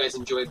didn't know if you guys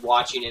enjoyed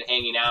watching and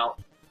hanging out.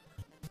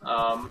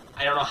 I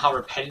don't know how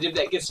repetitive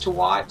that gets to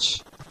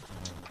watch.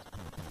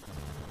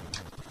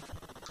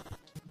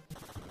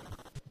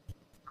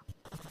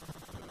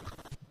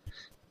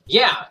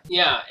 Yeah,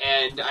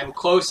 and I'm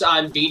close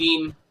on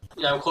beating,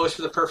 you know, I'm close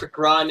for the perfect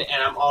run,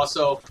 and I'm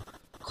also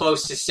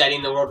close to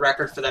setting the world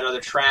record for that other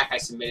track I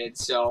submitted,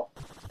 so.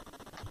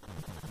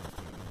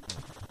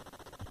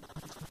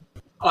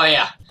 Oh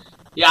yeah.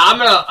 Yeah, I'm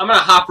gonna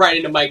hop right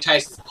into Mike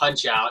Tyson's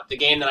Punch-Out!, the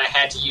game that I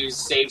had to use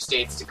save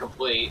states to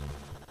complete.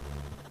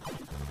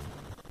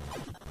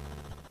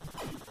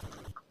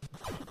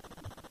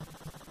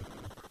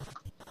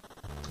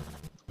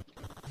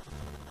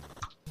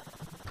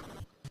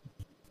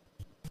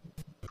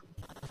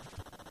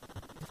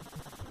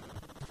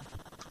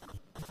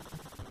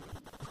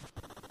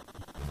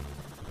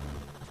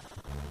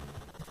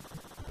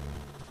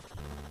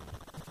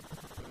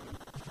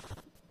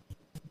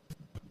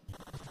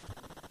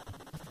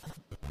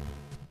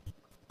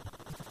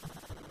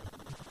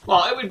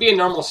 Well, it would be a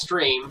normal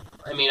stream.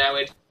 I mean, I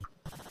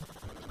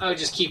would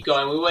just keep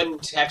going. We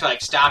wouldn't have to,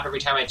 like, stop every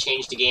time I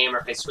changed the game or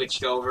if I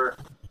switched over.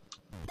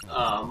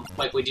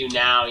 Like we do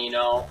now, you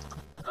know.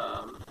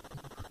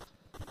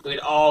 It would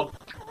all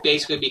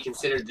basically be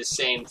considered the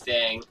same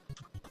thing.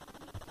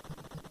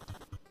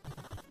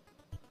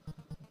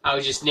 I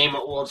would just name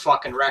it world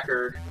fucking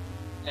record,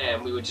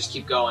 and we would just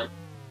keep going.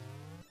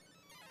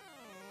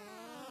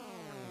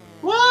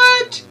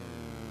 What?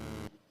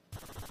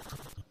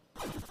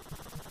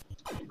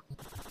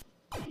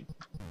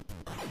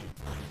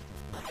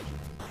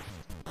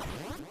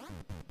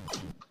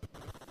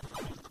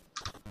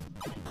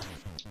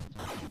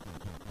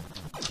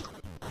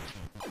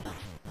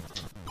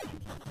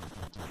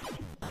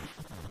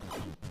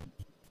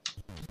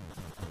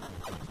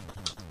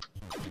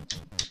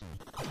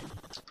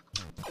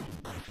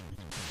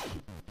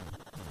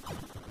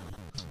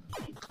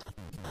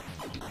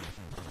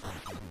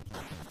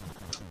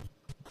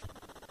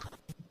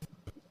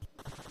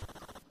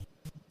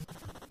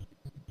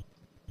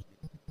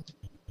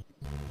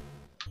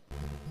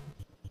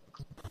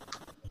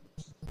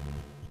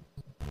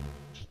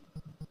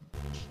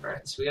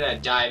 Alright, so we gotta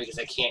die because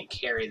I can't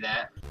carry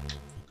that.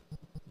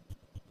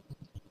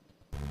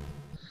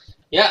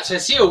 Yeah, so I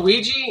see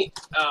Luigi.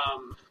 I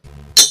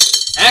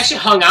actually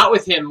hung out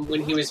with him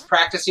when he was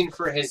practicing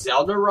for his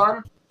Zelda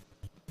run.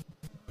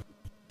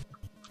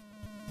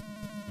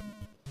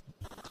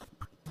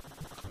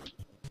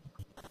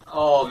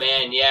 Oh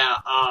man, yeah.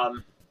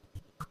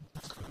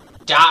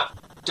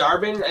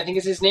 Darbin, I think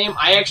is his name.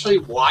 I actually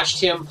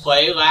watched him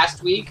play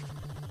last week.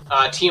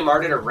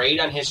 TMR did a raid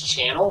on his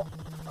channel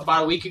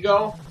about a week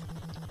ago.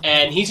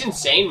 And he's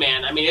insane,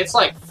 man. I mean, it's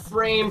like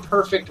frame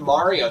perfect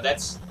Mario.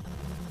 That's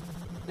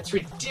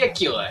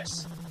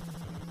ridiculous.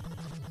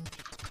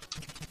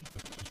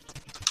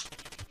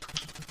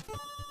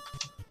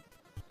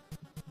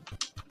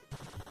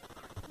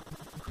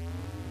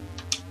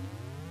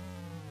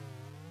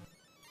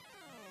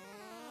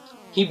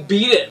 He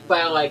beat it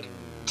by like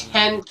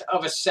 10th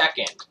of a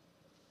second.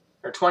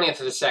 Or 20th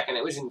of a second.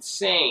 It was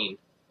insane.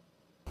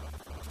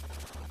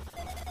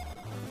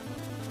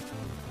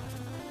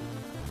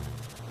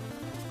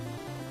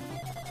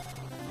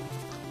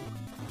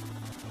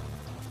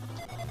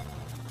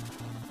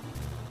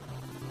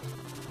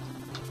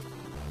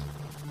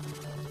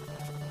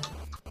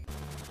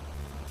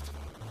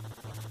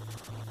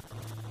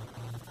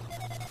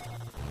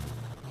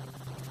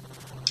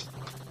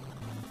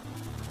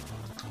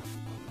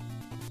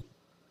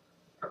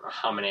 I don't know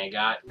how many I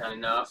got. Not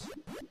enough.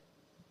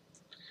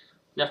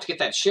 Enough to get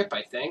that ship,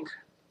 I think.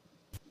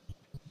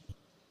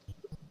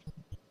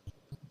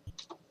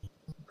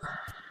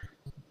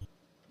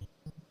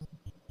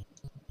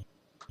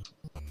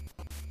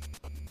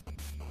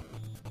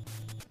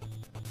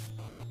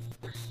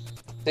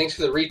 Thanks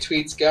for the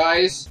retweets,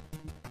 guys.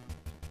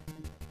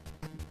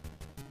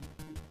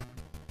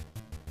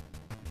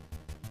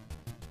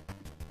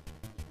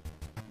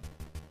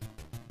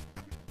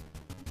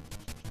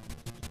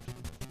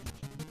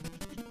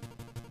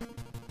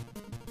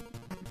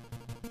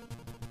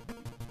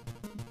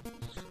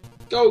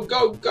 Go,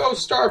 go, go,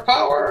 star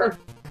power!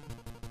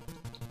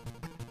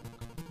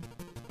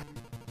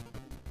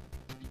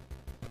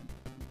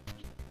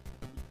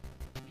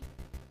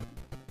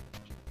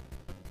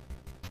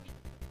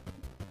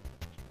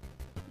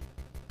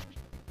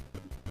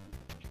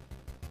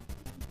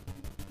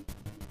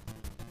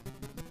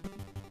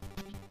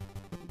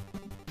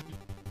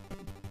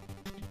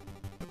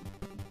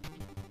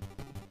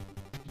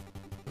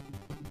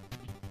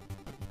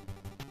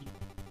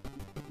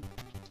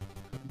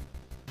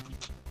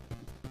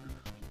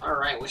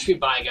 Alright, what should we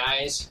buy,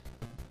 guys?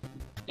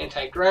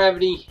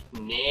 Anti-gravity?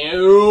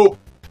 No!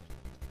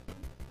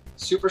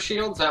 Super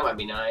shields? That might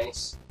be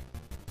nice.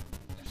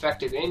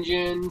 Effective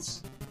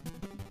engines?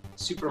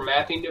 Super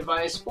mapping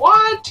device?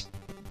 What?!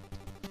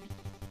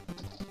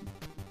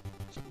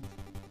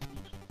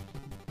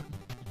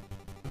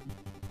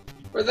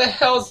 Where the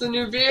hell's the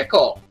new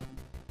vehicle?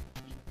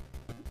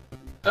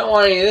 I don't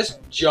want any of this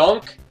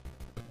junk.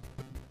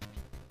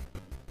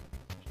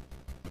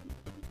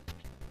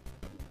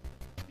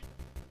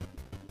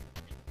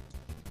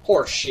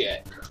 Horse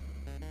shit.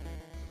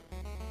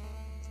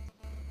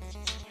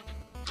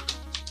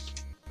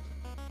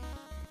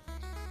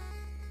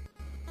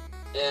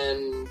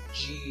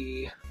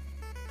 NG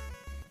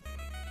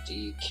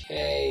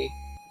DK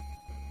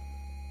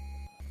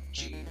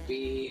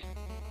GB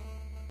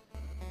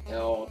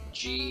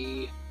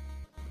LG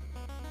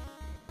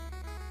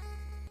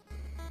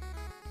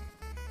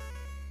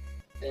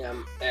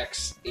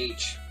MXHB.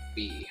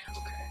 Okay.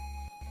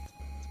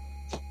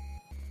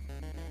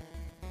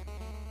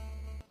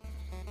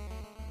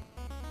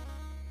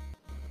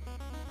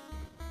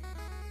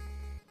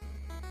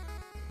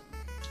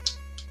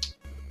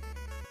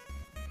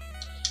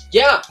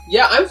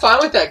 Yeah, I'm fine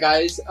with that,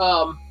 guys.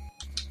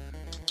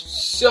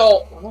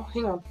 So, well,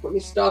 hang on, let me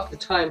stop the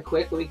time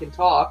quick and we can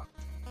talk.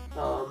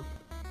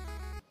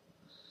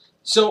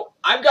 So,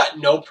 I've got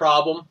no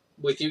problem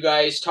with you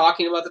guys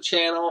talking about the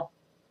channel.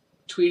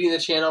 tweeting the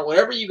channel,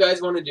 whatever you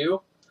guys want to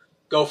do,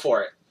 go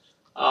for it.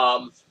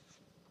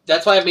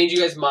 That's why I've made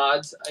you guys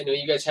mods. I know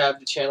you guys have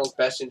the channel's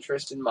best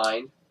interest in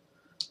mind.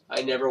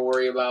 I never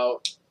worry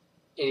about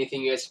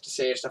anything you guys have to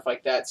say or stuff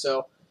like that.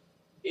 So,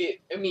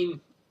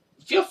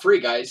 feel free,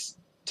 guys.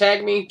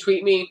 Tag me,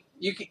 tweet me.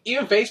 You can,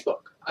 even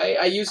Facebook.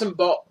 I use them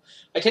both.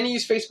 I tend to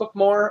use Facebook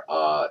more.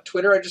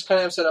 Twitter, I just kind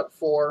of have set up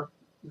for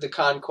the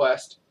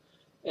conquest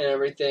and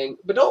everything.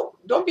 But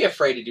don't be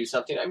afraid to do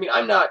something.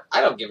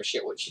 I don't give a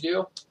shit what you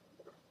do.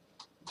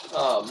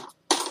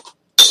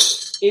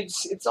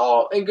 It's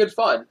all in good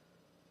fun.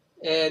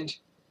 And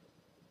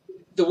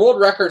the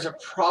world records are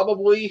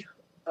probably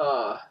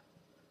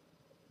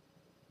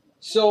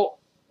so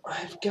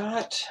I've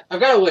got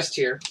a list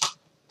here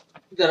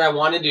that I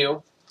want to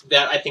do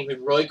that I think would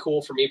be really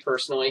cool for me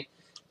personally,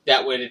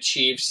 that would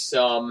achieve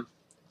some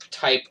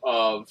type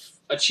of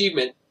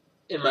achievement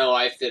in my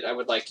life that I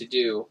would like to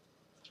do.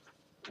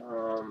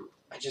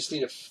 I just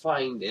need to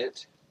find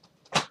it.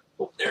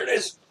 Oh, there it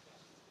is.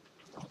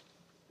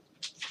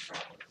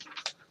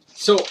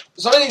 So,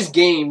 some of these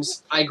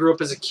games I grew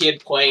up as a kid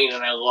playing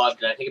and I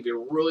loved, and I think it'd be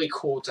really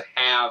cool to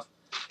have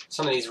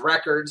some of these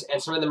records,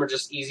 and some of them are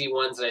just easy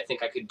ones that I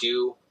think I could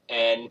do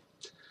and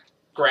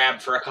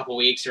grab for a couple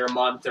weeks or a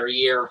month or a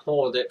year,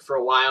 hold it for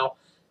a while.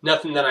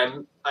 Nothing that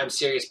I'm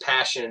serious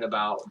passionate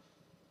about.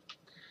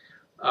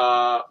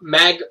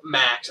 Mag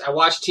Max. I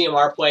watched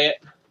TMR play it.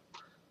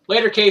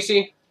 Later,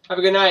 Casey. Have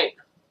a good night.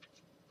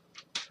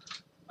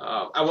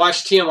 I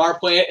watched TMR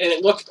play it, and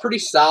it looked pretty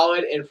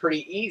solid and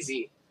pretty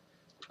easy.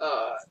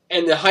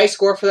 And the high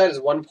score for that is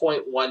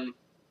 1.1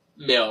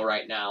 mil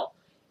right now,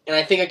 and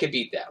I think I could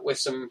beat that with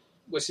some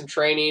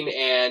training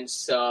and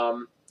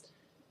some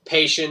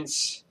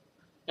patience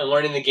and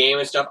learning the game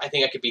and stuff. I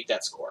think I could beat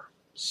that score.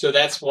 So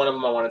that's one of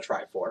them I want to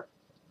try for.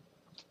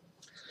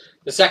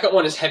 The second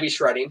one is heavy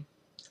shredding.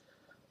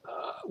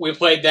 We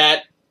played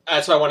that.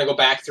 That's why I want to go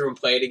back through and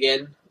play it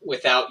again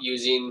without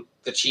using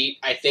the cheat.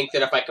 I think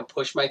that if I can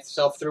push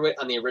myself through it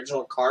on the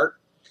original cart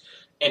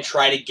and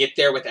try to get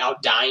there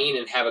without dying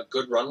and have a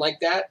good run like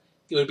that,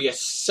 it would be a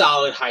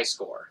solid high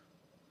score.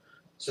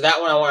 So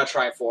that one I want to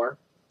try for.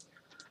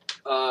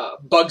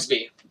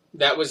 Bugsby.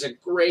 That was a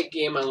great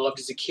game I loved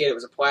as a kid. It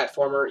was a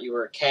platformer. You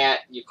were a cat.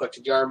 You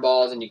collected yarn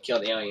balls, and you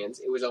killed aliens.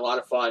 It was a lot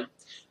of fun.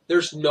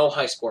 There's no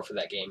high score for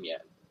that game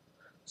yet.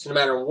 So no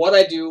matter what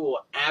I do,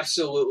 we'll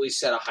absolutely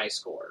set a high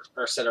score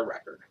or set a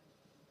record.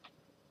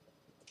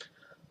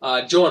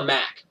 Joe and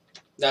Mac.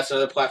 That's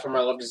another platformer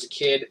I loved as a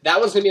kid. That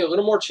one's going to be a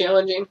little more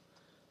challenging.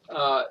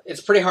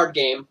 It's a pretty hard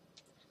game,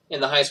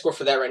 and the high score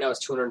for that right now is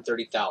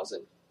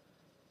 230,000.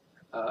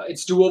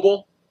 It's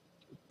doable,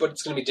 but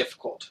it's going to be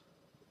difficult.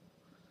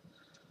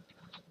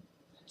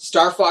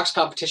 Star Fox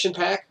Competition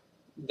Pack.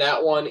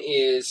 That one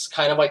is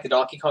kind of like the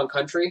Donkey Kong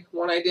Country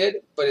one I did,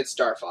 but it's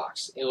Star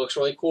Fox. It looks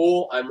really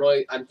cool.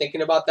 I'm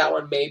thinking about that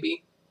one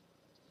maybe.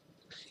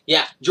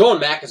 Yeah, Joe and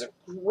Mac is a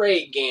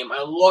great game.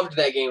 I loved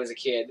that game as a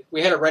kid.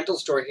 We had a rental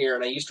store here,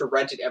 and I used to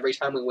rent it every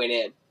time we went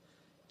in.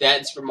 That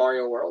and Super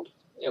Mario World.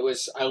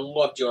 I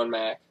loved Joe and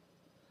Mac.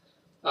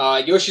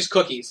 Yoshi's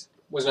Cookies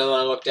was another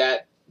one I looked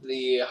at.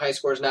 The high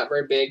score is not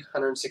very big,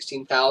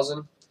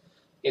 116,000.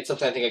 It's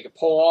something I think I could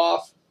pull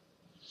off.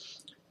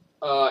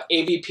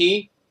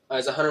 AVP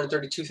is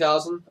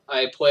 132,000.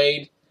 I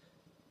played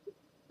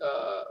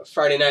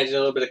Friday night. I did a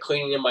little bit of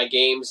cleaning in my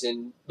games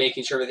and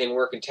making sure everything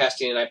worked and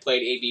testing, and I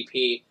played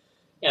AVP.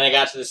 And I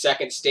got to the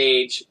second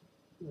stage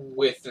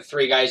with the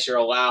 3 guys you're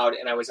allowed,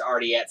 and I was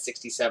already at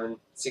 67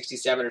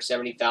 or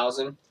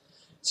 70,000.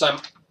 So I'm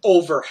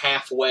over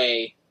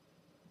halfway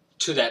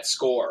to that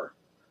score.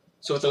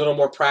 So with a little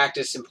more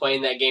practice and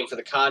playing that game for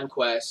the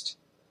conquest,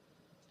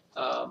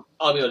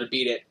 I'll be able to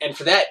beat it. And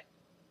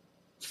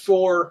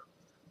for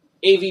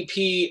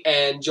AVP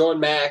and Joe and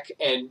Mac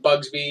and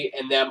Bugsby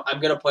and them, I'm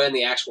going to play on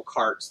the actual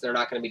carts. They're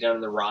not going to be done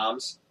in the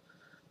ROMs.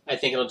 I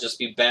think it'll just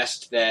be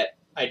best that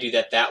I do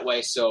that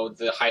way, so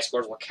the high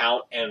scores will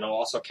count, and it'll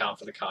also count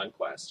for the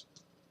conquest.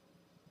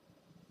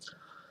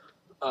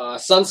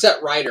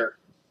 Sunset Rider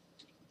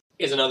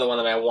is another one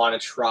that I want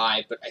to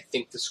try, but I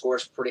think the score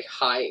is pretty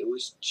high. It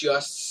was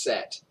just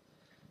set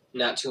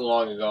not too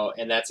long ago,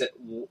 and that's at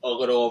a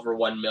little over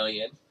 1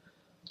 million.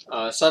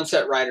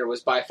 Sunset Rider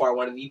was by far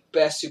one of the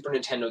best Super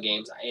Nintendo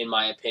games, in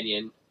my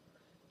opinion.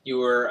 You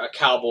were a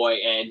cowboy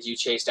and you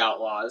chased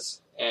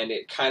outlaws, and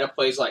it kind of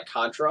plays like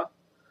Contra,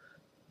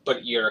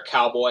 but you're a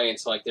cowboy, and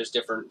so like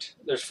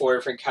there's 4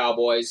 different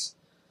cowboys,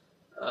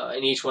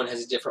 and each one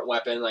has a different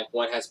weapon. Like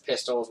one has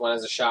pistols, one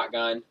has a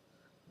shotgun.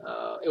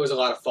 It was a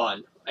lot of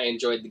fun. I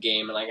enjoyed the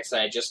game, and like I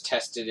said, I just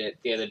tested it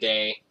the other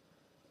day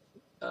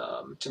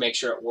to make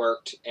sure it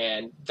worked,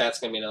 and that's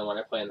going to be another one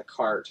I play in the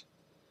cart.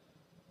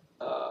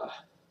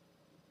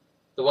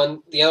 The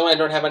other one I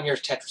don't have on here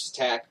is Tetris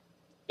Attack.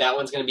 That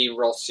one's going to be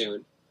real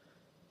soon.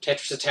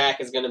 Tetris Attack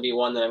is going to be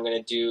one that I'm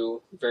going to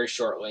do very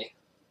shortly.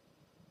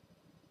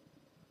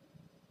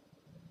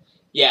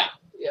 Yeah,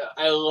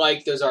 I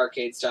like those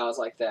arcade styles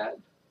like that.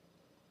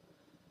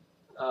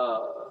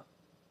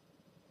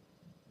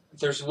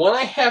 There's one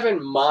I have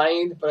in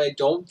mind, but I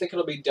don't think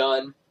it'll be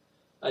done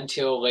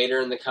until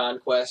later in the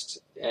conquest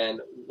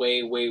and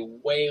way, way,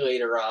 way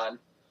later on.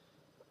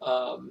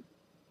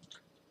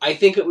 I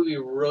think it would be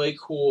really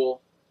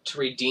cool to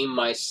redeem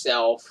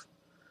myself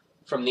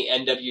from the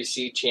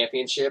NWC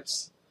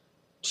Championships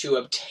to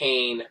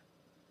obtain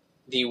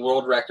the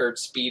world record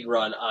speed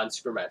run on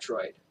Super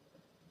Metroid.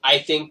 I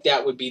think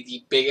that would be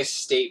the biggest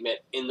statement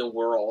in the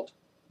world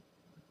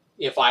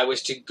if I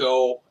was to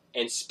go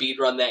and speed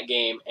run that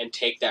game and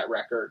take that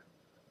record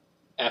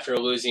after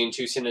losing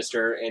to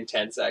Sinister in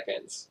 10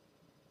 seconds.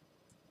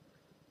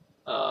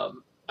 I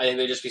think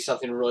there'd just be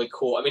something really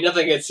cool. I mean,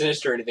 nothing against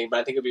Sinister or anything, but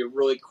I think it'd be a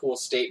really cool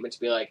statement to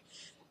be like,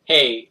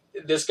 hey,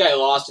 this guy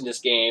lost in this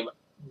game,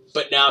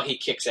 but now he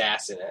kicks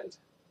ass in it.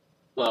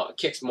 Well,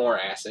 kicks more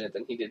ass in it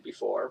than he did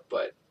before,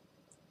 but...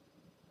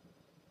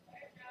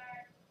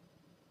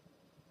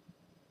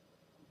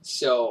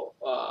 So,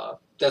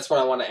 that's what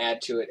I want to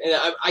add to it. And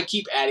I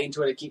keep adding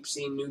to it. I keep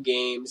seeing new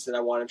games that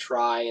I want to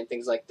try and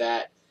things like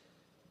that.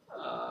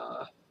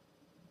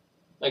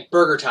 Like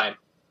Burger Time.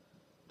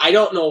 I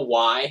don't know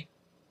why,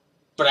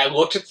 but I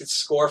looked at the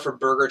score for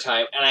Burger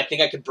Time, and I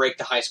think I could break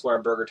the high score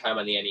on Burger Time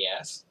on the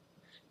NES.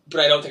 But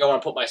I don't think I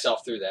want to put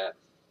myself through that.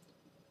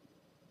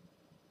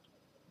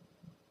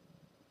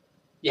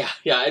 Yeah,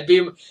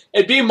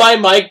 it'd be my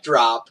mic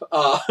drop.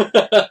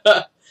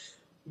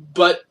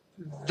 But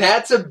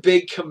that's a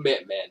big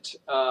commitment.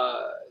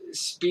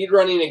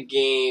 Speedrunning a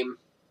game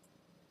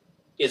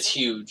is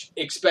huge,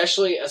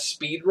 especially a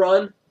speed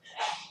run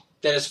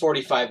that is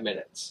 45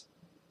 minutes.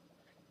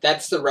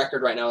 That's the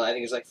record right now. I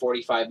think it's like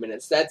 45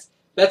 minutes.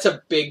 That's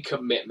a big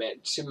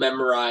commitment to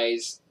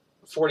memorize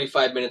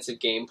 45 minutes of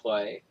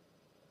gameplay.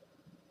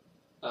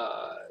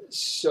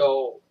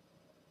 So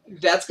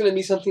that's going to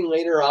be something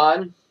later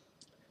on.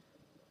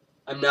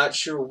 I'm not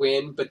sure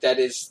when, but that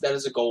is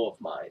a goal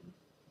of mine,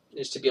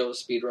 is to be able to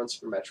speedrun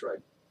Super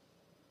Metroid.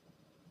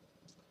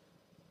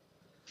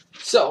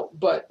 So,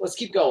 but let's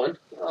keep going.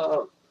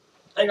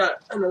 I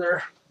got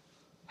another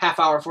half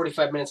hour,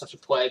 45 minutes left to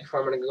play before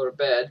I'm going to go to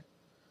bed.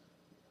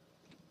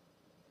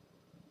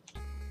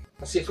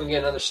 Let's see if we can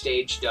get another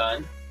stage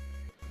done.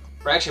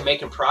 We're actually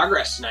making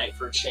progress tonight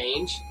for a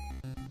change.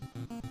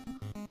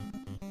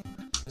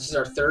 This is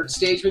our third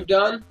stage we've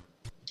done.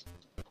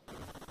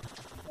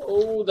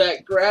 Oh,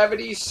 that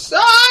gravity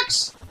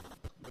sucks!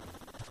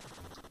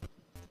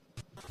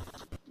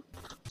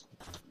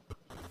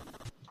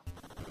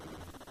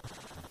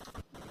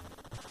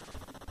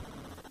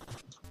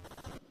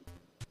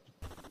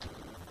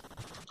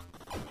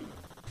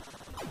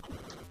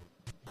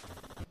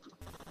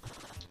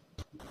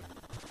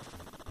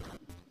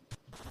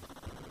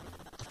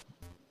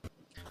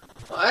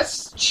 Well,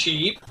 that's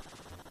cheap.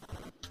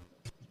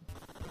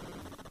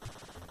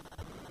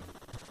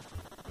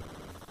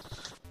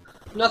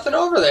 Nothing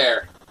over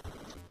there.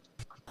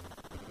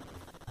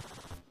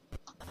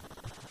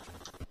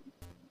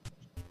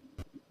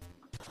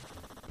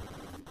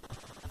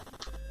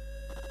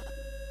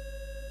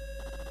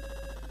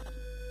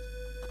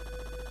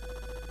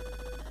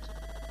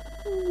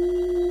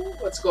 Ooh,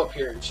 let's go up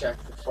here and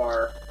check the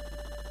far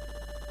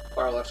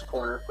left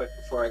corner quick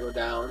before I go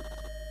down.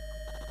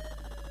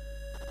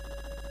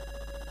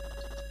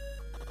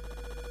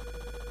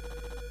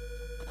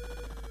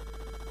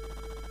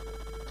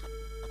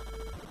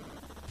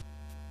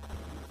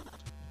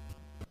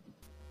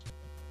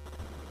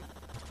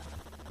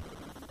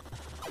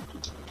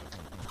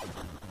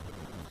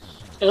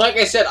 And like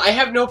I said, I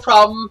have no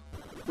problem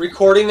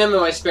recording them in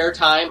my spare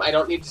time. I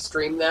don't need to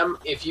stream them.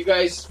 If you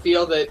guys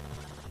feel that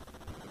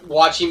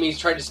watching me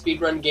try to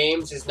speedrun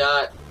games is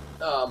not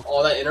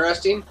all that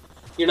interesting,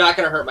 you're not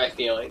going to hurt my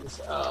feelings.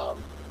 The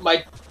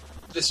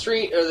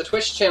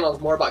Twitch channel is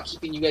more about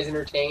keeping you guys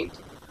entertained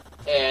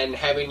and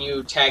having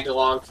you tagged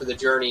along for the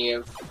journey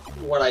of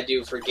what I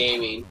do for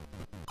gaming.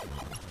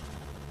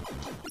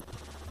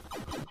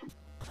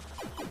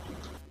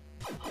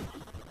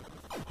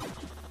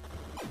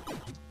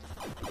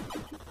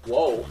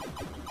 Whoa.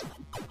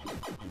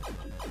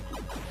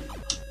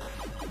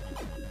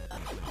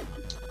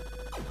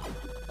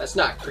 That's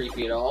not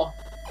creepy at all.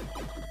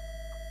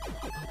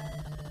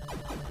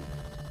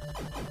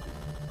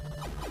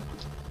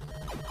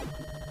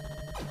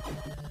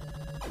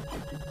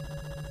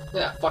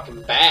 Yeah,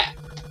 fucking bat.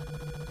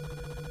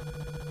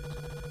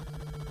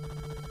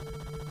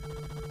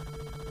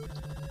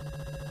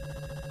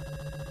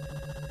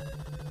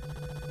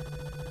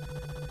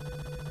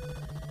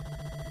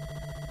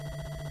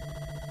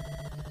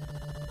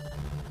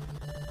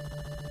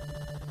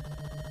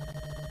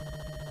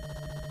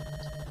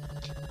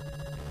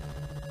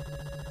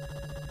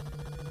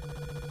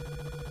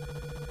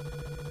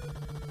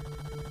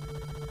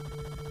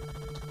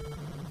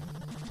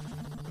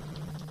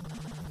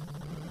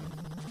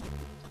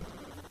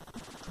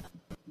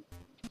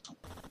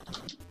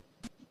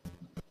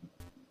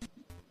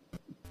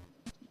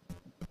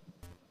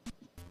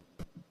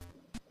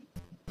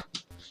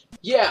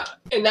 Yeah,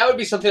 and that would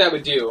be something I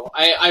would do.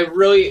 I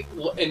really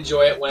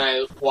enjoy it when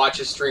I watch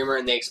a streamer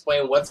and they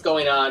explain what's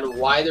going on,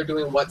 why they're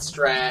doing what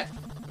strat,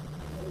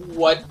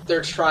 what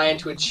they're trying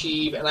to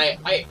achieve, and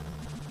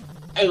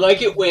I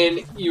like it when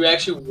you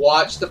actually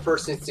watch the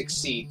person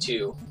succeed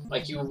too.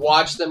 Like you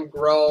watch them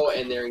grow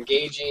and they're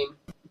engaging.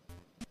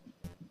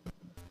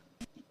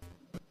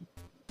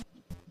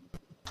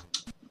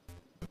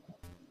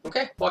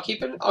 Okay, well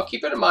I'll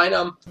keep it in mind.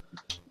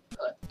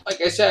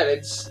 Like I said,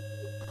 it's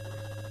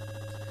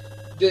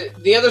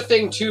the other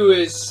thing too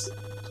is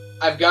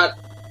I've got,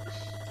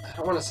 I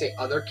don't want to say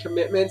other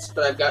commitments,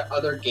 but I've got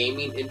other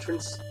gaming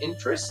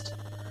interest.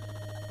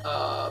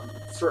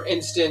 For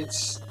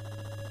instance,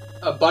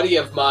 a buddy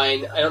of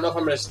mine, I don't know if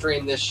I'm going to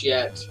stream this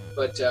yet,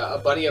 but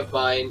a buddy of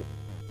mine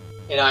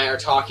and I are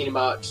talking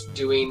about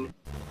doing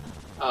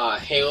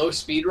Halo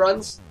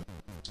speedruns.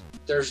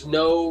 There's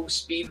no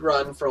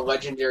speedrun for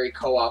Legendary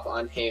Co-op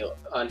on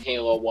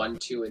Halo 1,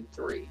 2, and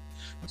 3.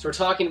 So we're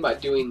talking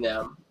about doing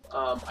them.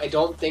 I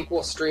don't think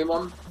we'll stream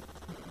them.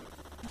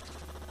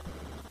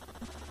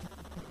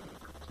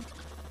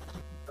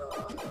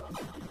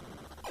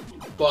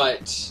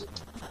 But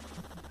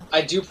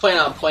I do plan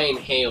on playing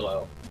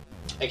Halo.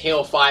 Like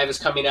Halo 5 is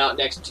coming out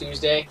next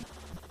Tuesday.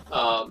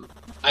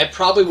 I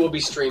probably will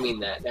be streaming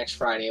that next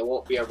Friday. It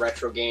won't be a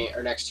retro game,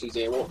 or next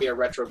Tuesday. It won't be a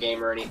retro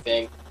game or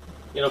anything.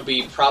 It'll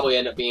be probably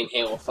end up being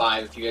Halo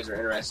 5 if you guys are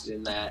interested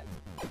in that.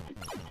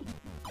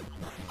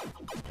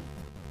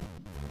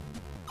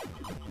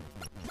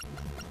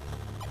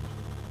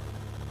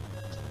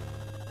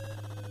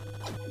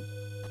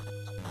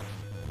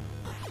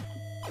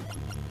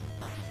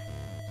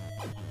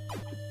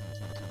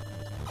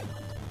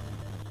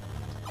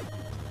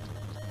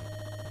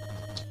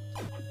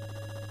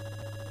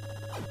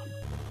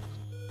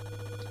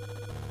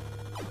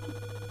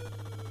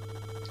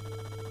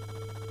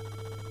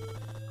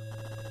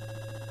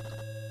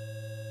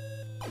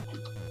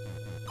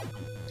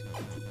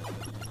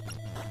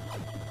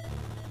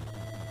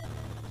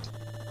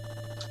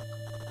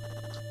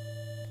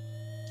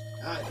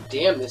 God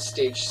damn, this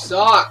stage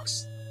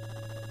sucks!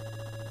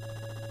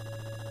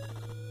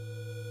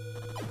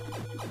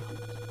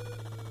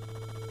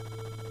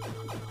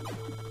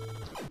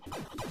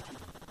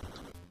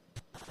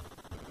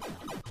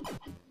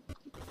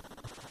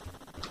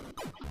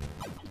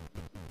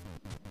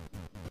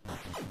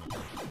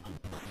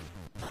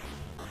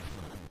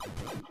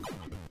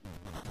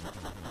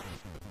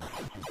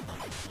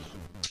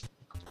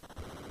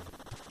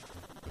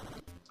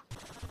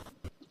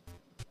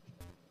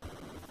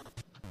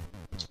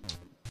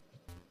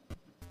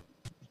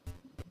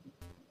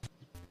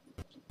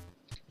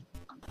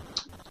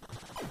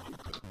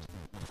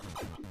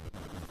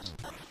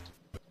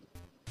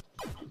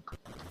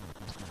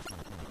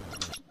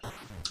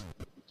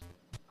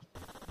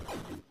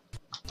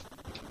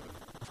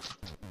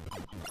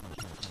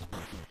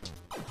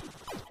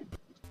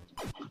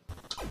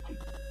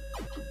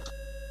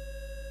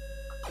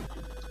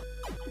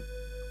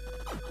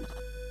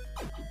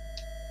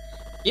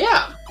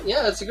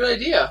 Yeah, that's a good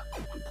idea.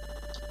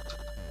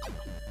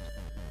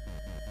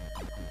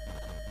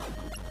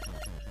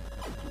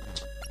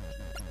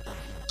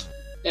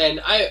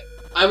 And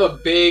I'm a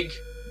big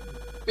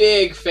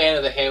fan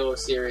of the Halo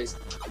series.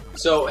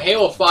 So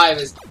Halo 5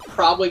 is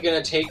probably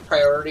going to take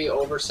priority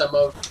over some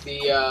of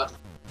the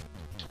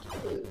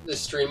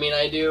streaming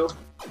I do.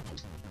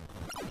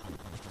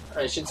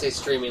 I shouldn't say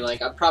streaming,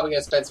 like I'm probably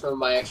going to spend some of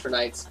my extra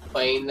nights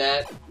playing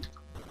that.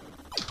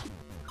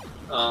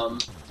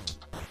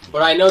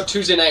 But I know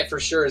Tuesday night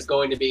for sure is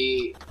going to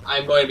be,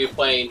 I'm going to be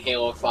playing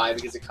Halo 5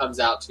 because it comes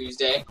out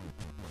Tuesday.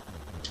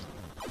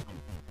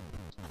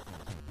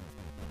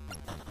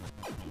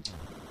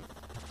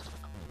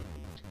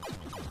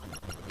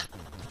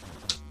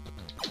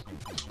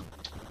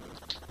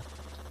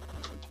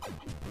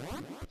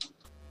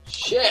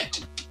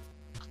 Shit!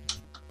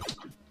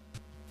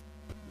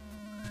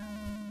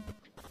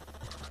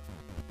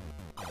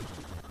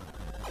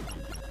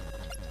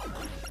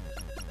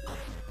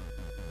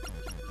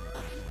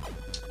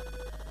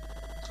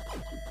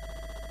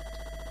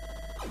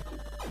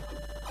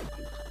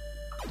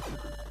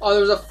 Oh,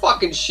 there's a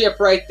fucking ship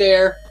right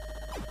there.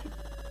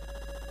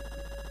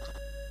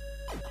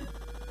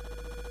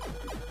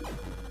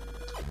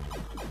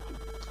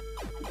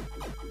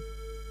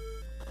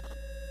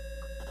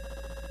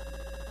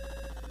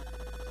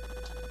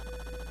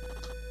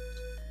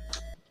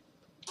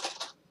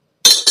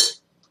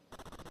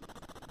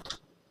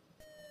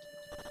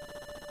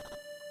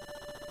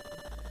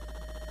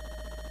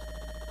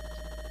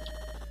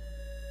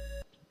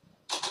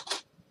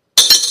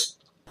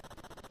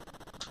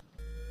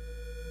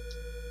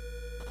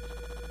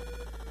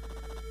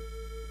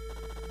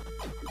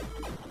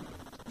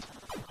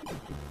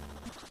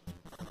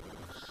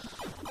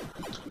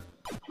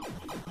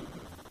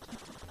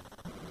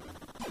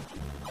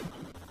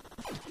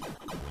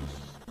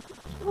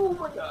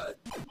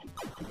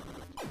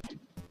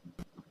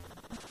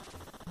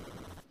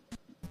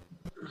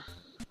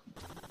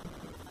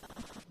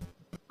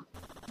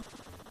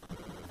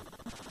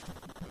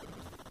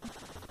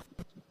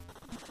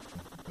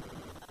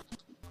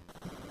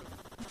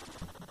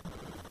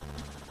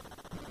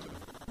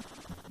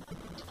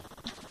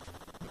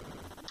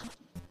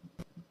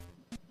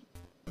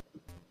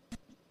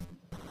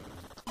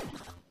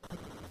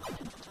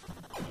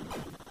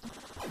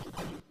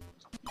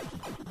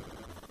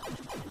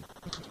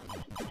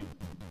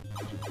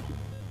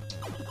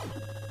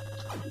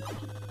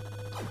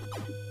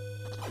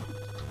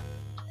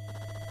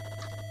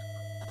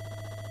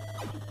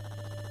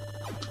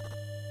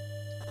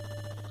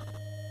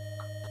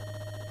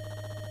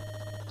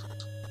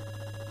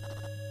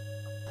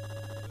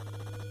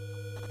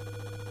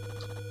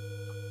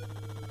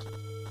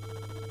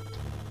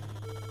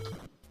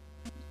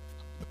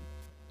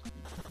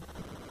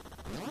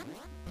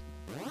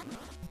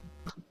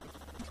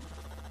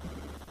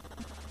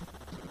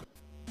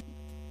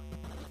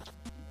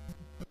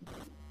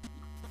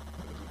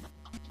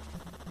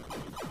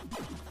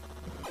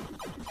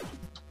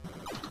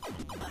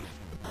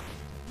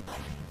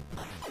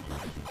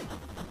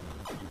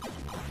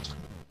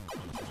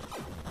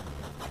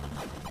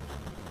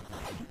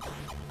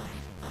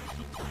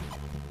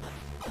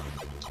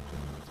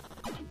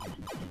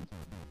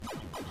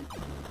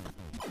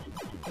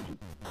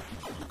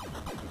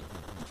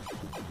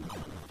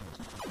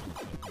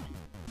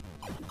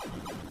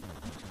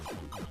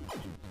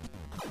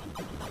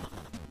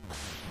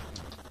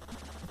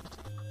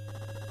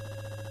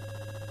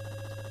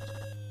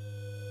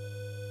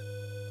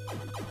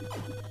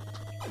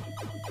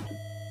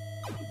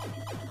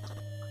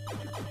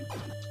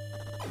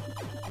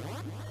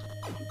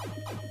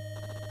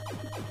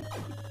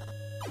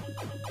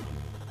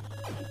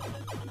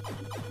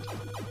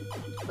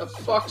 The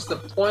fuck's the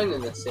point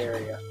in this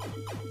area?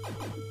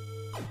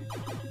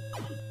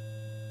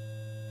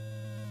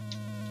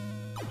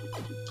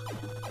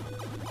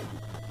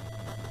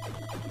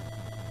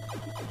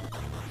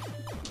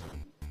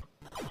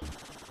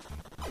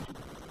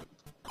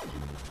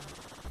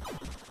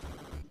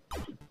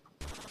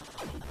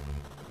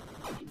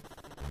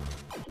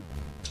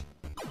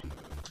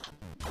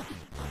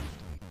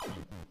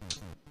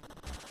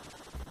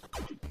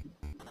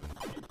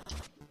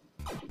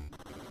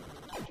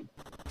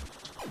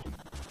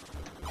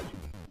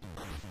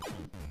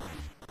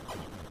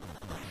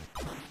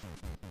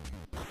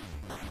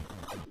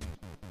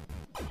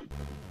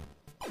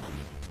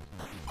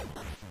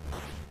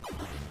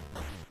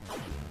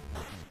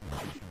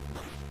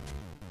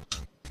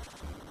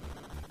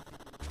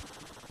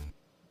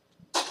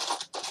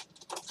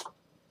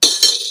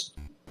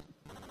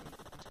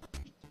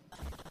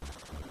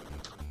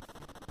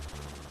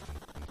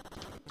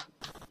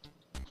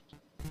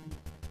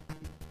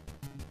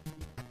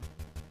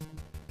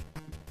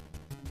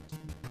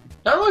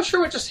 Not really sure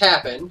what just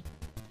happened.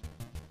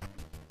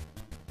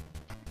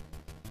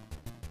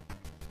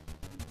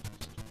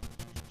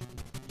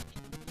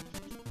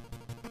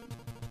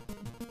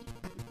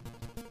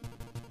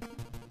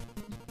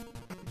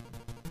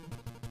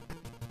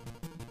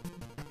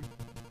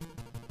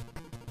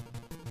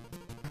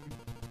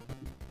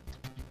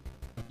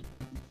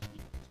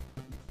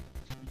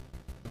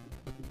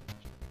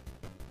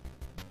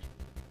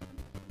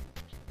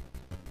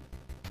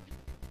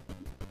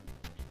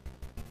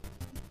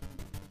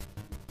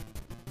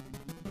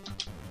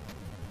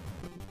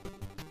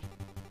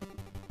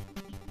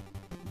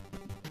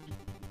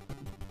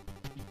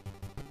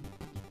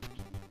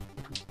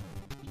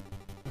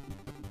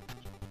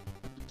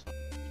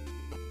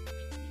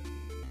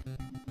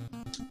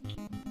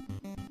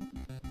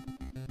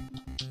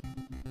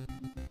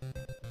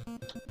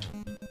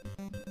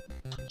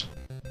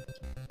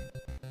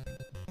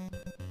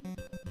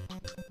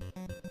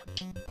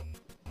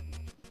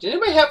 Did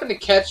anybody happen to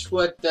catch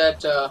what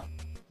that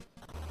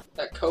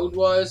code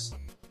was?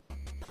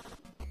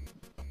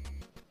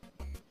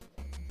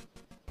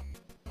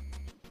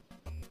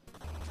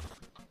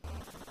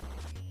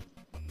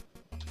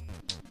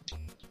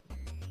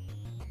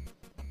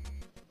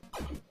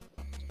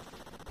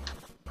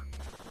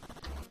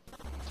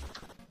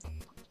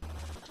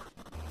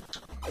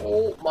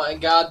 Oh my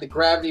god, the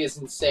gravity is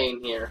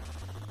insane here.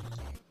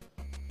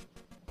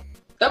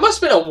 That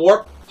must have been a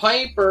warp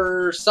pipe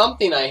or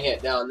something I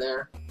hit down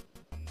there.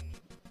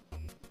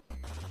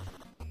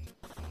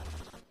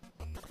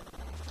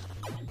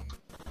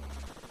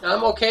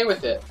 I'm okay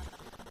with it.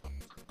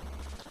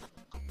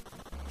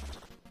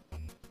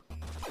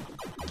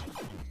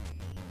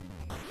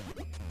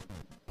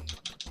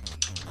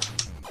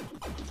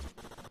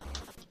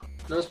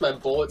 Notice my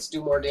bullets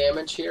do more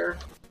damage here.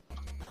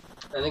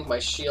 I think my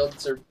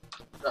shields are...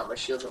 not my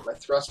shields, but my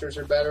thrusters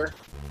are better.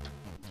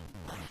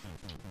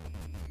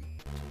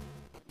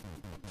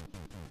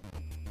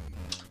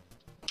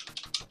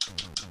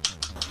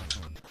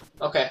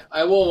 Okay,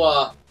 I will,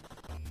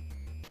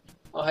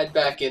 I'll head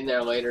back in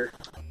there later.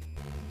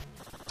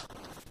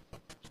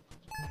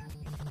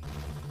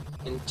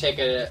 And take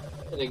an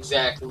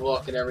exact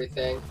look at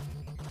everything.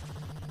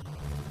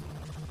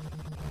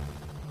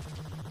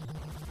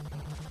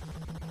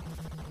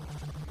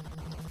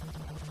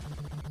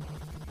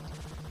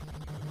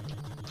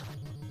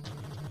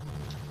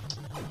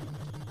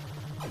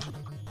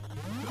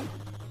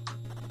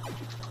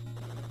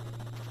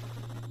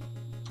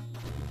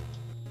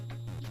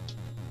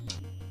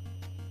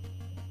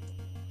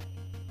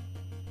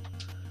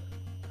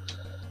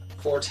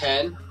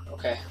 .410.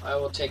 Okay, I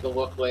will take a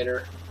look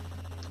later.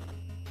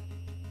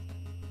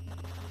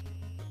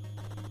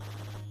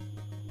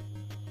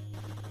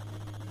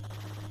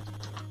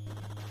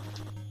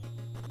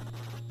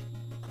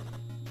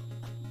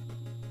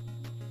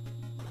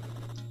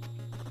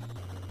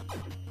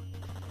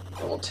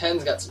 Level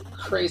 10's got some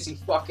crazy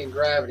fucking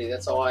gravity,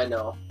 that's all I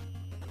know.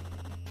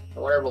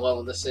 Or whatever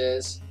level this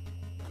is.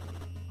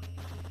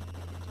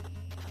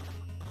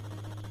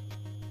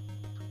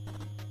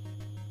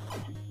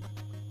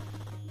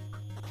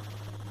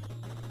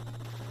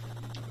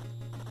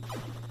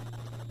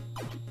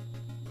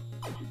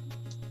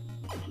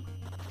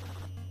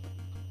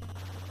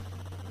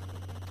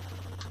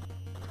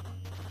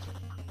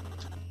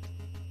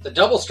 The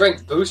double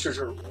strength boosters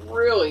are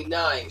really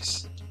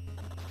nice.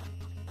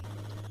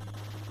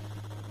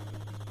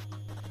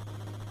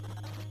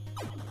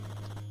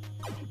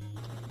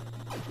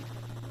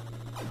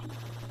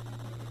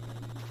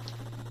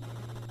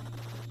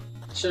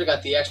 Should have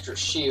got the extra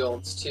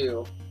shields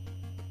too.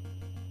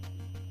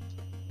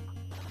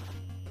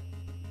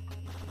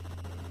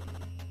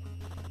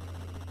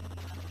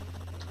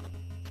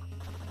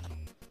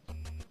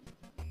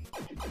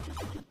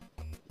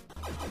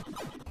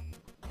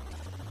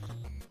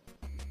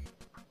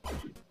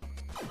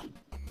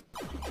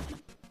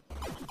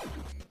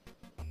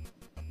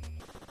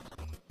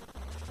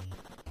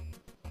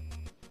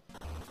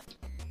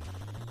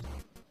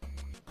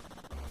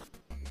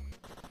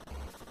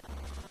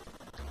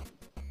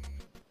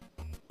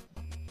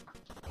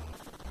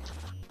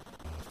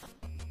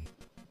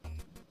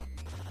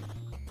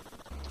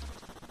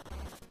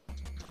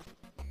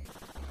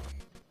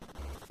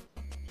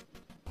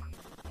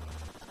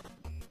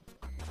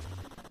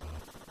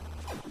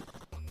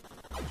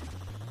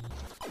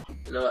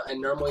 You know, I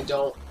normally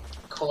don't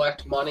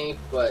collect money,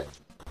 but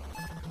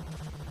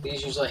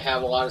these usually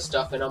have a lot of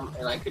stuff in them,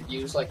 and I could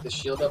use like the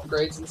shield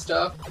upgrades and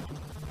stuff.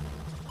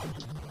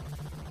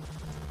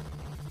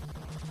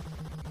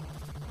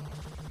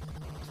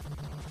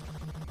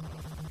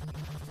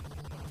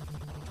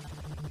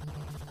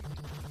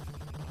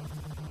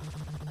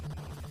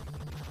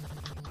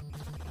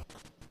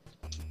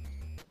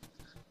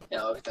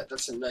 Yeah, look at that.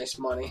 That's some nice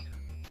money.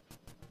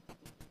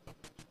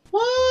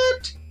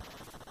 What?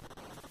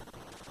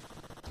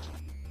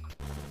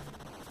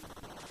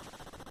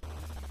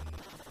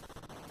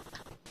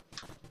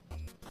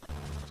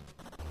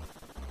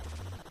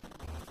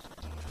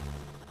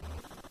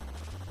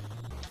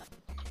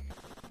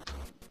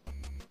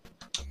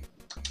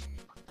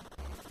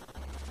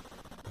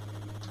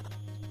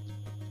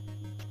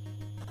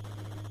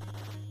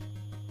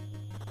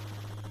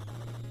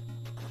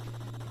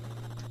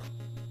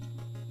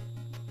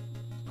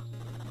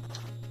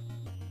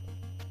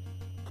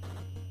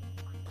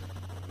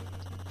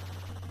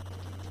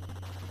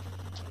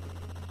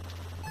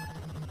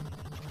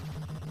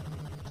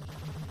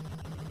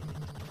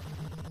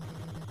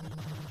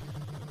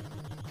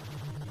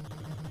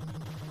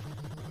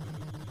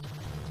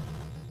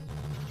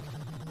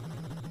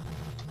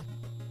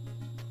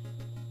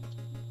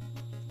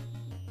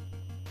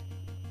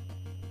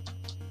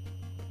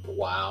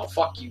 Wow,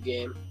 fuck you,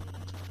 game.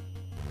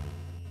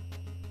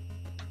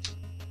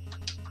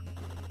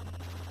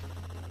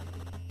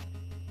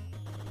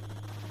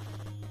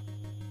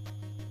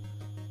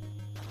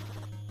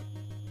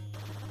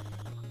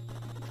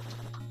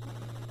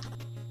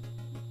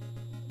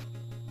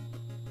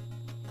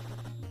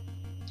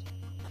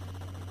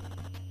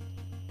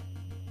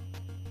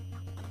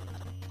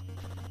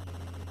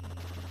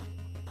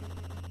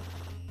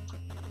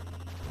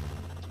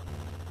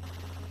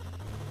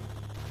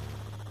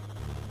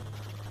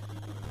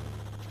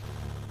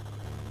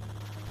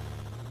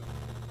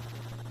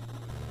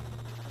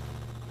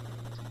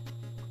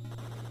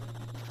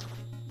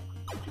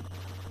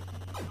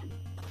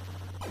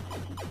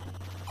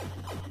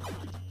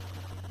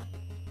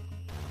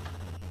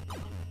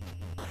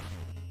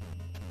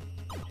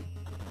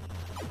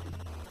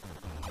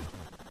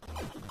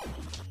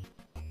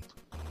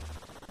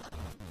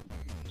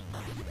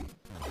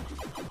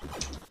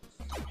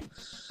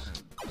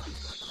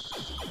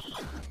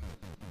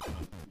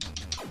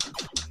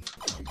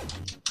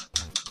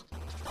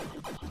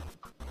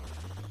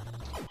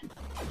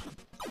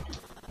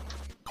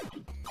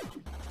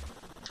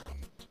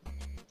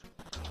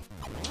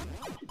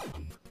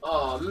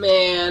 Oh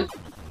man.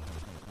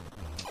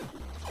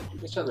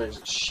 There's there's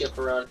a ship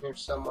around here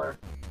somewhere.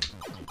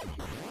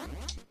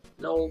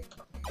 Nope.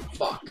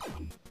 Fuck.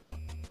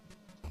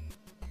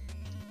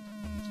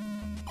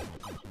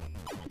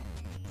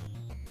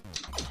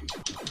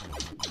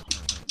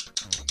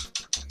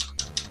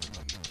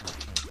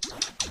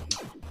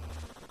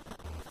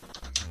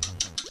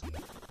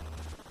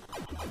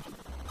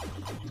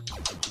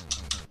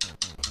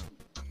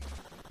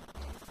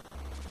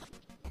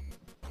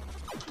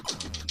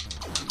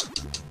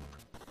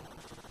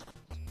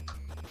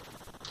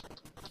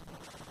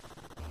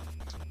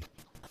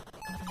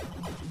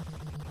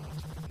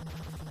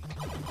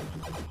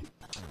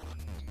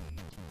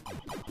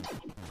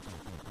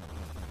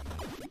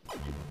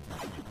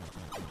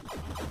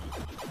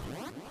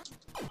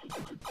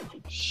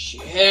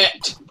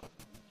 Shit!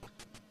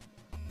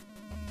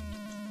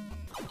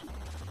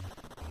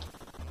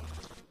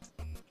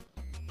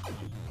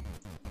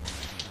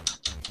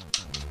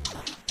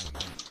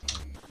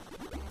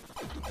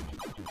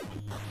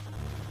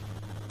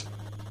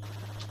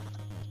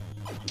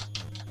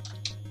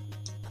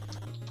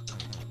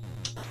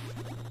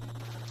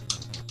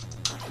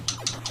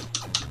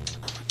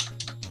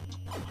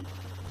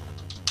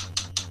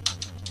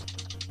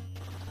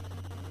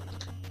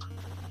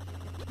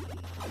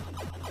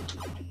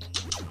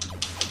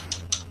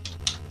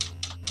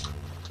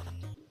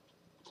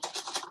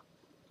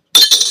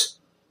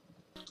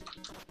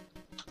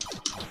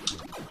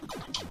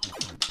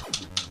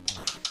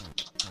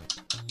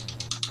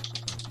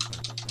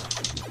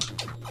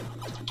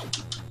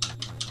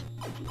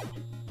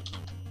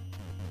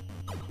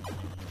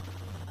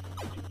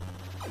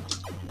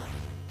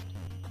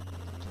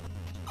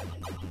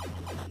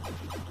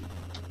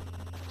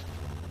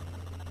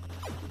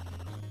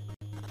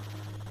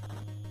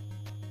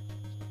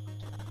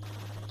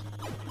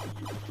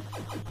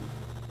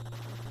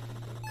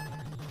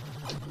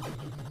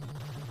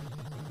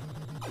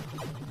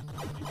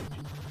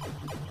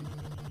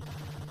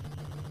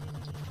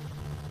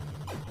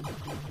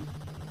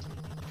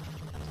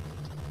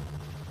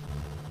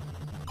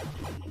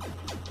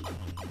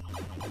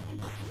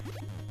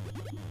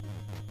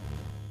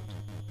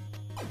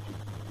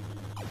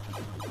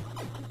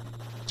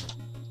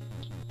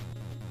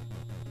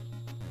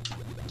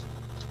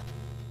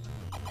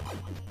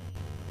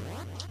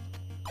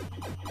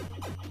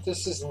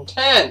 This is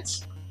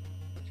intense!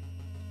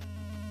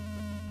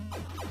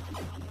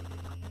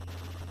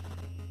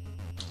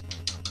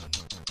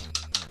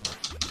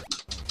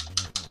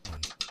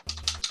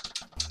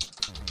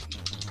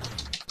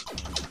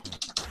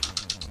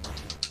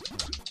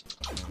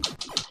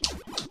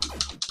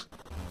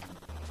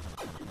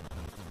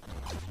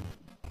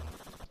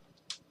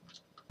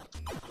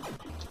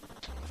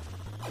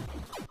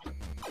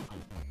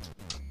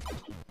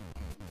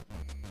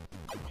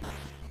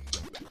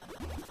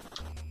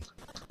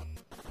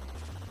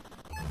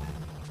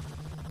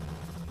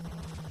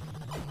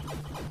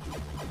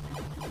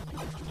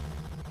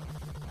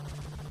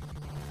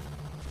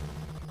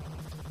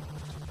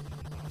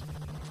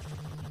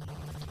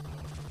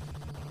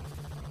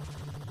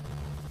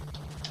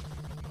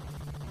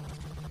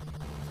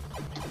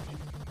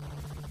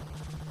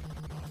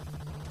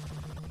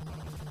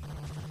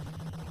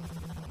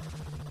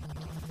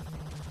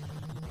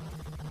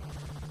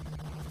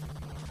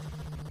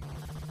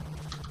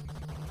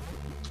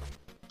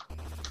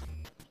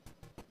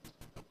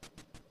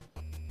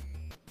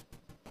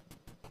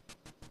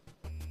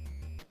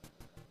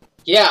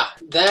 Yeah,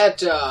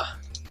 that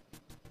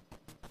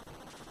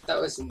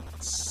was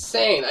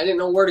insane. I didn't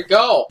know where to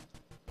go.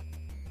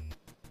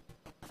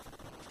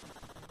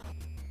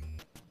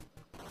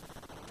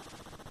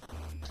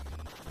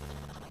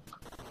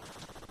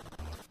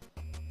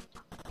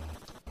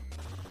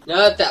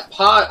 Now that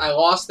I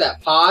lost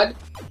that pod,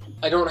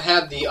 I don't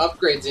have the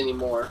upgrades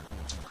anymore.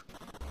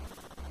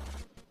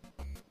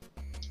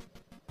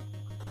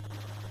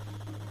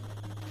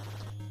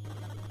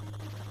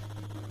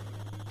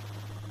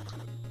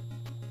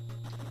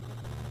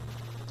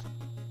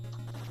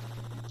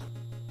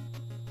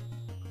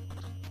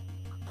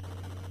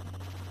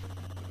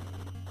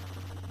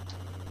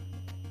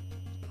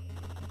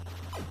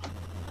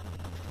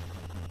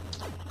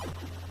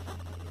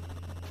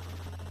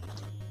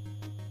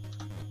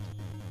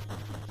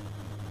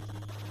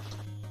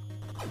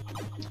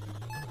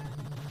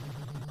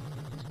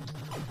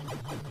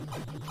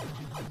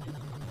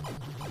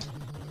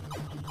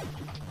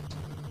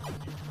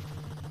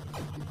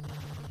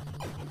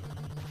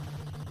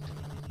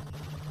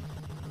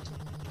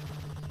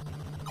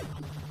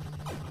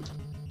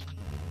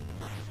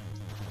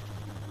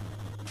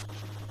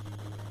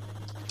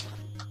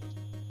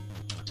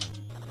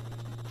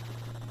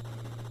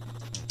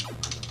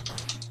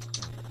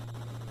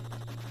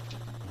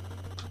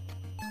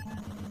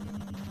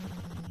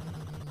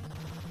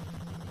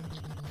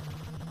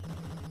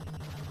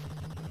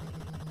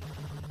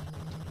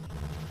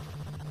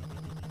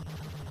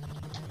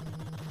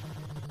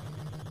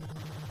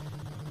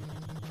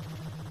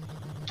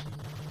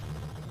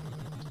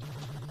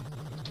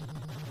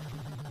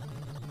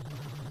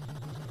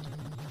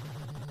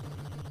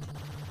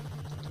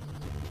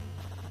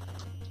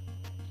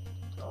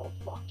 Oh,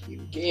 fuck you,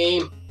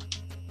 game.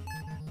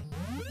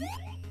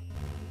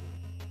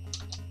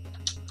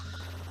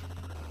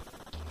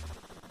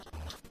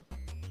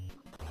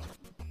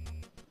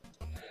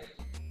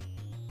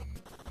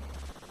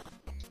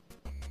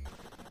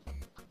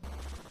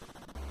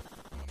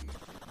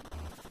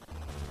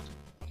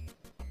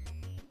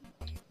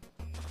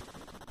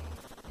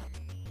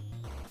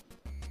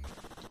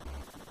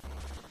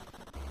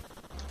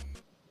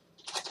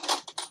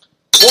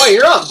 Boy,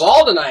 you're on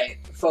ball tonight,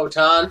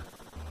 Photon.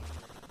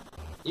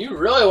 You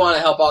really want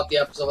to help out the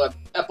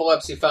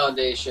Epilepsy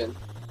Foundation.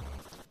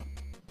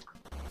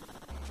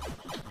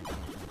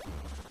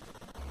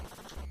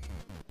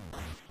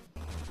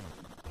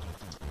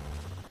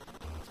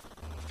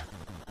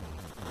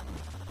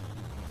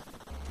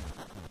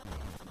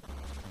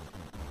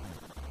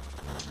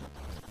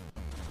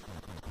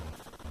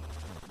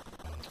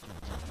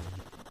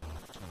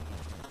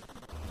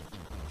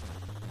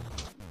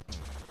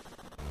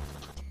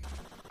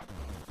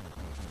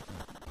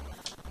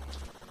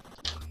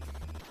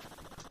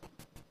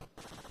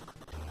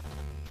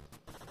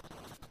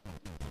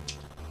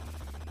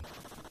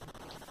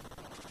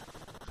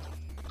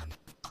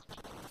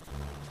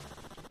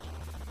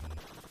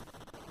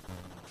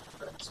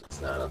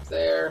 It's not up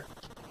there.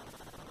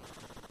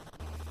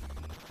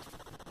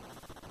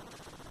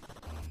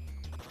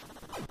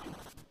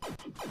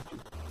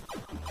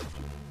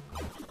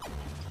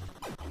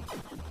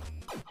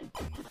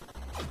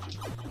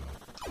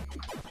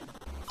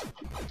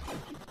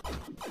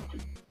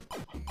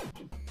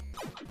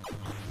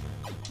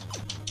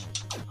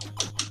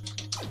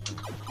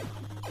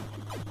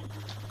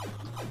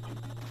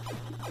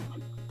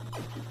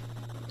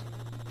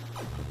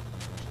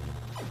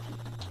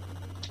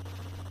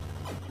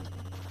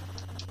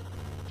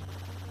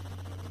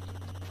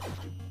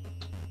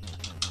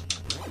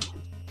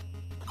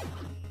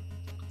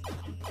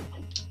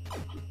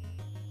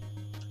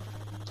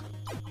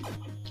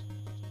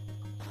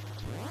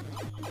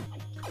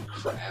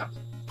 Crap.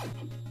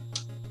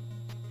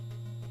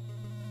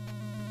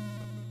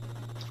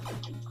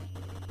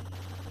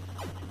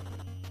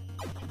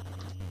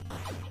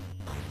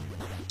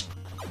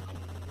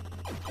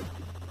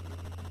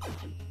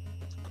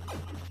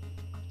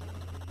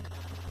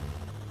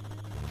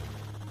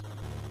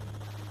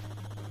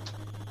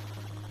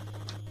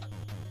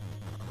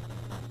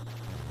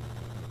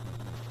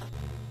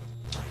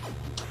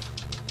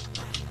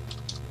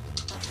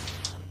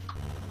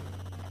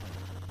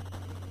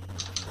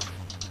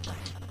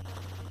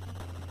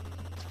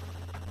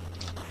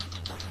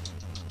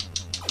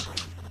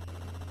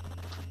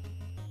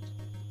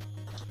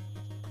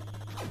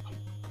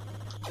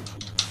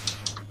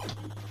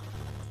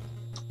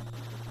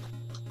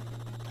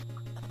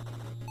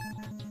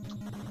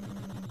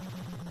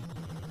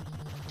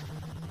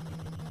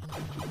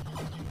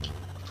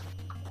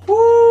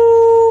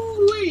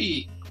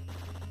 Woo-wee!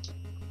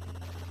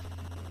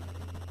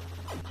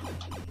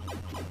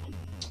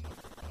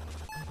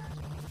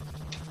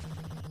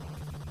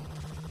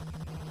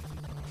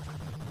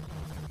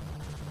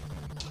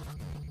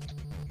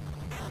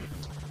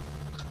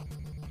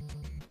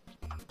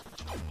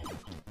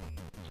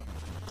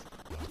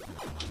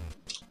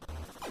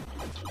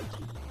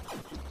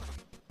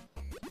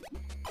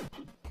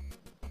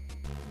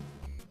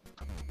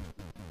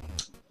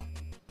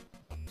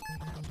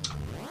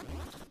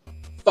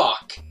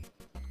 Fuck.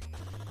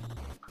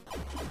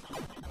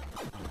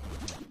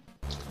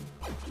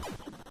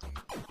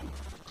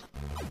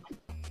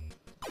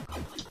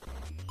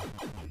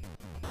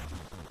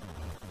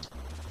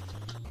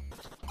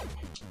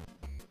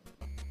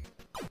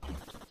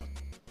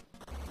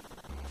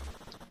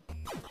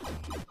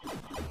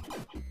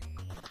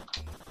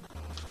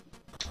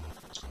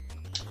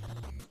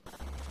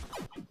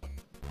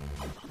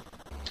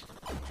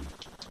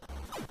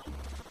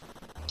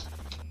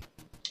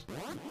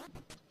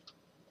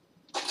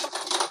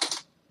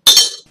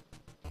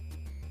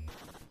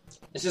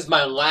 This is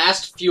my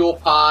last fuel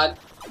pod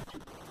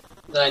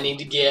that I need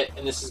to get,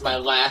 and this is my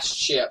last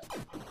ship.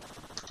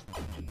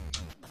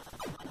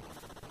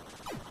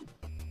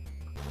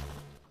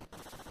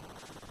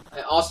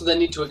 I also then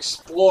need to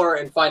explore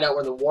and find out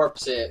where the warp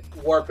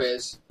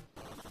is.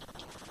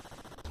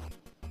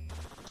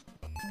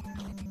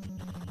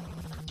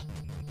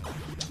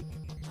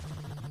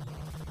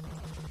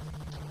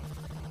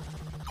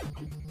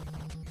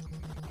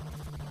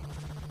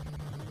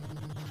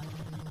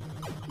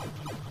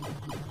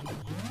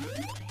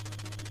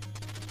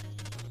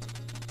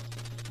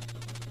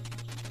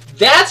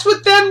 That's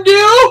what them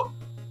do?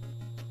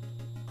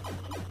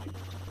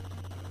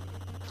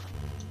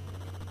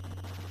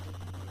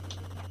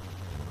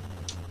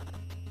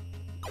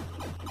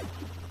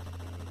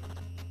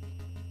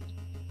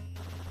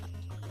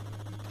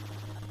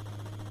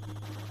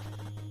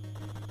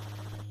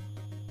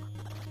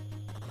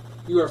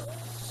 You are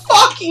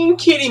fucking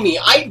kidding me.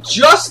 I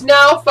just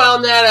now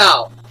found that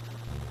out.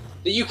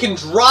 That you can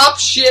drop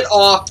shit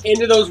off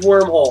into those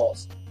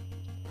wormholes.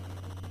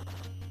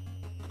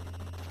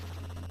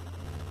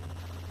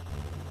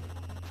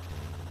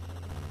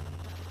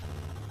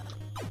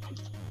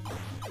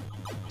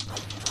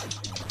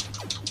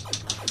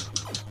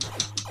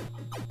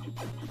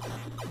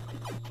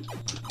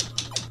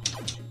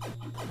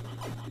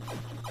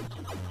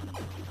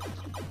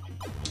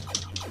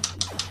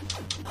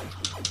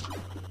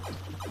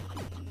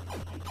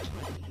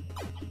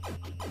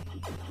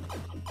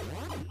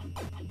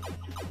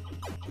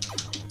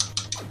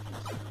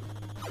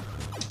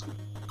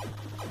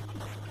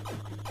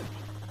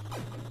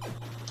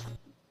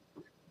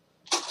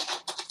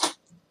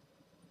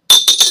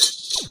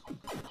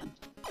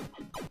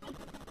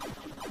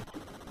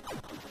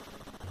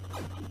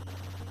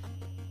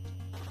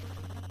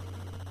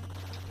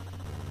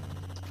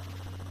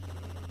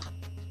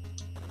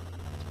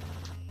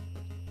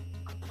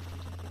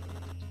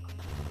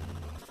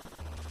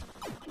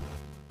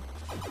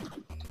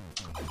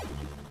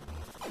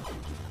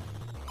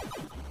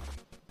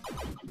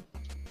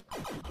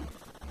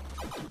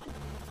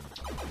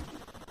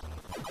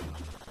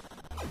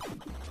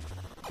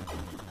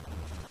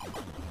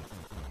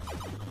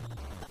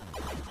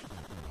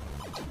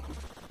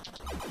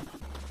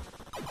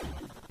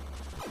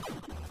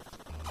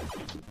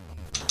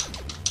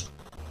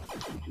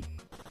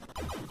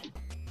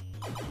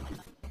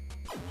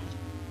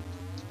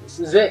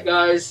 This is it,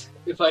 guys.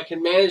 If I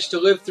can manage to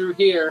live through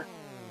here,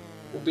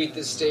 we'll beat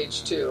this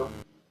stage too.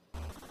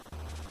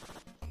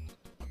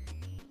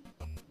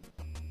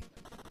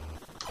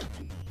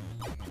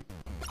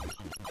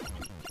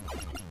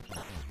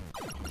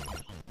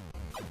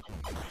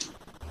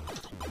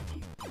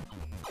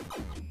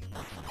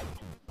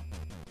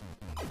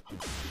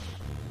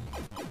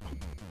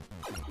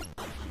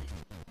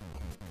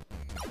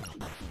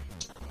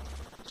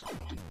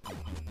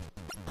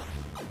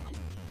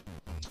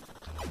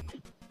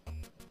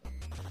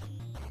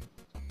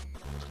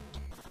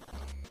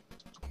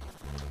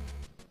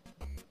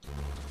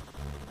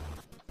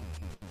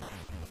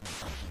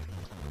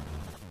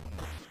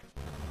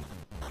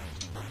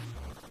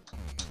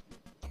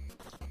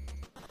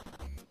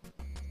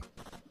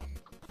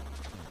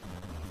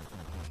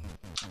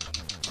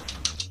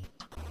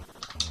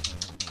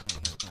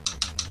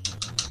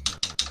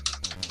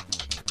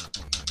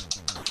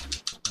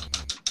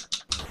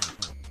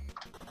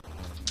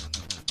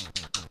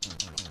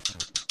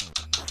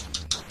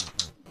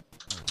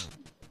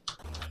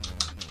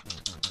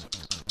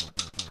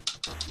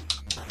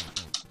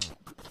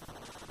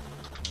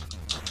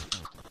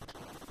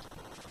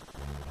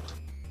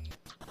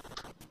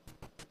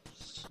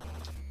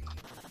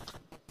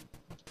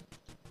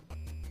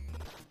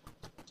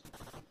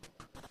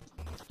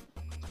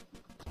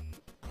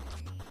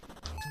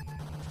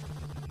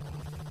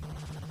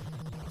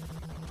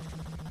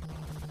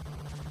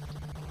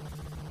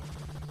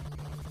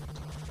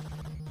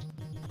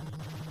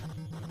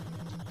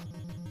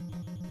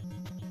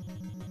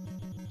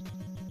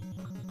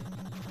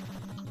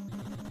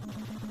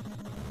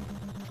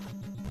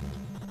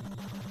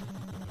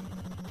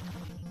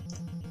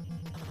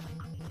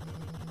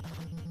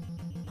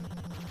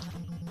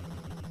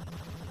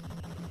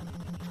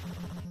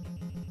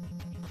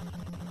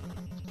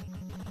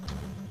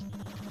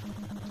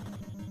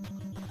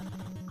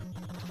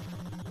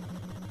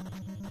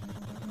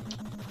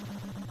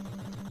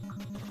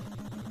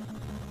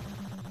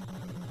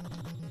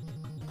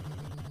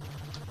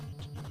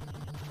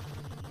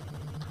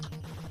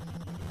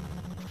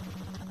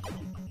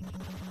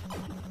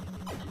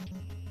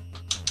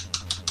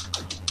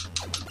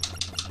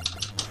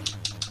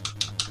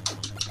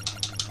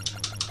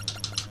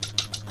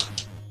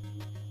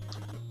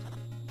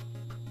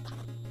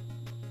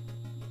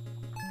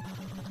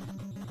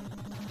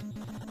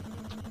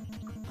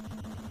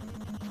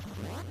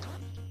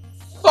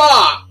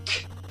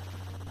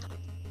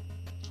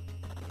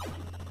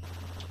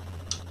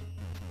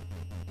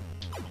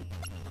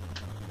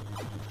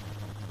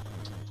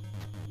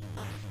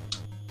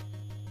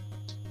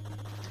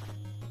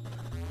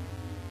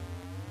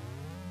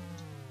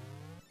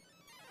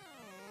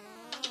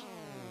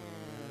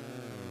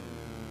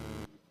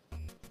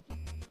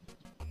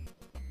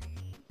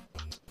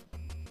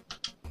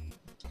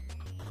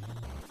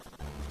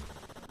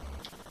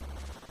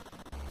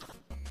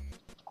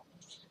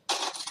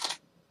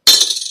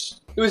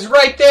 It was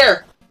right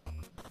there.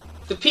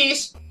 The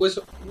piece was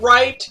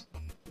right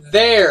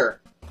there.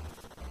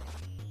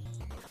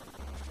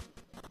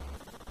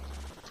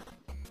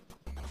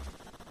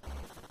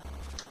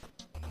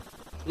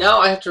 Now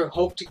I have to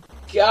hope to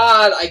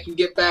God I can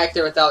get back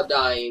there without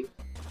dying.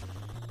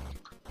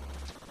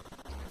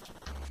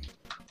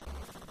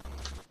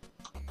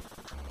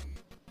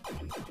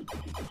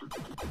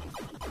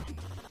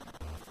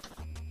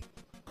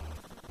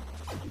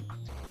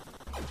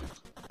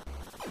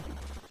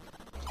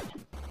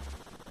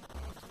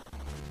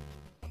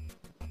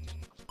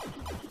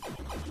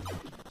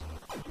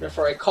 If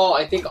I recall,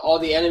 I think all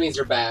the enemies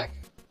are back.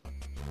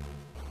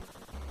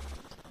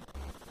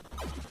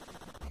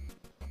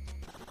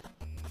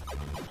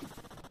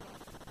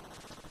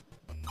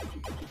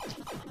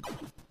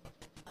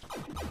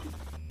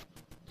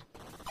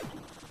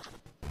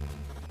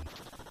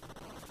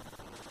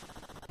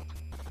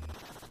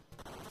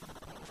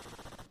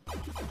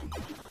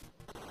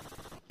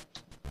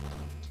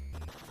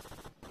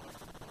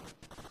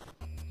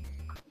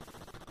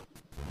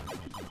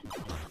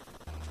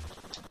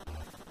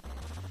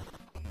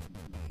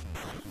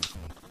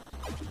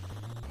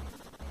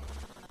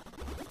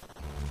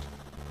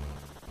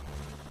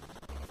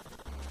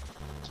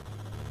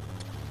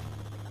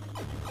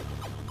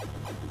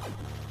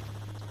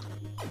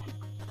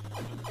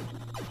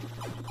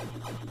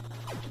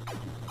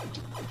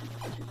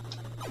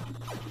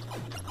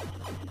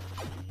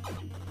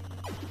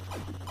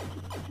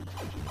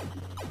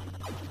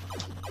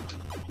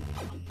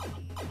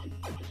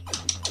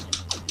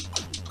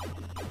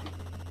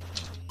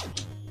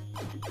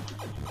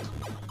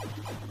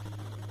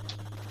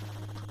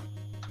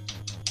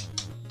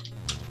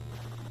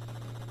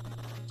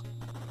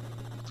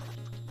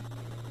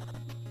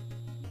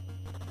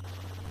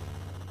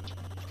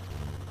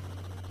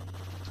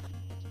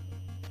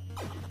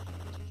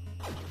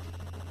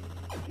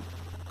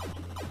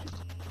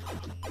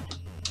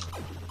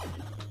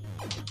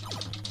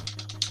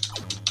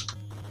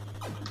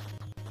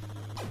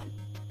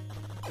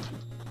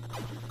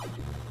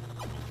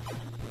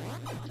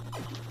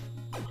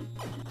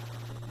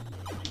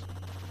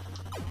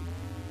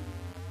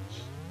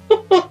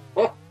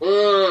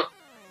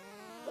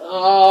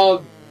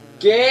 Oh,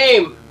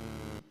 game!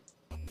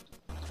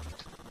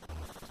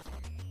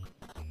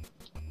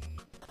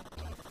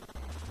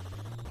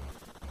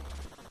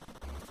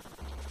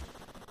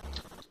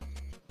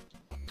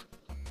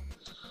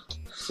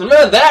 So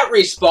none of that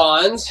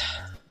respawns.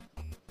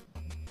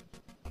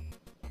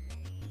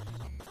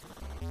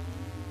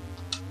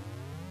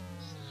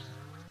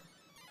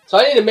 So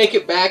I need to make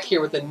it back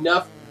here with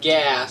enough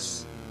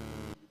gas.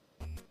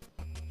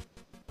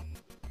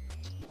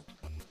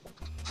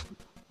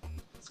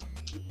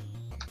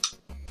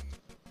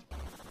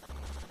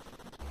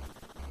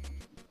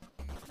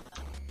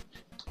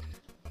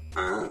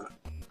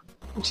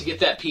 To get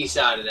that piece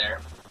out of there.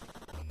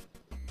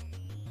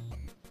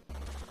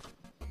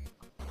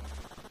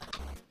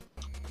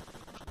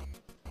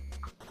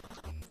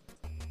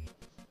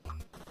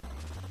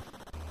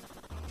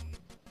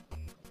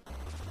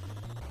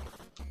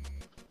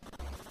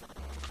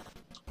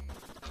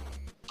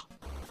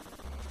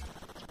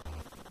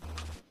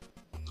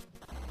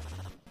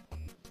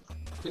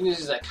 Good news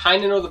is I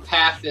kind of know the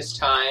path this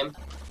time.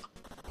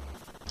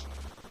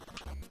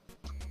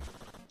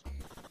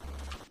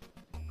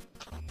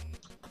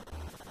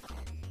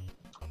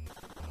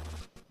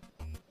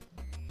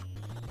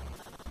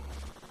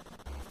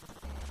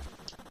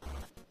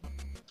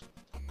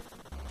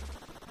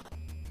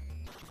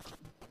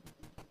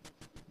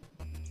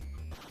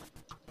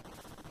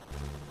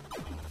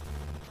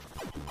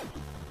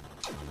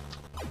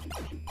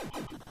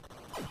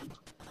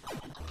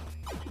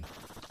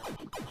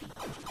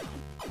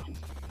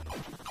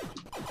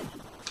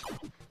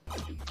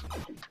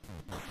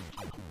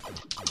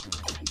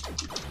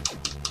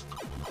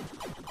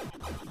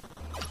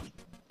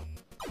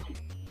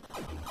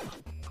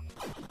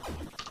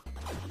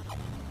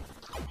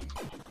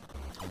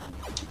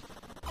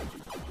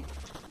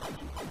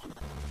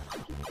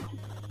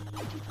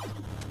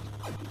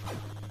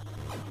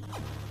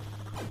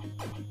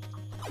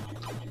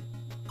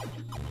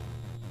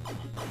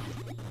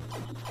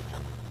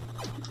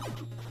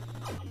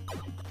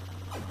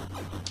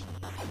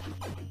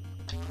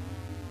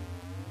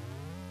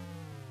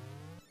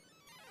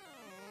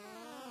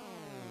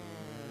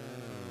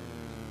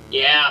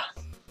 Yeah.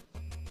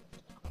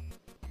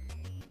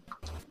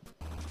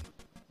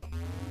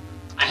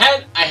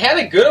 I had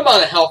a good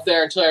amount of health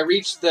there until I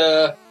reached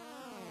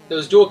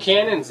those dual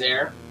cannons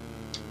there.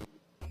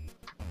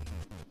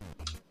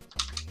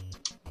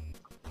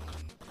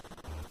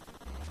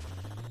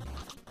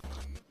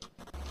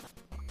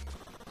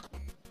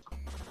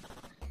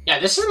 Yeah,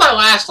 this is my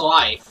last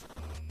life.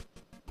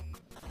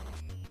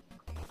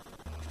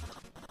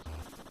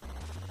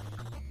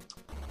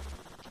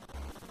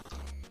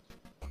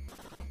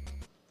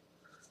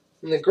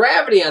 And the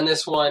gravity on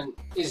this one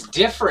is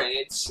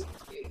different.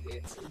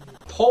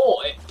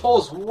 It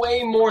pulls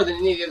way more than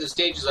any of the other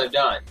stages I've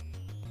done.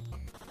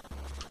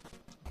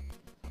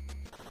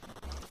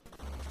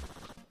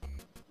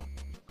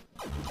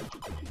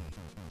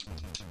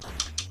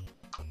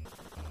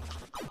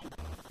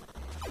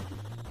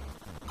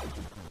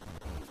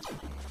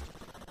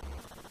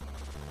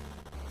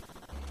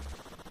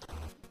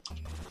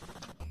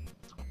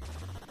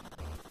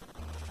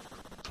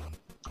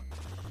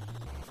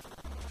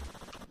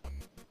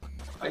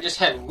 I just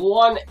had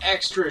one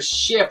extra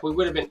ship, we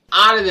would have been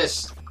out of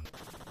this.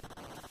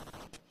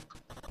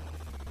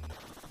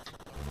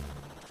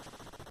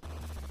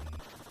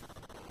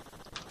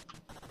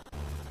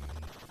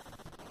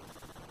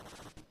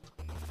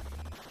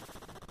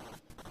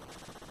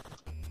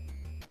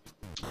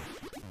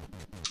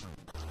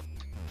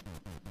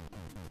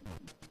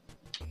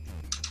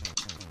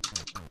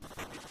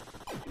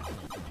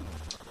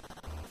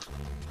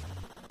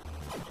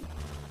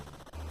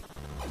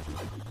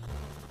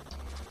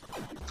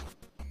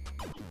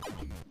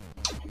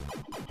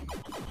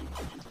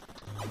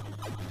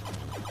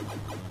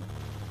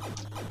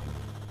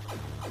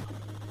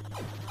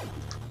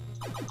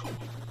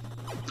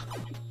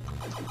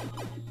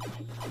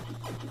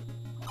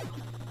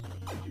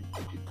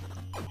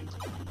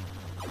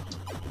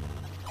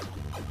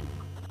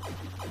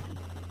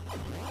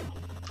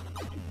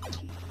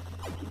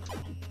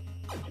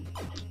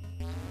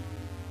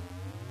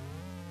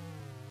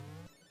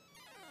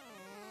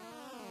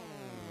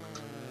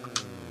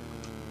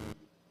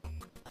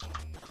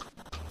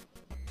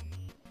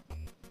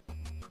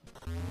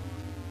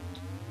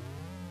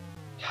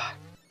 God,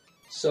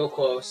 so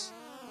close.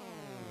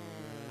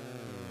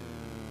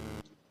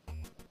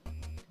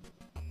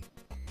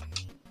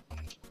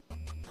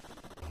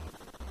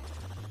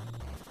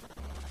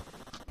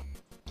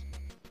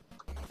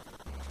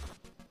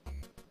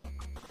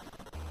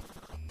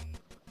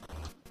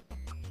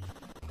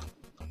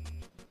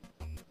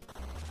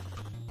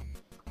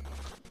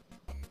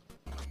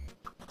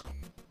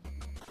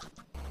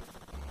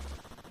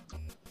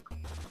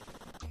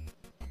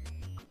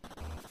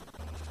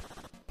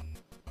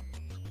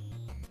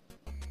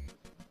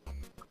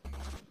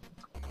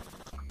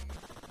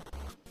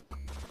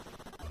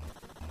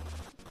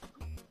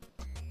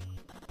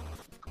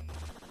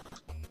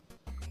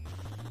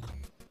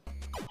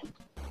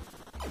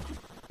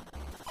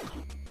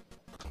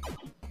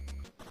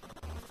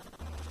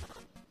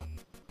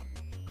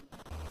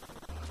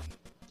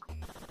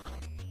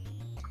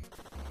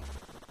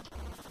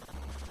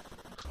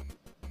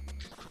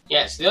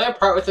 Yes, the other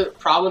part with the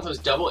problem with those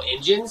double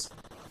engines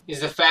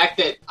is the fact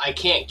that I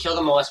can't kill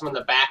them unless I'm on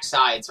the back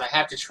side, so I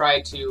have to try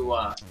to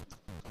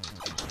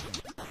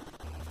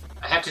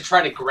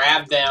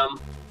grab them,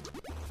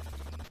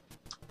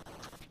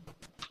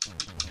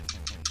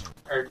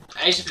 or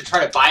I just have to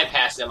try to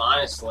bypass them,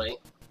 honestly.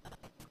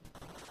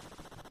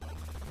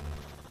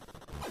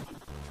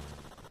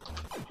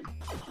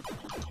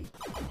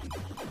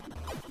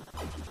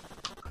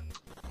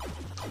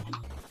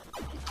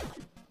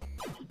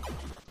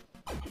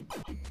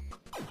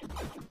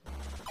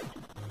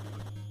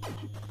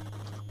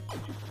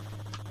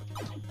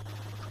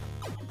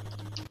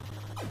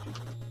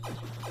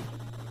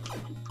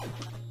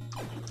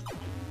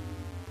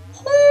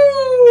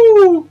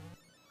 Woo!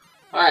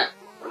 Alright,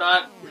 we're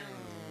not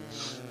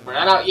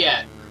out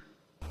yet.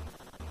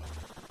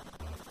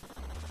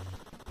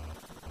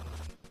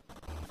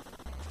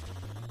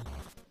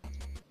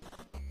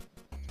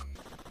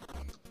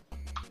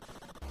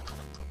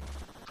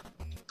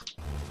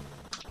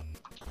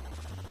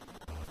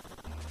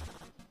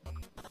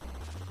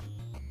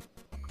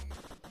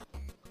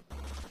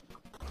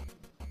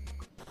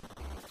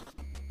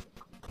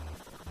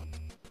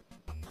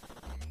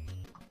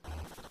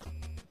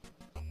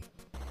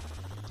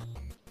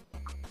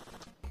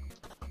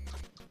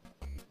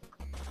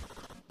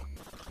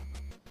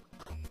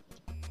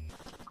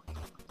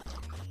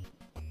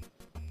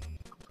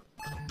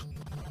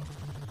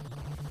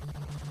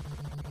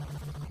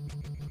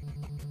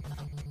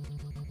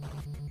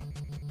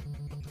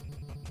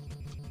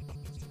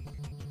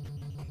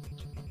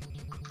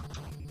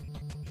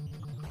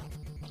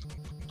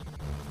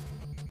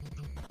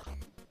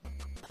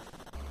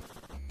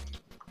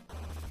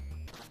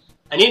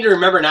 I need to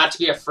remember not to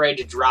be afraid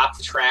to drop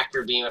the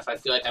tractor beam if I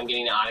feel like I'm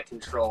getting out of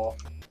control.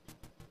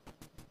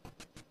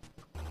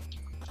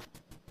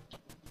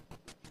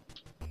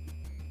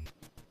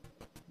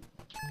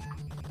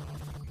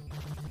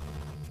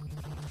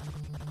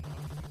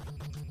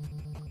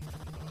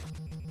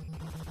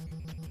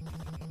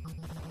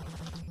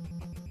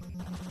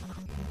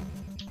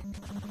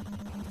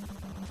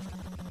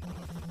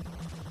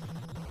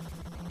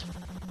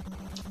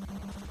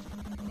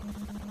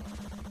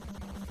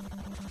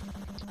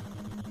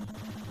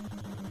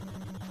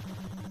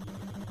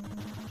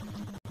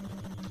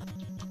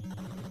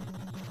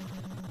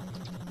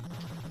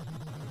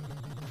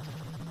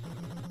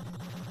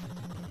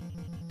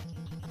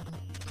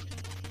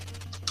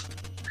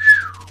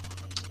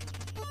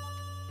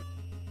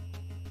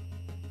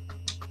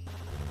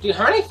 Dude,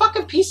 how many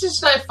fucking pieces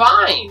did I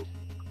find?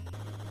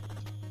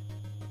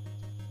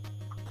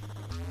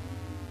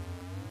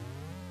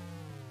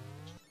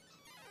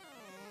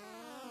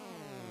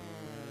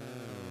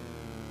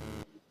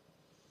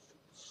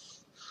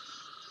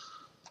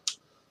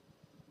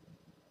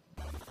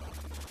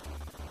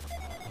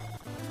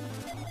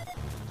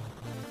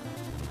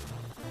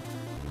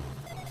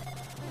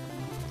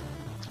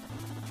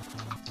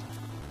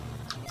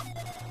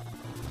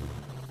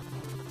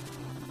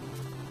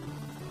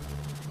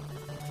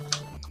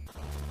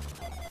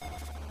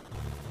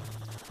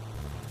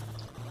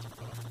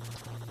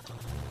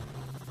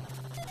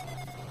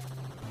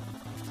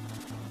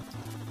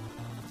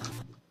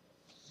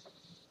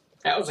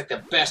 That was like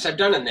the best I've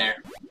done in there.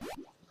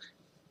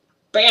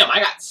 Bam! I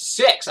got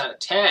 6 out of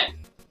 10.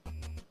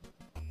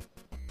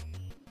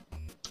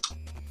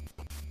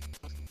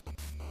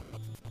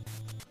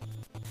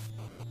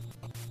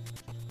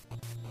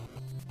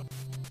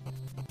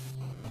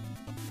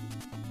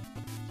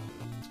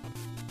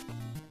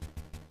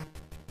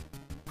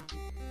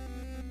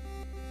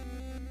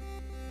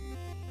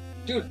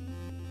 Dude,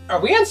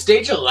 are we on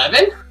stage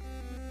 11?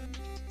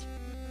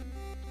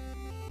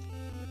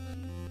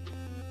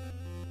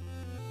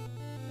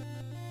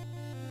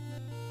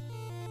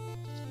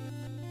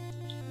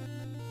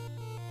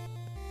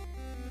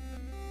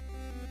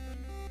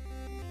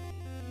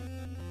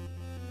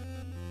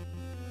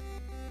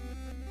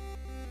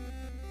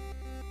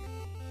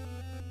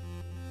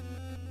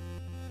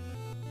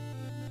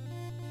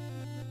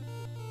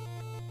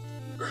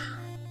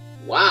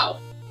 Wow.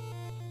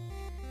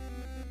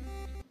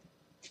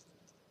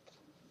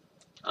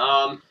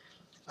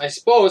 I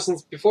suppose,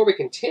 since before we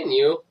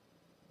continue,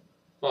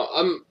 well,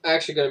 I'm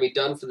actually going to be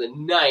done for the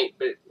night,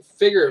 but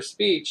figure of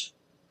speech.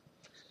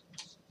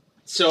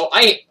 So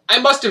I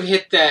must have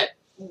hit that,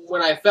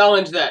 when I fell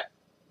into that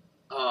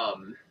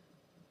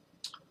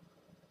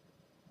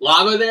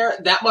lava there,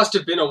 that must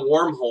have been a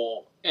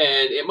wormhole,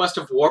 and it must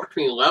have warped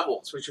me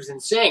levels, which was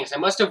insane, because I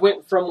must have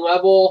went from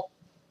level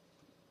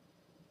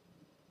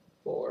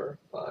 4,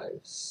 5,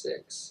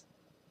 6.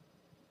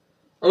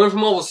 I went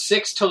from level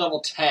 6 to level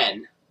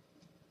 10.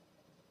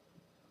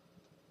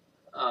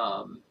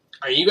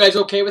 Are you guys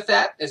okay with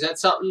that? Is that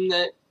something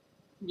that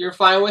you're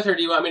fine with, or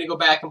do you want me to go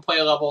back and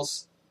play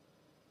levels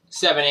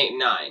 7, 8, and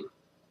 9?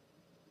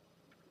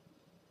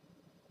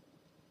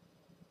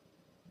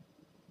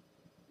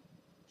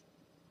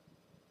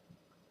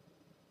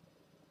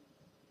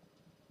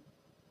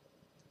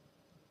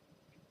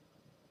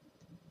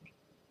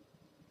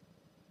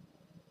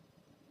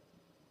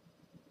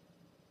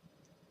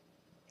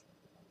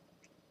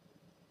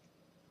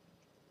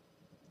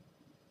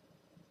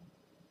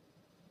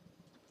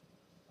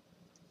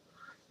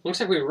 Looks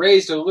like we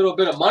raised a little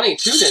bit of money,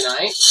 too,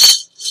 tonight.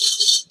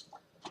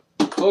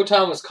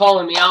 Photon was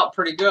calling me out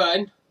pretty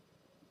good.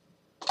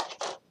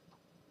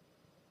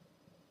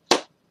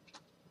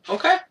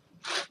 Okay.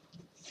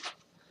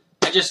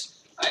 I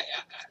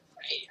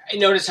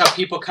notice how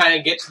people kind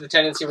of get to the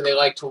tendency where they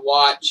like to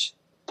watch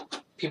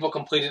people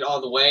complete it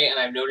all the way, and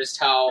I've noticed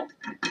how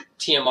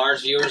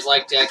TMR's viewers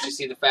like to actually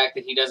see the fact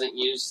that he doesn't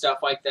use stuff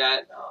like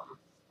that.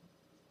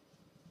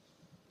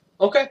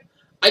 Okay.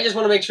 I just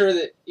want to make sure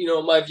that, you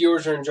know, my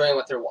viewers are enjoying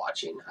what they're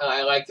watching.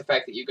 I like the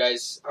fact that you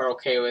guys are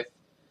okay with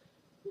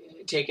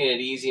taking it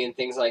easy and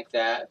things like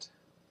that.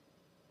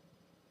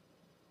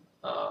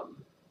 I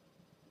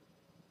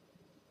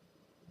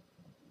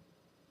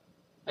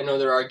know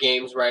there are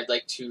games where I'd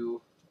like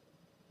to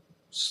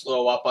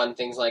slow up on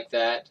things like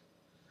that.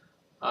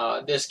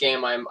 This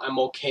game I'm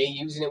okay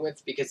using it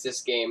with, because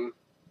this game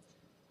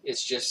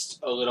is just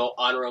a little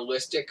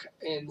unrealistic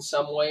in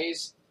some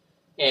ways.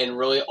 And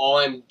really all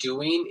I'm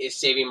doing is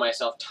saving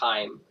myself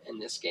time in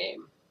this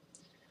game.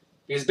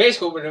 Because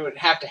basically what would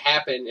have to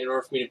happen in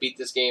order for me to beat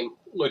this game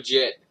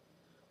legit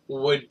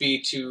would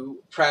be to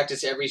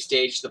practice every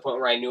stage to the point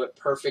where I knew it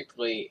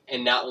perfectly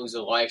and not lose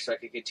a life, so I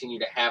could continue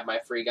to have my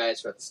free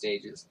guys throughout the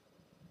stages.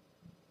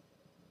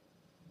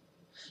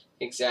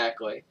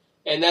 Exactly.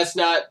 And that's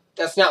not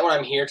what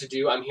I'm here to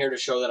do. I'm here to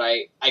show that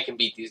I can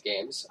beat these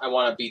games. I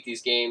want to beat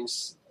these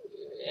games,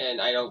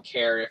 and I don't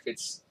care if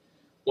it's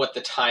what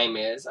the time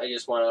is. I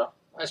just want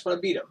to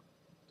beat them.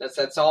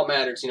 That's all that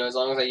matters. You know, as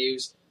long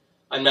as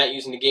I'm not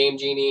using the Game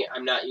Genie.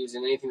 I'm not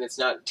using anything that's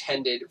not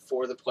intended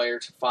for the player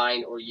to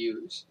find or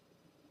use.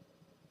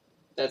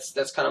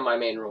 That's kind of my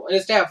main rule, and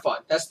it's to have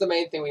fun. That's the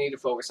main thing we need to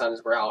focus on,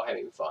 is we're all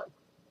having fun.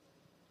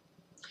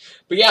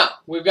 But yeah,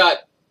 we've got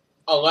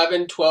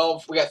 11,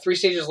 12. We got 3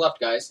 stages left,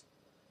 guys,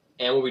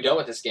 and we'll be done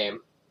with this game.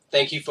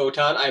 Thank you,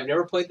 Photon. I've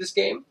never played this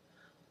game.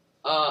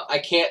 I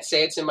can't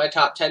say it's in my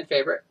top 10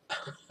 favorite.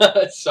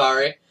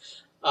 Sorry.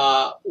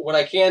 What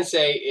I can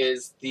say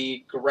is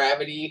the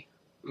gravity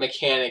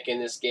mechanic in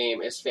this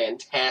game is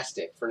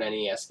fantastic for an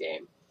NES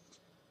game.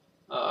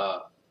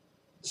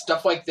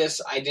 Stuff like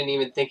this I didn't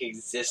even think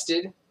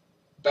existed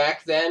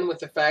back then, with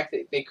the fact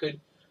that they could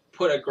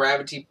put a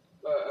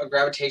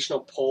gravitational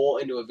pull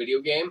into a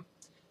video game.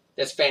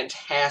 That's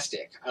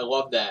fantastic. I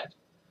love that.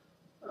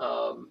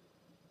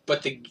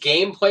 But the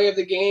gameplay of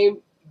the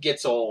game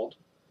gets old.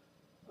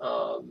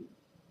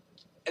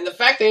 And the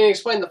fact they didn't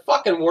explain the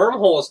fucking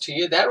wormholes to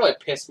you, that really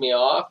pissed me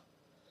off.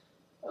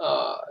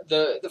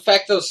 The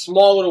fact those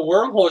small little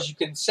wormholes you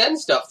can send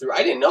stuff through,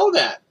 I didn't know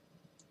that.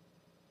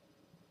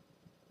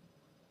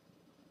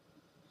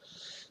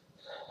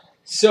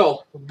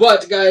 So,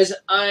 but guys,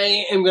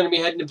 I am going to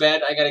be heading to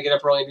bed. I got to get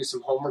up early and do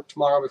some homework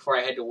tomorrow before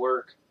I head to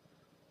work.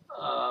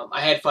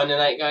 I had fun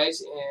tonight,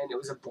 guys, and it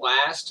was a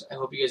blast. I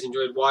hope you guys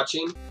enjoyed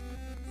watching.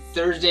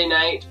 Thursday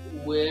night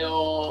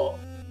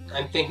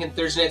I'm thinking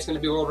Thursday night's going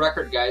to be world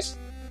record, guys.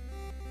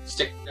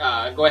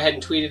 Go ahead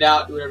and tweet it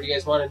out. Do whatever you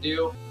guys want to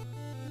do.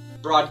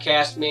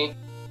 Broadcast me.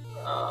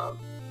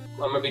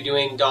 I'm going to be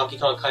doing Donkey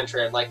Kong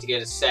Country. I'd like to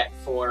get a set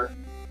for.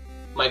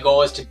 My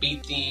goal is to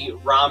beat the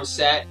ROM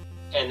set,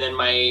 and then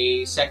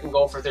my second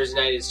goal for Thursday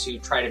night is to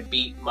try to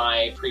beat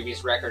my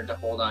previous record to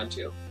hold on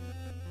to.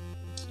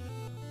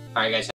 Alright guys.